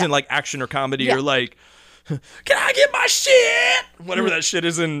when he's in like action or comedy or like, can I get my shit? Whatever that shit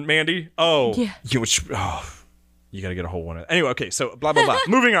is in Mandy. You got to get a whole one. Anyway, okay, so blah, blah, blah.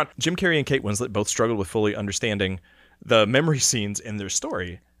 Moving on. Jim Carrey and Kate Winslet both struggled with fully understanding the memory scenes in their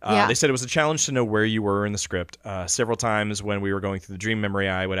story. They said it was a challenge to know where you were in the script. Several times when we were going through the dream memory,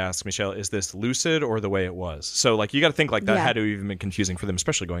 I would ask Michelle, is this lucid or the way it was? So, like, you got to think like that had to have even been confusing for them,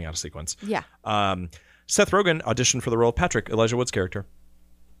 especially going out of sequence. Yeah. Seth Rogen auditioned for the role of Patrick, Elijah Wood's character.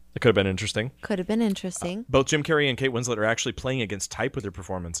 It could have been interesting. Both Jim Carrey and Kate Winslet are actually playing against type with their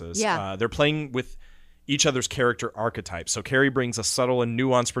performances. Yeah. They're playing with each other's character archetypes. So Carey brings a subtle and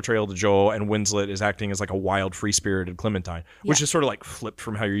nuanced portrayal to Joel, and Winslet is acting as like a wild, free-spirited Clementine, which is sort of like flipped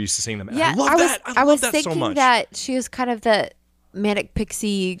from how you're used to seeing them. Yeah, I love that. I love that so much. That she was kind of the manic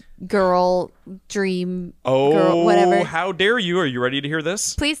pixie girl, dream girl, whatever. How dare you? Are you ready to hear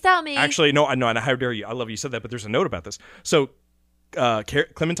this? Please tell me. Actually, no, how dare you? I love you said that, but there's a note about this. So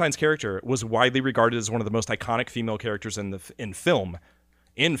Clementine's character was widely regarded as one of the most iconic female characters in film,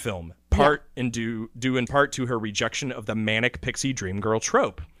 due in part to her rejection of the manic pixie dream girl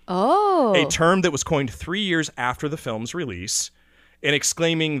trope. A term that was coined 3 years after the film's release. In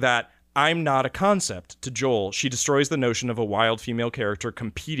exclaiming that I'm not a concept to Joel, she destroys the notion of a wild female character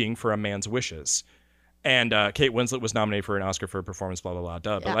competing for a man's wishes. And Kate Winslet was nominated for an Oscar for a performance, blah, blah, blah,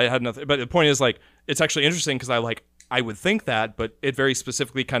 duh. But I had nothing. But the point is, like, it's actually interesting because I would think that, but it very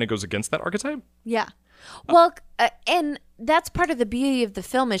specifically kind of goes against that archetype. Yeah. Well, and that's part of the beauty of the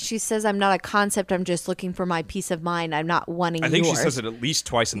film is she says, I'm not a concept. I'm just looking for my peace of mind. I'm not wanting yours. I think she says it at least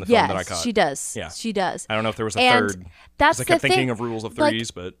twice in the film that I caught. She does. Yeah. She does. I don't know if there was a third. That's I kept thinking of rules of threes,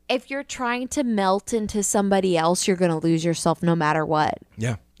 but if you're trying to melt into somebody else, you're going to lose yourself no matter what.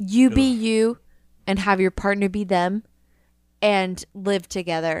 Yeah. You be you and have your partner be them and live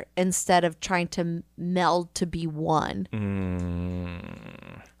together instead of trying to meld to be one.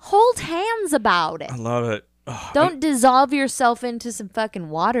 Hold hands about it. I love it. Don't dissolve yourself into some fucking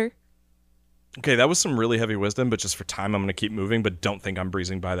water. Okay, that was some really heavy wisdom, but just for time, I'm going to keep moving, but don't think I'm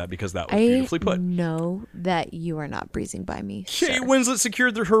breezing by that because that was I beautifully put. know that you are not breezing by me, Kate sir. Winslet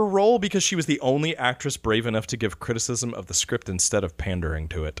secured her role because she was the only actress brave enough to give criticism of the script instead of pandering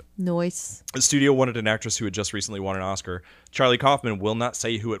to it. Noise. The studio wanted an actress who had just recently won an Oscar. Charlie Kaufman will not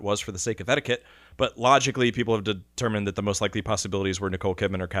say who it was for the sake of etiquette, but logically, people have determined that the most likely possibilities were Nicole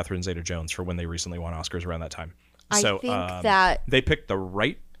Kidman or Catherine Zeta-Jones for when they recently won Oscars around that time. I So think that they picked the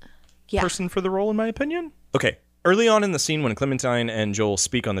right yeah. person for the role, in my opinion. Okay. Early on in the scene, when Clementine and Joel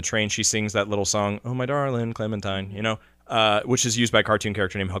speak on the train, she sings that little song, "Oh, my darling Clementine," which is used by a cartoon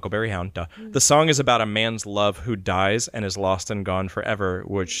character named Huckleberry Hound. Duh. The song is about a man's love who dies and is lost and gone forever,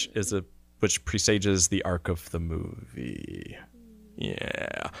 which presages the arc of the movie.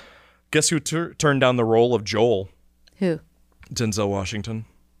 Yeah. Guess who turned down the role of Joel? Who? Denzel Washington.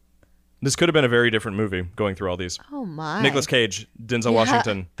 This could have been a very different movie going through all these. Oh my. Nicolas Cage, Denzel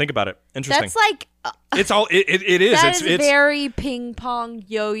Washington. Think about it. Interesting. That's like It's all it is. that is It's very ping pong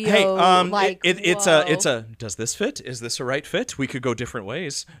yo-yo. hey, like it's whoa. a. Does this fit? Is this a right fit? We could go different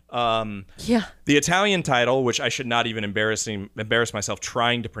ways. Yeah. The Italian title, which I should not even embarrass myself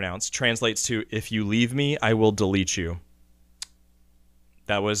trying to pronounce, translates to "If you leave me, I will delete you."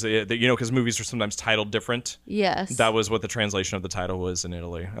 That was because movies are sometimes titled different. Yes. That was what the translation of the title was in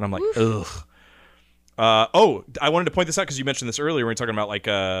Italy, and I'm like, ugh. I wanted to point this out because you mentioned this earlier when we were talking about like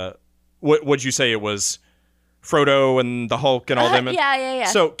what'd you say it was? Frodo and the Hulk and all them. Yeah.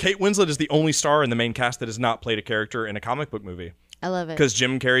 So Kate Winslet is the only star in the main cast that has not played a character in a comic book movie. I love it. Because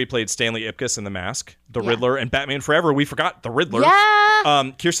Jim Carrey played Stanley Ipkiss in The Mask, the Yeah. Riddler, and Batman Forever. We forgot the Riddler.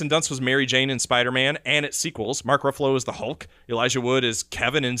 Yeah. Kirsten Dunst was Mary Jane in Spider-Man and its sequels. Mark Ruffalo is the Hulk. Elijah Wood is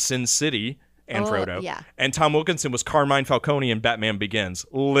Kevin in Sin City and Frodo. Yeah. And Tom Wilkinson was Carmine Falcone in Batman Begins.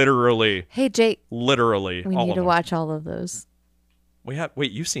 Literally. Hey Jake, Literally. we all need of to them. watch all of those.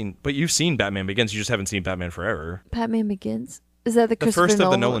 You've seen Batman Begins. You just haven't seen Batman Forever. Batman Begins. Is that the The Christopher first of the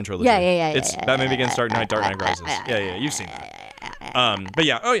Nolan? Nolan trilogy. Yeah. It's Batman Begins, Dark Knight Rises. Yeah, you've seen that. But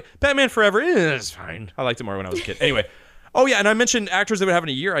yeah, Batman Forever is fine. I liked it more when I was a kid. Anyway, and I mentioned actors that would have in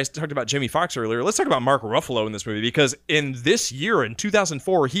a year. I talked about Jamie Foxx earlier. Let's talk about Mark Ruffalo in this movie because in this year, in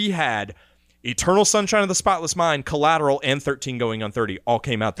 2004, he had Eternal Sunshine of the Spotless Mind, Collateral, and 13 Going on 30 all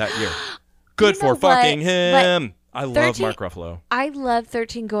came out that year. Good You know for fucking what? him. I love 13 Mark Ruffalo. I love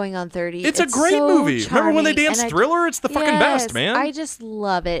 13 Going on 30. It's a great so movie. Remember when they charming, danced and Thriller? It's the fucking best, Yes, man. I just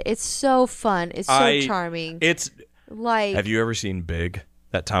love it. It's so fun. It's so charming. Have you ever seen Big,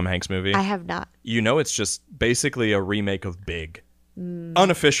 that Tom Hanks movie? I have not. You know it's just basically a remake of Big.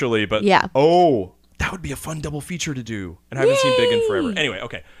 Unofficially, but Yeah. that would be a fun double feature to do. And I haven't seen Big in forever. Anyway,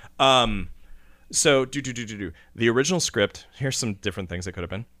 okay. So the original script, here's some different things that could have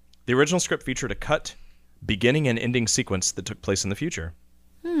been. The original script featured a cut, beginning and ending sequence that took place in the future.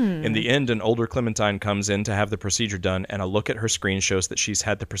 In the end, an older Clementine comes in to have the procedure done, and a look at her screen shows that she's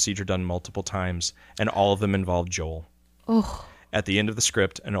had the procedure done multiple times, and all of them involve Joel. Oh. At the end of the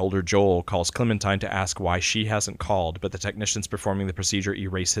script, an older Joel calls Clementine to ask why she hasn't called, but the technicians performing the procedure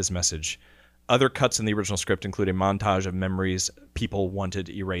erase his message. Other cuts in the original script include a montage of memories people wanted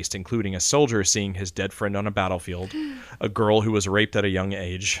erased, including a soldier seeing his dead friend on a battlefield, a girl who was raped at a young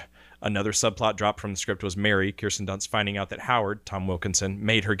age. Another subplot dropped from the script was Mary, Kirsten Dunst, finding out that Howard, Tom Wilkinson,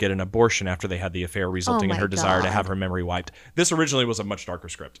 made her get an abortion after they had the affair, resulting in my her desire to God. have her memory wiped. This originally was a much darker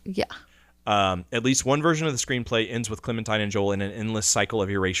script. Yeah. At least one version of the screenplay ends with Clementine and Joel in an endless cycle of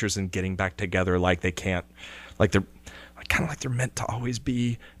erasures and getting back together like they can't, like they're kind of like they're meant to always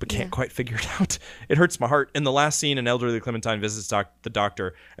be, but can't quite figure it out. It hurts my heart. In the last scene, an elderly Clementine visits the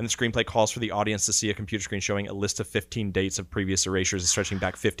doctor, and the screenplay calls for the audience to see a computer screen showing a list of 15 dates of previous erasures stretching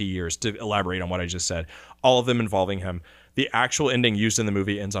back 50 years, to elaborate on what I just said, all of them involving him. The actual ending used in the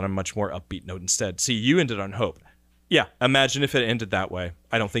movie ends on a much more upbeat note instead. See, you ended on hope. Yeah, imagine if it ended that way.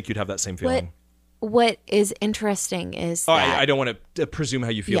 I don't think you'd have that same feeling. What is interesting is that I don't want to presume how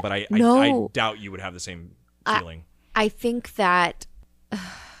you feel, Yeah, but I no. doubt you would have the same feeling. I think that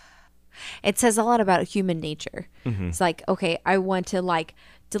it says a lot about human nature. It's like, okay, I want to like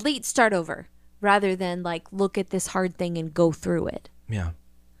delete, start over, rather than like look at this hard thing and go through it. Yeah.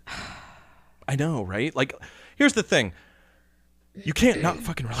 I know, right? Like, here's the thing. You can't not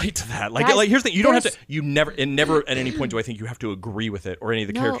fucking relate to that. Like here's the thing. You don't have to. You never at any point do I think you have to agree with it or any of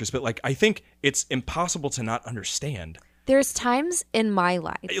the characters. But like, I think it's impossible to not understand. There's times in my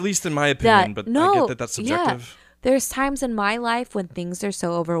life, At least in my opinion. But I get that that's subjective. Yeah. There's times in my life when things are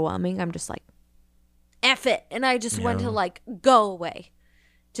so overwhelming, I'm just like, F it. And I just want to like go away.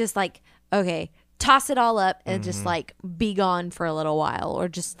 Just like, okay, toss it all up and just like be gone for a little while, or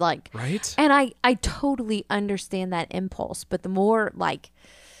just like, right. And I totally understand that impulse, but the more like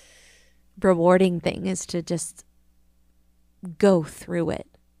rewarding thing is to just go through it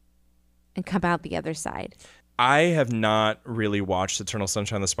and come out the other side. I have not really watched Eternal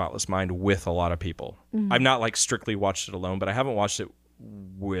Sunshine of the Spotless Mind with a lot of people. I've not like strictly watched it alone, but I haven't watched it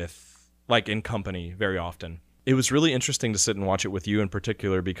with like in company very often. It was really interesting to sit and watch it with you in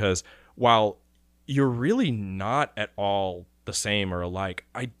particular because while you're really not at all the same or alike,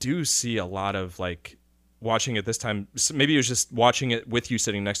 I do see a lot of like watching it this time. Maybe it was just watching it with you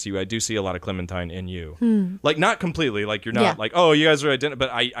sitting next to you. I do see a lot of Clementine in you. Like not completely, like you're not like, oh, you guys are identical, but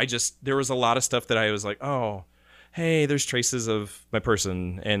I just, there was a lot of stuff that I was like, oh, hey, there's traces of my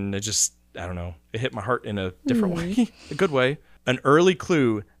person. And it just, I don't know, it hit my heart in a different way, a good way. An early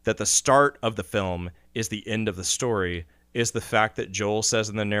clue that the start of the film is the end of the story is the fact that Joel says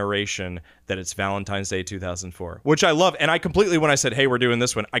in the narration that it's Valentine's Day 2004, which I love. And I completely, when I said, hey, we're doing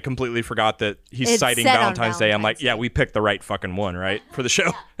this one, I completely forgot that he's citing Valentine's Day. I'm like, yeah, we picked the right fucking one, right? For the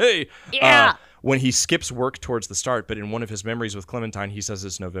show. Hey. Yeah. When he skips work towards the start, but in one of his memories with Clementine, he says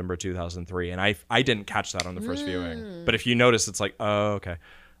it's November 2003. And I didn't catch that on the first viewing. But if you notice, it's like, oh, okay.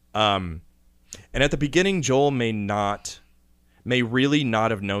 And at the beginning, Joel may really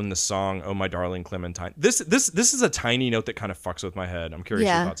not have known the song "Oh My Darling Clementine." This is a tiny note that kind of fucks with my head. I'm curious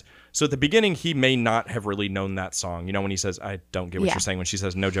your thoughts. So at the beginning, he may not have really known that song. You know, when he says, "I don't get what you're saying," when she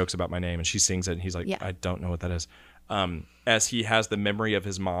says, "No jokes about my name," and she sings it, and he's like, "I don't know what that is." As he has the memory of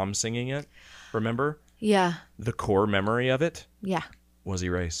his mom singing it, remember? Yeah. The core memory of it, was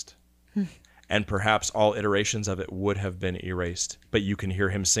erased. And perhaps all iterations of it would have been erased, but you can hear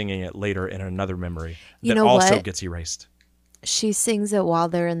him singing it later in another memory that also gets erased. She sings it while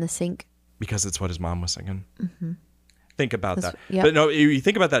they're in the sink. Because it's what his mom was singing. Mm-hmm. Think about that. Yep. But no, you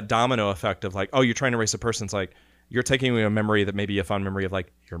think about that domino effect of like, oh, you're trying to erase a person. It's like, you're taking away a memory that may be a fond memory of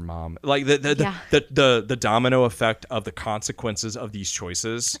like your mom. Like the domino effect of the consequences of these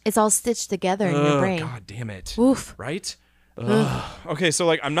choices. It's all stitched together in your brain. God damn it. Oof. Right? Okay, so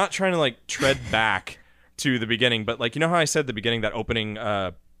like, I'm not trying to like tread back to the beginning, but like, you know how I said at the beginning, that opening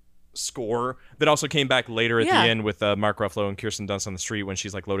score that also came back later at the end with Mark Ruffalo and Kirsten Dunst on the street when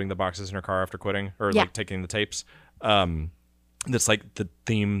she's like loading the boxes in her car after quitting or like taking the tapes. That's like the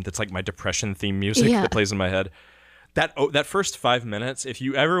theme. That's like my depression theme music that plays in my head. That first 5 minutes, if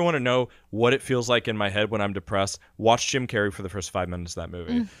you ever want to know what it feels like in my head when I'm depressed, watch Jim Carrey for the first 5 minutes of that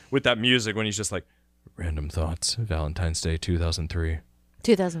movie with that music when he's just like, random thoughts, Valentine's Day 2003.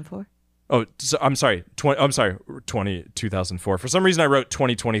 2004. Oh, so, I'm sorry. 2004. For some reason, I wrote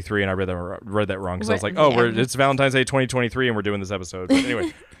 2023, and I read that wrong because I was like, "Oh, it's Valentine's Day 2023, and we're doing this episode." But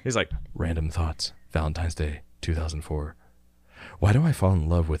anyway, he's like, "Random thoughts, Valentine's Day 2004. Why do I fall in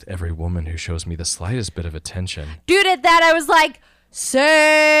love with every woman who shows me the slightest bit of attention?" Dude, at that I was like,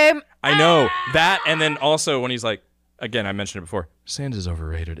 same. I know that, and then also when he's like, again, I mentioned it before, sand is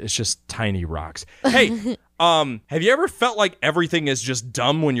overrated. It's just tiny rocks. Hey. Have you ever felt like everything is just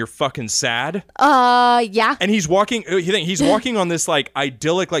dumb when you're fucking sad? Yeah. And he's walking on this like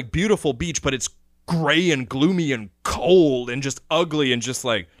idyllic, like beautiful beach, but it's gray and gloomy and cold and just ugly and just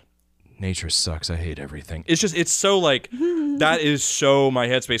like, nature sucks. I hate everything. It's so like, that is so my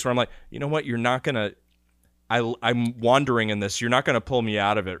headspace where I'm like, you know what? You're not gonna, I'm wandering in this. You're not gonna pull me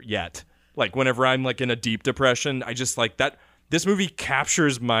out of it yet. Like whenever I'm like in a deep depression, I just like that. This movie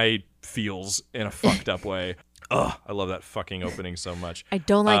captures my feels in a fucked up way. Ugh, I love that fucking opening so much. I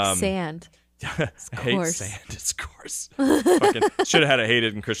don't like sand. I hate sand. It's coarse. Fucking should have had a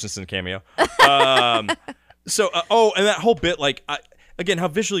Hayden Christensen cameo. And that whole bit, like, again, how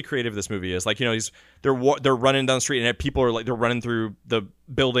visually creative this movie is. Like, you know, they're running down the street and people are like, they're running through the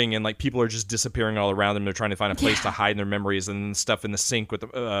building and like people are just disappearing all around them. They're trying to find a place to hide their memories and stuff in the sink with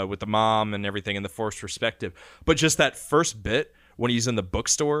the mom and everything in the forced perspective. But just that first bit when he's in the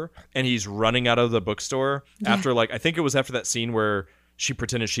bookstore and he's running out of the bookstore after like, I think it was after that scene where she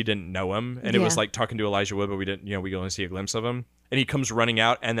pretended she didn't know him and it was like talking to Elijah Wood, but we didn't, you know, we only see a glimpse of him. And he comes running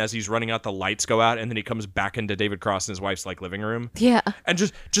out, and as he's running out, the lights go out, and then he comes back into David Cross and his wife's like living room. Yeah. And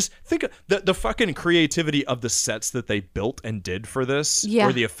just think of the fucking creativity of the sets that they built and did for this. Yeah.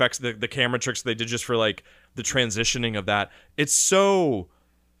 Or the effects, the camera tricks they did just for like the transitioning of that. It's so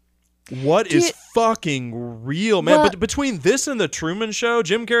is fucking real, man. But between this and the Truman Show,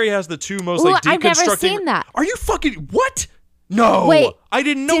 Jim Carrey has the two most like deconstructing. I've never seen that. Are you fucking what? No. Wait, I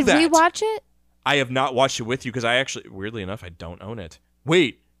didn't know that. Did we watch it? I have not watched it with you because I actually, weirdly enough, I don't own it.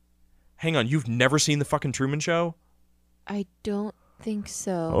 Wait, hang on. You've never seen the fucking Truman Show? I don't think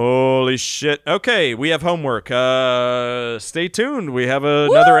so. Holy shit. Okay, we have homework. Stay tuned. We have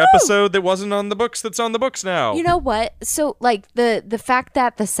another episode that wasn't on the books that's on the books now. You know what? So, like, the fact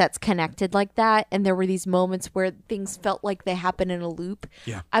that the sets connected like that, and there were these moments where things felt like they happened in a loop.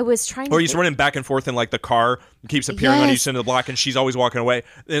 Yeah. I was trying to... Or he's running back and forth in, like, the car keeps appearing on Yes. each end of the block, and she's always walking away.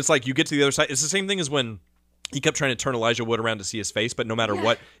 And it's like, you get to the other side. It's the same thing as when he kept trying to turn Elijah Wood around to see his face, but no matter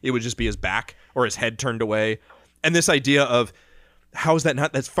what, it would just be his back or his head turned away. And this idea of... how is that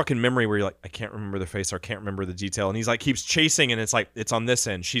not? That's fucking memory where you're like, I can't remember the face or I can't remember the detail. And he's like, keeps chasing, and it's like, it's on this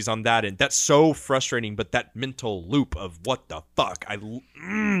end, she's on that end. That's so frustrating, but that mental loop of what the fuck.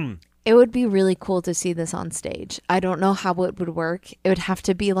 It would be really cool to see this on stage. I don't know how it would work. It would have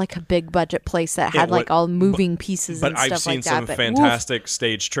to be like a big budget place that had like all moving pieces and stuff like that. But I've seen some fantastic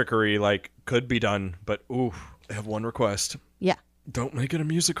stage trickery, like, could be done. But, ooh, I have one request. Yeah. Don't make it a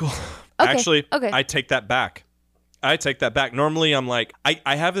musical. Okay, Actually, okay. I take that back. Normally, I'm like,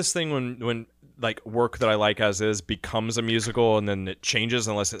 I have this thing when like work that I like as is becomes a musical and then it changes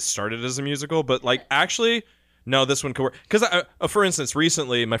unless it started as a musical. But like, actually, no, this one could work. Because for instance,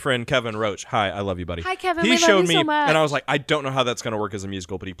 recently, my friend Kevin Roach, hi, I love you, buddy. Hi, Kevin. He We showed love me, you so much. and I was like, I don't know how that's going to work as a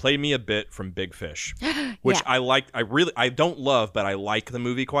musical, but he played me a bit from Big Fish, which Yeah. I liked. I don't love, but I like the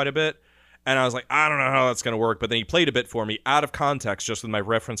movie quite a bit. And I was like, I don't know how that's going to work. But then he played a bit for me out of context, just with my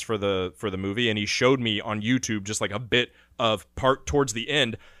reference for the movie. And he showed me on YouTube just like a bit of part towards the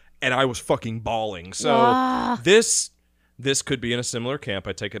end. And I was fucking bawling. So this could be in a similar camp.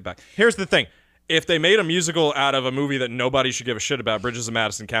 I take it back. Here's the thing. If they made a musical out of a movie that nobody should give a shit about, Bridges of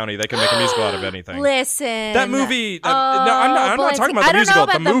Madison County, they can make a musical out of anything. Listen. That movie. No, I'm not talking about the musical.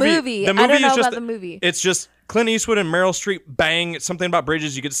 The movie. The movie I don't know is just about the movie. It's just Clint Eastwood and Meryl Streep bang. Something about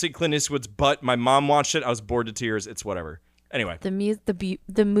Bridges. You get to see Clint Eastwood's butt. My mom watched it. I was bored to tears. It's whatever. Anyway, The music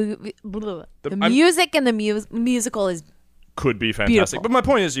and the musical is could be fantastic. beautiful. But my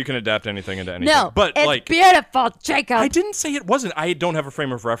point is, you can adapt anything into anything. no, but it's like, beautiful, Jacob. I didn't say it wasn't. I don't have a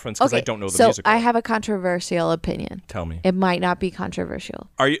frame of reference because I don't know the so musical. I have a controversial opinion. Tell me. It might not be controversial.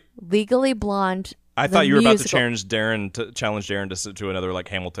 Are you? Legally Blonde. I the thought you were about to musical. challenge Darren to another like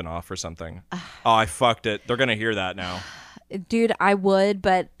Hamilton off or something. Oh, I fucked it. They're gonna hear that now. Dude, I would,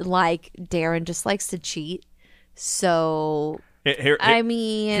 but like Darren just likes to cheat. So I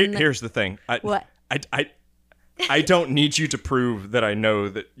mean, here's the thing. What? I don't need you to prove that I know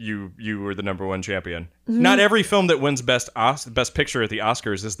that you were the number one champion. Mm-hmm. Not every film that wins best picture at the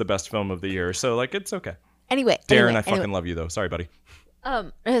Oscars is the best film of the year. So like, it's okay. anyway, Darren, I fucking love you though. Sorry, buddy.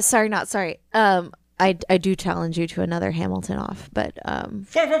 sorry, not sorry. I do challenge you to another Hamilton off, but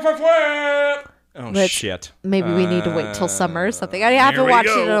Oh Let's- shit. maybe we need to wait till summer or something. I haven't watched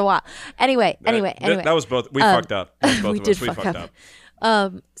it in a while. Anyway. That was both. We fucked up. That was both we of did us. We fuck fucked up.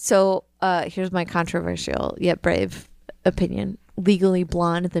 up. So here's my controversial yet brave opinion. Legally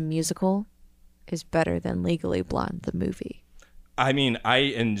Blonde, the musical, is better than Legally Blonde, the movie. I mean, I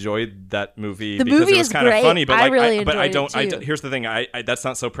enjoyed that movie The because movie it was is kind of great. funny, but I like, really but I enjoyed don't. it too. Here's the thing. I that's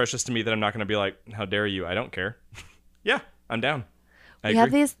not so precious to me that I'm not going to be like, how dare you? I don't care. Yeah, I'm down. I We have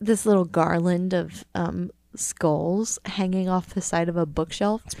agree. this little garland of skulls hanging off the side of a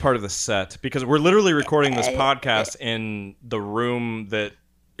bookshelf. It's part of the set because we're literally recording this podcast in the room that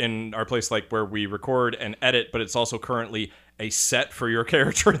in our place, like where we record and edit, but it's also currently a set for your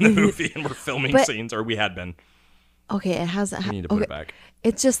character in the movie, and we're filming But- scenes, or we had been. Okay, it hasn't. We need to put it back.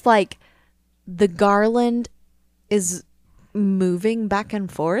 It's just like the garland is moving back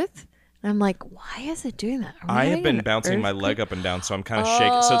and forth. And I'm like, why is it doing that? Are we I have having been an bouncing my earthquake? leg up and down, so I'm kind of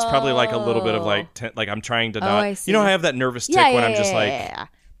shaking. So it's probably like a little bit of like, like I'm trying to not. I see. You know, I have that nervous tick when I'm just like,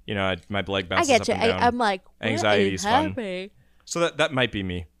 you know, my leg I bounces get up you. and down. I'm like, what Anxiety is is fun. happening? So that might be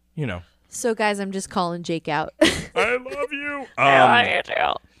me. You know. So guys, I'm just calling Jake out. I love you.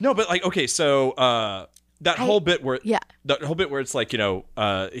 No, but like, okay, so that whole bit where it's like, you know,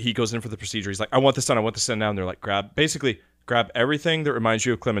 he goes in for the procedure. He's like, I want this done. I want this done now. And they're like, grab everything that reminds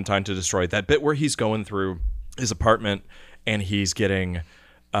you of Clementine to destroy. That bit where he's going through his apartment and he's getting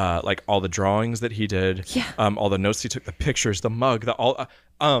like all the drawings that he did, all the notes he took, the pictures, the mug,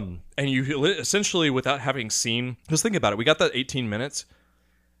 and you essentially, without having seen, just think about it. We got that 18 minutes.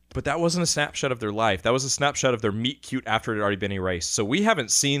 But that wasn't a snapshot of their life. That was a snapshot of their meet cute after it had already been erased. So we haven't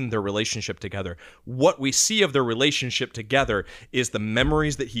seen their relationship together. What we see of their relationship together is the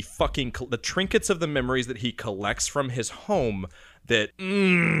memories that he the trinkets of the memories that he collects from his home.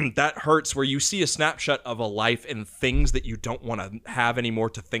 That hurts, where you see a snapshot of a life and things that you don't want to have anymore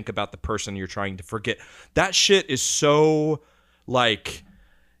to think about the person you're trying to forget. That shit is so, like,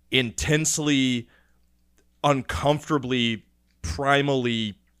 intensely, uncomfortably,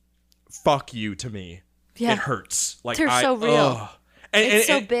 primally fuck you to me. Yeah. It hurts. Like They're so real. It's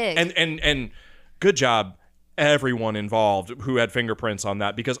so big. And good job, everyone involved who had fingerprints on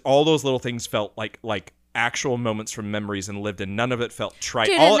that, because all those little things felt like actual moments from memories and lived, and none of it felt trite.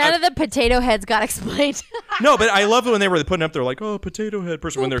 Dude, and none of the potato heads got explained. No, but I love it when they were putting up there like, oh, potato head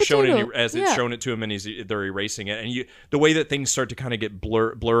person, when they're showing it as yeah. it's shown it to him and they're erasing it, and the way that things start to kind of get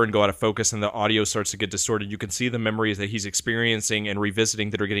blur and go out of focus, and the audio starts to get distorted. You can see the memories that he's experiencing and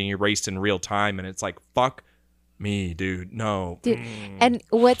revisiting that are getting erased in real time, and it's like, fuck me, dude. No. Dude. And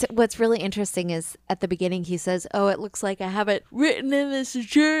what's really interesting is at the beginning he says, oh, it looks like I have it written in this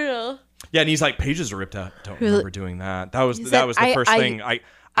journal. Yeah, and he's like, pages are ripped out. Don't remember doing that. That was the first thing. I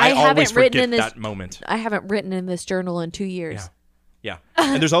haven't always written forget in this, that moment. I haven't written in this journal in 2 years. Yeah.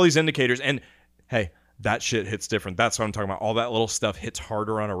 And there's all these indicators, and hey, that shit hits different. That's what I'm talking about. All that little stuff hits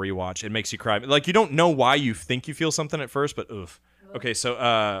harder on a rewatch. It makes you cry. Like, you don't know why you think you feel something at first, but oof. Okay,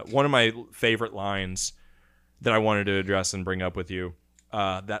 so one of my favorite lines that I wanted to address and bring up with you,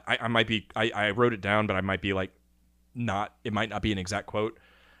 that I might be, I wrote it down, but I might be like, it might not be an exact quote,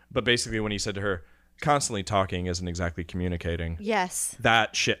 but basically when he said to her, constantly talking isn't exactly communicating. Yes.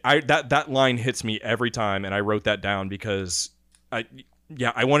 That shit, that line hits me every time, and I wrote that down because I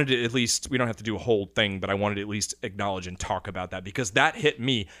wanted to at least, we don't have to do a whole thing, but I wanted to at least acknowledge and talk about that, because that hit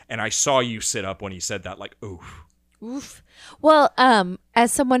me, and I saw you sit up when he said that, like, oof. Oof. Well,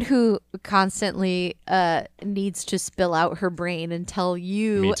 as someone who constantly needs to spill out her brain and tell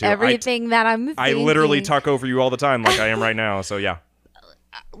you everything that I'm thinking. I literally talk over you all the time like I am right now, so yeah.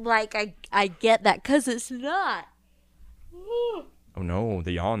 Like, I get that, because it's not. Oh no,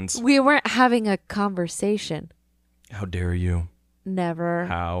 the yawns. We weren't having a conversation. How dare you? Never.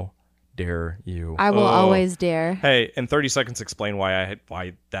 How dare you? I will always dare. Hey, in 30 seconds, explain why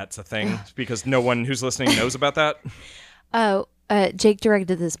that's a thing, because no one who's listening knows about that. Oh, Jake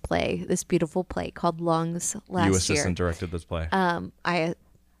directed this beautiful play called Lungs last year. You assistant directed this play.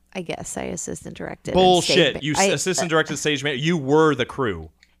 I guess I assistant directed. Bullshit. You assistant directed stage man. You were the crew.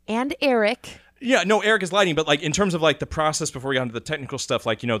 And Eric. Yeah, no, Eric is lighting, but like in terms of like the process before we got into the technical stuff,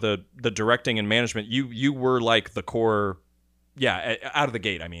 like, you know, the directing and management, you were like the core. Yeah, out of the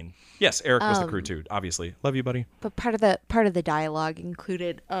gate. I mean, yes, Eric was the crew too. Obviously, love you, buddy. But part of the dialogue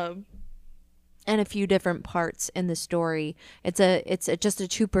included and a few different parts in the story. It's just a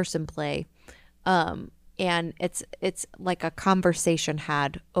 2-person play, and it's like a conversation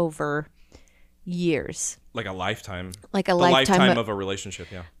had over years, like a lifetime, the lifetime of a relationship.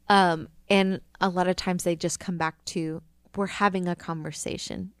 Yeah. And a lot of times they just come back to, we're having a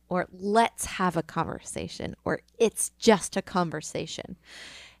conversation, or let's have a conversation, or it's just a conversation.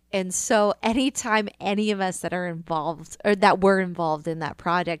 And so anytime any of us that are involved, or that were involved in that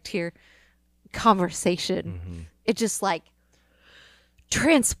project here, conversation, it just like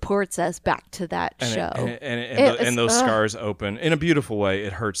transports us back to that show. And those scars open in a beautiful way.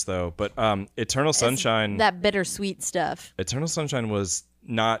 It hurts though. But Eternal Sunshine, that bittersweet stuff. Eternal Sunshine was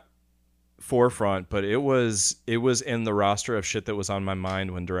not forefront, but it was in the roster of shit that was on my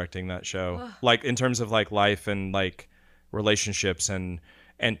mind when directing that show. Like in terms of like life and like relationships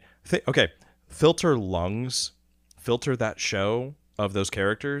okay, filter Lungs, filter that show of those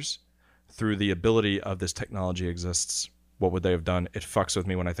characters through the ability of this technology exists. What would they have done? It fucks with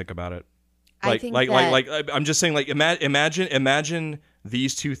me when I think about it. Like I'm just saying, like imagine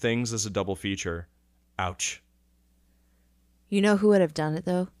these two things as a double feature. Ouch. You know who would have done it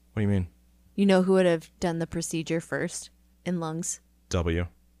though? What do you mean? You know who would have done the procedure first in Lungs? W.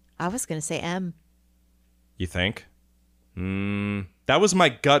 I was going to say M. You think? That was my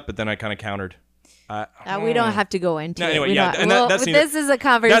gut, but then I kind of countered. We don't have to go into it. Anyway, this is a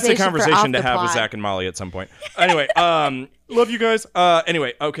conversation. That's a conversation to have plot. with Zach and Molly at some point. Anyway, love you guys.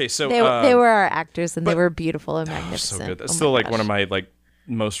 Anyway, okay, so they were our actors, and they were beautiful and magnificent. So good. It's still like one of my like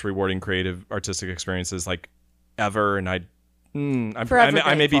most rewarding creative artistic experiences like ever, and I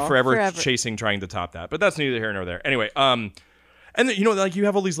may be forever chasing trying to top that, but that's neither here nor there. Anyway, and then, you know, like you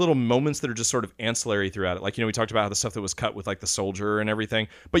have all these little moments that are just sort of ancillary throughout it. Like, you know, we talked about how the stuff that was cut with like the soldier and everything,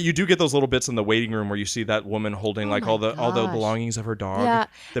 but you do get those little bits in the waiting room where you see that woman holding like all the belongings of her dog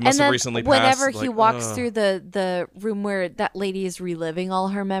that must have recently passed. Whenever he walks through the room where that lady is reliving all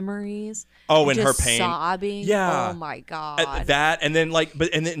her memories. Oh, and her pain, sobbing. Yeah. Oh my god. That, and then like,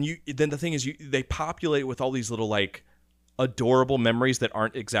 then the thing is, they populate with all these little like adorable memories that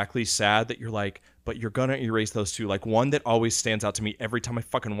aren't exactly sad that you're like, but you're gonna erase those too. Like one that always stands out to me every time I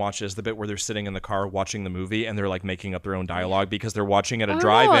fucking watch it is the bit where they're sitting in the car watching the movie and they're like making up their own dialogue because they're watching at a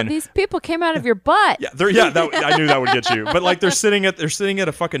drive-in. These people came out of your butt. Yeah, I knew that would get you. But like they're sitting at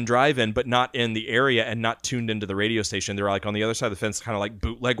a fucking drive-in, but not in the area and not tuned into the radio station. They're like on the other side of the fence, kind of like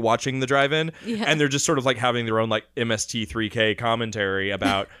bootleg watching the drive-in, and they're just sort of like having their own like MST3K commentary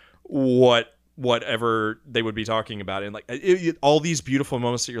about whatever they would be talking about, and like all these beautiful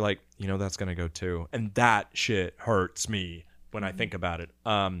moments that you're like, that's gonna go too, and that shit hurts me when I think about it.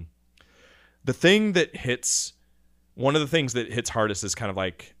 One of the things that hits hardest is kind of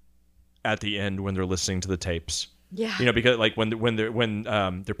like at the end when they're listening to the tapes. Yeah. Because like when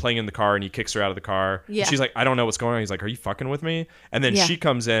they're playing in the car and he kicks her out of the car. Yeah. She's like, I don't know what's going on. He's like, are you fucking with me? And then she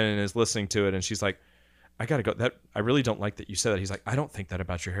comes in and is listening to it, and she's like, I gotta go. I really don't like that you said that. He's like, I don't think that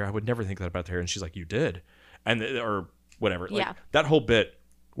about your hair. I would never think that about the hair. And she's like, you did, or whatever. Like that whole bit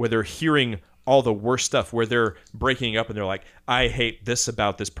where they're hearing all the worst stuff, where they're breaking up and they're like, I hate this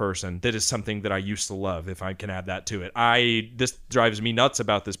about this person. That is something that I used to love. If I can add that to it, this drives me nuts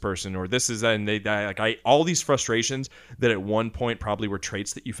about this person, or this is, and all these frustrations that at one point probably were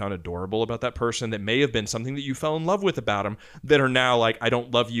traits that you found adorable about that person, that may have been something that you fell in love with about them, that are now like, I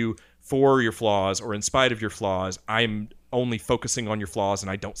don't love you for your flaws or in spite of your flaws. I'm only focusing on your flaws and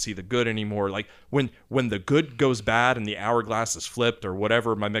I don't see the good anymore. Like when the good goes bad and the hourglass is flipped, or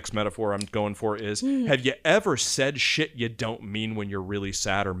whatever my mixed metaphor I'm going for is, have you ever said shit you don't mean when you're really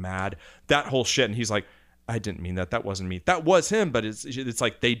sad or mad? That whole shit. And he's like, I didn't mean that. That wasn't me. That was him. But it's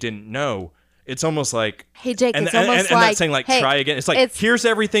like they didn't know. It's almost like, hey Jake, and, it's almost and like, that's saying like, hey, try again. It's like, here's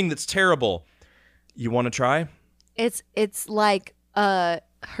everything that's terrible. You want to try? It's like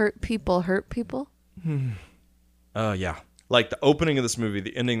hurt people. Yeah. Like the opening of this movie,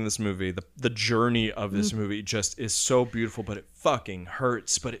 the ending of this movie, the journey of this movie just is so beautiful, but it fucking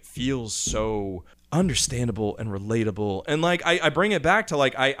hurts, but it feels so understandable and relatable. And like I bring it back to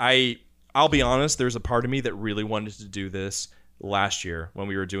like I'll be honest, there's a part of me that really wanted to do this last year when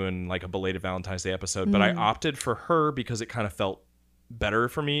we were doing like a belated Valentine's Day episode, but I opted for her because it kind of felt better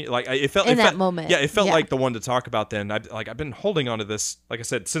for me. Like it felt in that moment. Yeah, it felt like the one to talk about then. I've been holding on to this, like I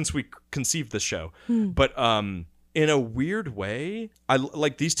said, since we conceived this show. But in a weird way, I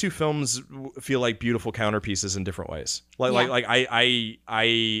like these two films feel like beautiful counterpieces in different ways. Like I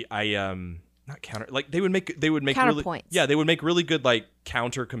not counter, like they would make counterpoints. Really, yeah, they would make really good like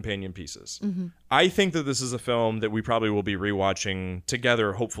counter companion pieces. I think that this is a film that we probably will be rewatching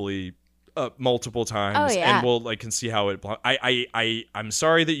together, hopefully multiple times, and we'll like can see how it. I'm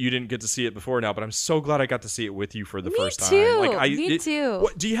sorry that you didn't get to see it before now, but I'm so glad I got to see it with you for the first time. Me too.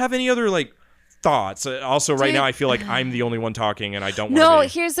 Do you have any other like thoughts? Also, right now I feel like I'm the only one talking, and I don't. No,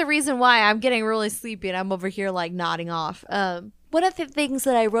 here's the reason why I'm getting really sleepy, and I'm over here like nodding off. One of the things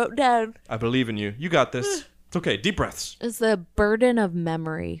that I wrote down. I believe in you. You got this. It's okay. Deep breaths. Is the burden of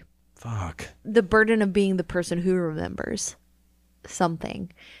memory. Fuck. The burden of being the person who remembers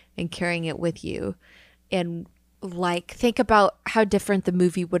something and carrying it with you. And like, think about how different the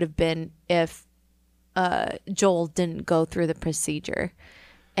movie would have been if Joel didn't go through the procedure.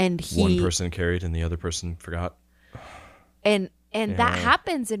 And one person carried and the other person forgot. And that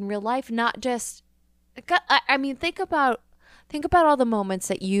happens in real life, not just. I mean, think about all the moments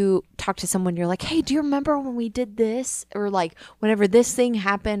that you talk to someone, you're like, hey, do you remember when we did this? Or like whenever this thing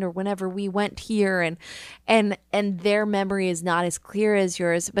happened, or whenever we went here, and their memory is not as clear as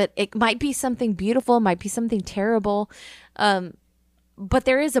yours, but it might be something beautiful, might be something terrible. But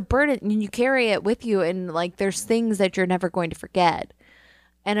there is a burden and you carry it with you, and like there's things that you're never going to forget,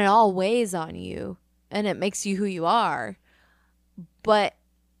 and it all weighs on you and it makes you who you are. But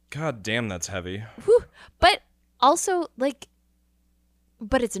God damn, that's heavy. But also like,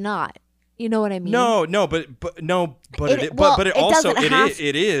 but it's not. You know what I mean? No, but it also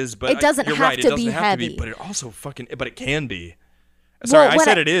is. But it doesn't you're have right, to it doesn't be have heavy. To be, but it also but it can be. Sorry, I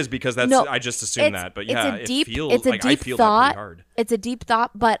said it is because I just assumed that. But yeah, it feels like I feel that pretty hard. It's a deep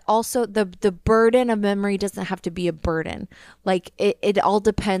thought, but also the burden of memory doesn't have to be a burden. Like it all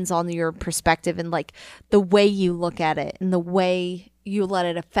depends on your perspective and like the way you look at it and the way you let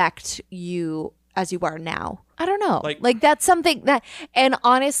it affect you as you are now. I don't know. Like that's something that, and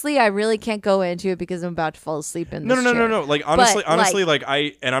honestly, I really can't go into it because I'm about to fall asleep in this chair. No. Like honestly, like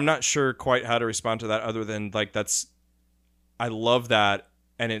I'm not sure quite how to respond to that other than like I love that,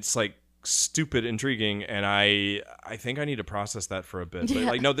 and it's like stupid intriguing, and I think I need to process that for a bit. But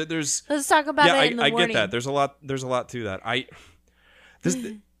like no, there's let's talk about it in the morning. I get that. There's a lot to that.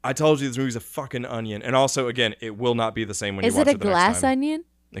 I told you this movie's a fucking onion, and also again, it will not be the same when you watch it the next time. Is it a glass onion?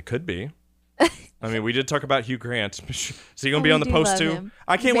 It could be. I mean, we did talk about Hugh Grant. So you're going to be We on the do post love too? him.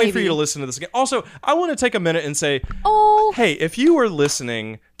 I can't wait for you Maybe. to listen to this again. Also, I want to take a minute and say, Oh, hey, if you are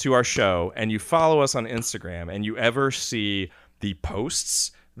listening to our show and you follow us on Instagram and you ever see the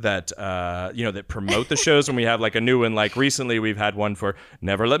posts that that promote the shows when we have like a new one, like recently we've had one for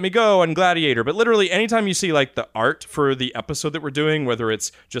Never Let Me Go and Gladiator, but literally anytime you see like the art for the episode that we're doing, whether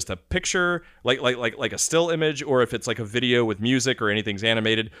it's just a picture like a still image or if it's like a video with music or anything's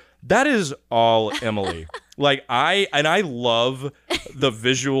animated, that is all Emily. Like I love the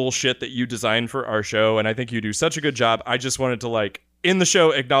visual shit that you design for our show, and I think you do such a good job. I just wanted to like in the show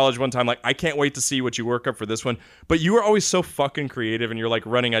acknowledge one time, like, I can't wait to see what you work up for this one. But you are always so fucking creative, and you're like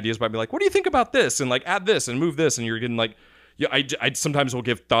running ideas by me like, what do you think about this? And like add this and move this, and you're getting like, yeah, I sometimes will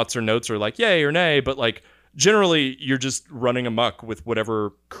give thoughts or notes or like yay or nay, but like generally you're just running amok with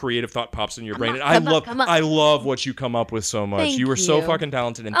whatever creative thought pops in your brain. And I love what you come up with so much. Thank you are so you. fucking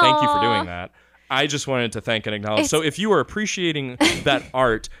talented, and thank you for Aw. doing that. I just wanted to thank and acknowledge. So if you are appreciating that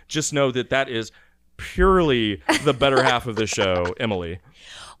art, just know that that is purely the better half of the show, Emily.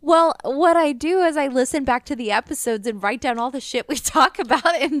 well, what I do is I listen back to the episodes and write down all the shit we talk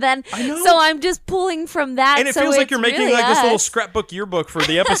about, and then so I'm just pulling from that. And it so feels like it's you're making really like this little us. scrapbook yearbook for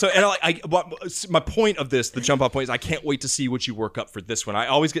the episode. And my point of this, the jump off point, is I can't wait to see what you work up for this one. I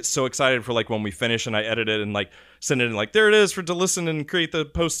always get so excited for like when we finish and I edit it and like send it in like there it is to listen and create the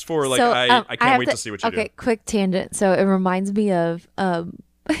posts for. Like So, I can't have wait to see what you do. Okay, quick tangent. So it reminds me of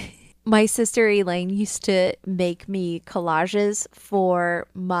my sister Elaine used to make me collages for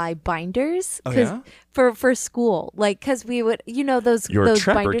my binders. Oh, yeah? For school, like because we would, those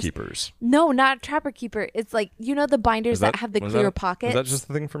Trapper binders. Keepers. No, not Trapper Keeper. It's like the binders that have the clear pockets. Was that just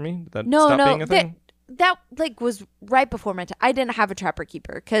the thing for me? Did that No, stop no, being a thing? that like was right before my time. I didn't have a Trapper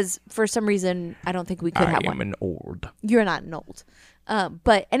Keeper because for some reason I don't think we could have one. an old. You're not an old.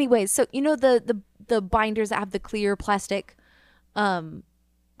 But anyways, so the binders that have the clear plastic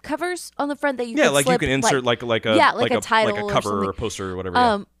covers on the front that you can like slip, you can insert like a a title like a or cover or a something. poster or whatever.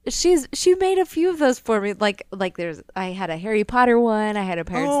 Yeah. She made a few of those for me. Like I had a Harry Potter one. I had a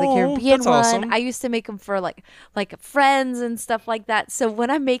Pirates of the Caribbean that's one. awesome. I used to make them for like friends and stuff like that. So when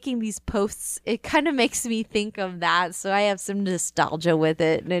I'm making these posts, it kind of makes me think of that. So I have some nostalgia with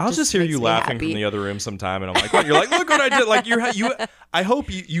it. And I'll just hear makes you me laughing happy. from the other room sometime, and I'm like, what? You're like, look what I did. Like you. I hope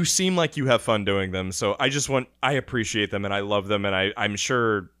you seem like you have fun doing them. So I appreciate them and I love them, and I'm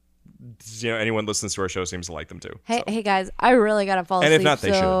sure anyone listens to our show seems to like them too. Hey guys, I really gotta fall And asleep. if not,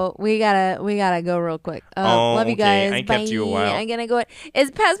 they so we gotta go real quick. Love you okay. guys. I ain't Bye. kept you a while. I'm gonna go. It's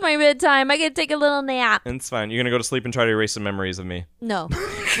past my bedtime. I gotta take a little nap. It's fine. You're gonna go to sleep and try to erase some memories of me. No,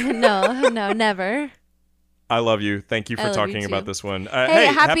 no, never. I love you. Thank you I for love talking you about too. this one. Hey,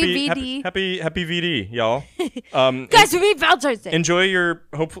 happy VD. Happy VD, y'all. Guys, we Valentine's Day. Enjoy your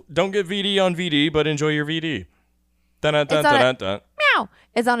don't get VD on VD, but enjoy your VD. Dun, dun, dun, on dun, dun. Meow.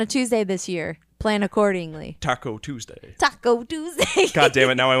 It's on a Tuesday this year. Plan accordingly. Taco Tuesday. Taco Tuesday. God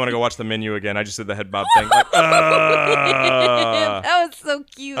damn it! Now I want to go watch the menu again. I just did the head bob thing. Like, That was so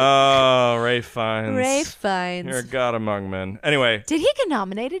cute. oh, Ray Fiennes. Ray Fiennes. You're a god among men. Anyway, Did he get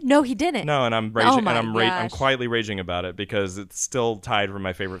nominated? No, he didn't. no, and I'm raging, Oh my I'm gosh. quietly raging about it because it's still tied for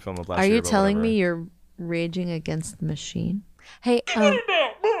my favorite film of last Are year. you but telling whatever. me you're raging against the machine? Hey,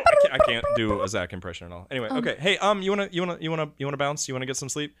 I can't do a Zach impression at all. Anyway, okay. Hey, you wanna bounce? You wanna get some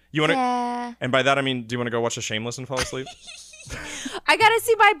sleep? You wanna? yeah. And by that I mean, do you wanna go watch The Shameless and fall asleep? I gotta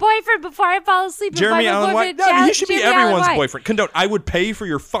see my boyfriend before I fall asleep. Jeremy If my Allen White. boyfriend- No, he should be Jeremy Allen everyone's White. boyfriend. Condone. I would pay for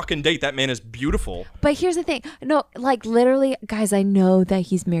your fucking date. That man is beautiful. But here's the thing. No, like literally, guys, I know that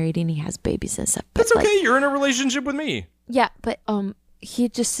he's married and he has babies and stuff. But That's okay. like, You're in a relationship with me. yeah, but he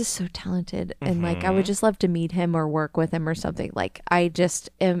just is so talented, and like I would just love to meet him or work with him or something. Like I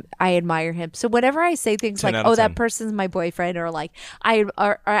admire him. So whenever I say things 10 like, out of "Oh, 10. that person's my boyfriend," or like I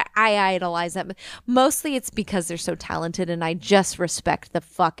idolize them, mostly it's because they're so talented, and I just respect the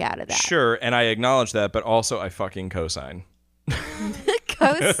fuck out of that. Sure, and I acknowledge that, but also I fucking co-sign.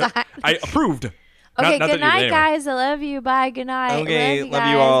 Co-sign. I approved. Okay, Not that good you- night, anyway. guys. I love you. Bye. Good night. Okay, love love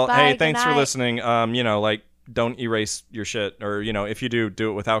guys. you all. Bye, Hey, good thanks for night. listening. Don't erase your shit, or if you do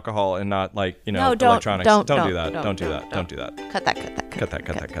it with alcohol and not No, don't, electronics. don't do don't, that. don't, Don't do don't, that. Don't do that. Cut that. Cut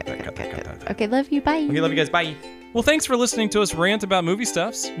that. Okay, love you. Bye. Okay, love you guys. Bye. Well, thanks for listening to us rant about movie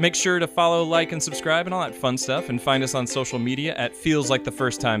stuffs. Make sure to follow, like, and subscribe and all that fun stuff. And find us on social media at Feels Like the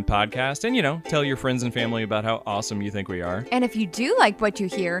First Time Podcast. And, tell your friends and family about how awesome you think we are. And if you do like what you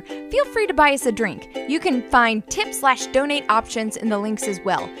hear, feel free to buy us a drink. You can find tip/donate options in the links as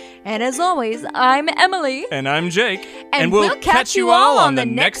well. And as always, I'm Emily. And I'm Jake. And we'll catch you all on the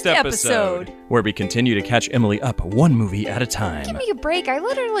next episode. Where we continue to catch Emily up one movie at a time. Give me a break. I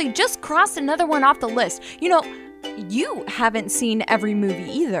literally just crossed another one off the list. You haven't seen every movie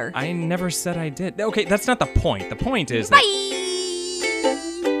either. I never said I did. Okay, that's not the point. The point is that... Bye!